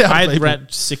the Dude, shit out I of people.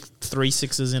 read 3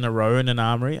 6s in a row in an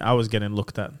armory. I was getting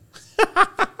looked at.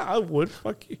 I would.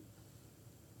 Fuck you.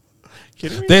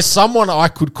 Kidding me? There's someone I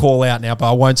could call out now, but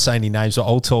I won't say any names. But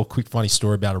I'll tell a quick funny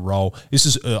story about a roll. This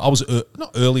is I was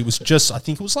not early. It was just I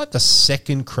think it was like the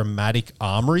second chromatic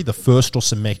armory, the first or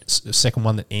second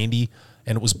one that Andy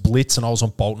and it was blitz, and I was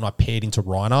on bolt, and I paired into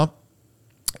Reiner.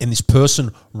 And this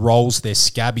person rolls their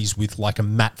scabbies with like a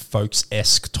Matt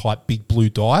Folks-esque type big blue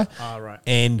die. Ah, right.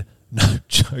 And no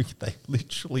joke, they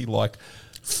literally like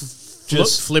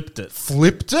just flipped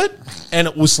it. And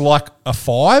it was like a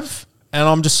 5. And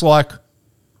I'm just like,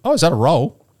 oh, is that a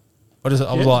roll? I just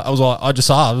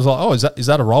asked. Oh, is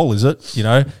that a roll? Is it? You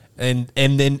know? And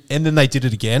then they did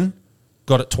it again.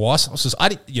 Got it twice. I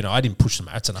didn't push them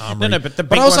out. It's an armory. No, but the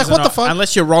big I was ones like, what are the not- fuck?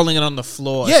 Unless you're rolling it on the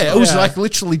floor. Yeah, it was Yeah. like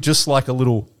literally just like a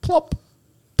little plop.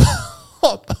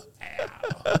 Plop.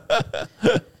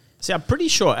 See, I'm pretty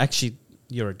sure actually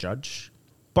you're a judge.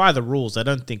 By the rules, I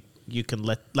don't think you can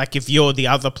like if you're the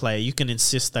other player, you can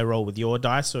insist they roll with your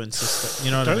dice or insist that,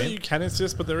 you know I what don't I think think mean? you can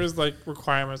insist, but there is like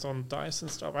requirements on dice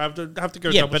and stuff. I have to go.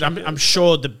 Yeah, double but check it. I'm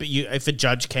sure if a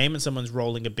judge came and someone's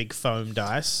rolling a big foam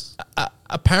dice,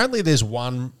 Apparently, there's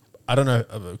one. I don't know.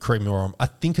 Correct me if I'm wrong. I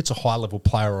think it's a high level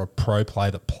player or a pro player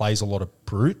that plays a lot of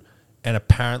brute, and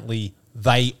apparently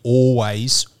they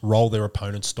always roll their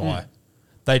opponent's die.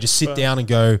 They just sit down and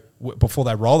go before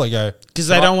they roll. They go because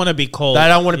they don't want to be called. They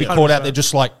don't want to be called out. 100%. They're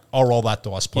just like, I'll roll that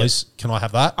dice, please. Can I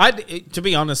have that? To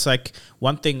be honest, like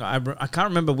one thing I can't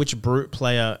remember which brute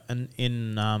player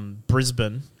in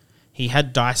Brisbane, he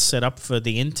had dice set up for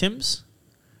the intims,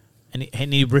 and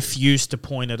he refused to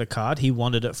point at a card. He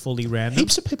wanted it fully random.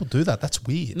 Heaps of people do that. That's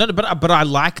weird. No, but I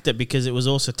liked it because it was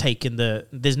also taking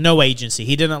there's no agency.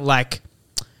 He didn't like.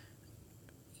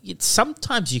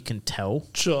 Sometimes you can tell.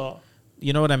 Sure.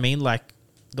 You know what I mean? Like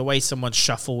the way someone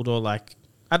shuffled or like,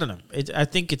 I don't know. I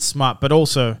think it's smart, but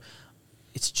also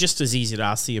it's just as easy to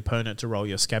ask the opponent to roll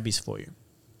your scabbies for you.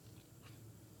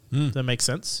 Does that make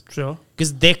sense? Sure.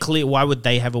 Because they're clear. Why would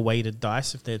they have a weighted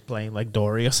dice if they're playing like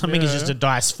Dory or something? It's Yeah. just a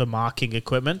dice for marking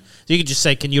equipment. So you could just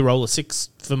say, can you roll a 6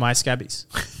 for my scabbies?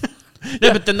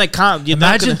 No, but then they can't. You're not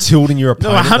Imagine gonna- tilting your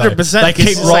opponent. 100%. They keep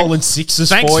It's like, rolling sixes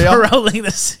Thanks for for you. rolling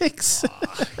the 6.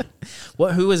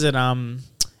 Who is it?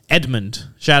 Edmund.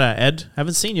 Shout out, Ed.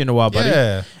 Haven't seen you in a while, buddy.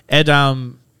 Yeah.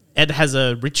 Ed has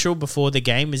a ritual before the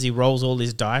game as he rolls all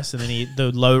his dice and then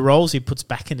the low rolls he puts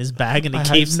back in his bag and he I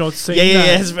have keeps not seen yeah,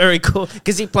 that. it's very cool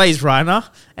because he plays Reiner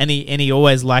and he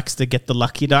always likes to get the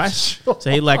lucky dice.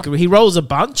 So he rolls a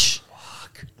bunch.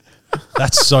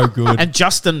 That's so good. And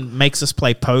Justin makes us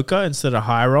play poker instead of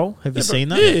high roll. Have you seen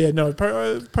that? Yeah, no.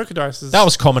 Poker dice is That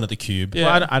was common at the Cube. Yeah.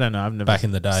 Well, I don't know. I've never Back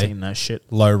in the day. seen that shit.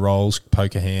 Low rolls,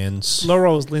 poker hands. low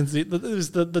rolls. Lindsay, it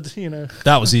was the you know.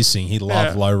 That was his thing. He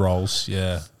loved Yeah. low rolls.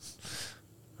 Yeah.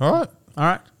 All right. All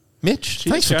right. Mitch,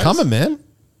 Cheers, thanks for guys. coming, man.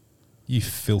 You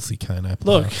filthy Kano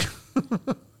player.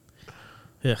 Look,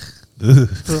 Ugh.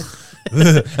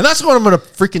 And that's what I'm going to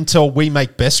freaking tell We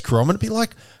Make Best Crew. I'm going to be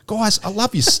like, guys, I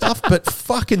love your stuff, but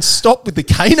fucking stop with the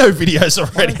Kano videos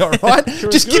already, all right?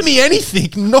 Just give me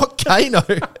anything, not Kano.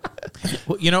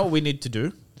 Well, you know what we need to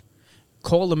do?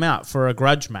 Call them out for a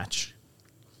grudge match.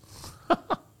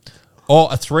 Or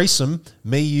a threesome,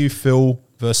 me, you, Phil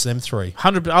versus them 3.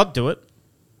 100. I'll do it.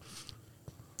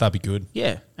 That'd be good.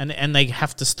 Yeah, and they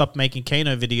have to stop making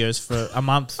Kano videos for a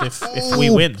month if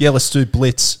we win. Yeah, let's do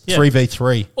Blitz, Yeah.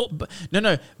 3v3. Oh, but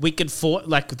no, we can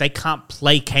they can't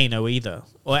play Kano either.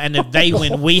 And if they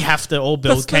win, we have to all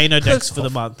build Kano decks for the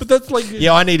month. but that's like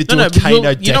Yeah, I need to do No, a but Kano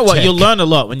deck. you know what? tech. You'll learn a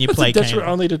lot when you play that's Kano.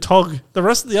 only to Tog. The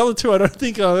rest of the other two, I don't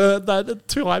think are that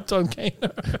too hyped on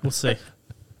Kano. We'll see.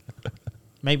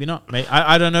 Maybe not.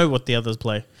 I don't know what the others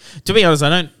play. To be honest, I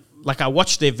don't I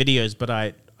watch their videos, but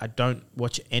I don't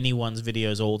watch anyone's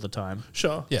videos all the time.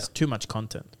 Sure. Yeah. It's too much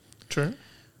content. True.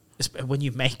 When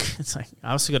you make, it's like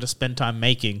I also got to spend time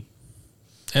making.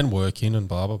 And working and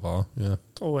blah, blah, blah. Yeah.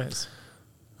 Always.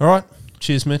 All right.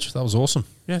 Cheers, Mitch. That was awesome.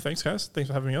 Yeah. Thanks, guys. Thanks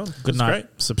for having me on. Good That's night. Great.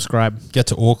 Subscribe. Get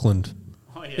to Auckland.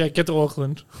 Yeah. Get to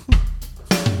Auckland.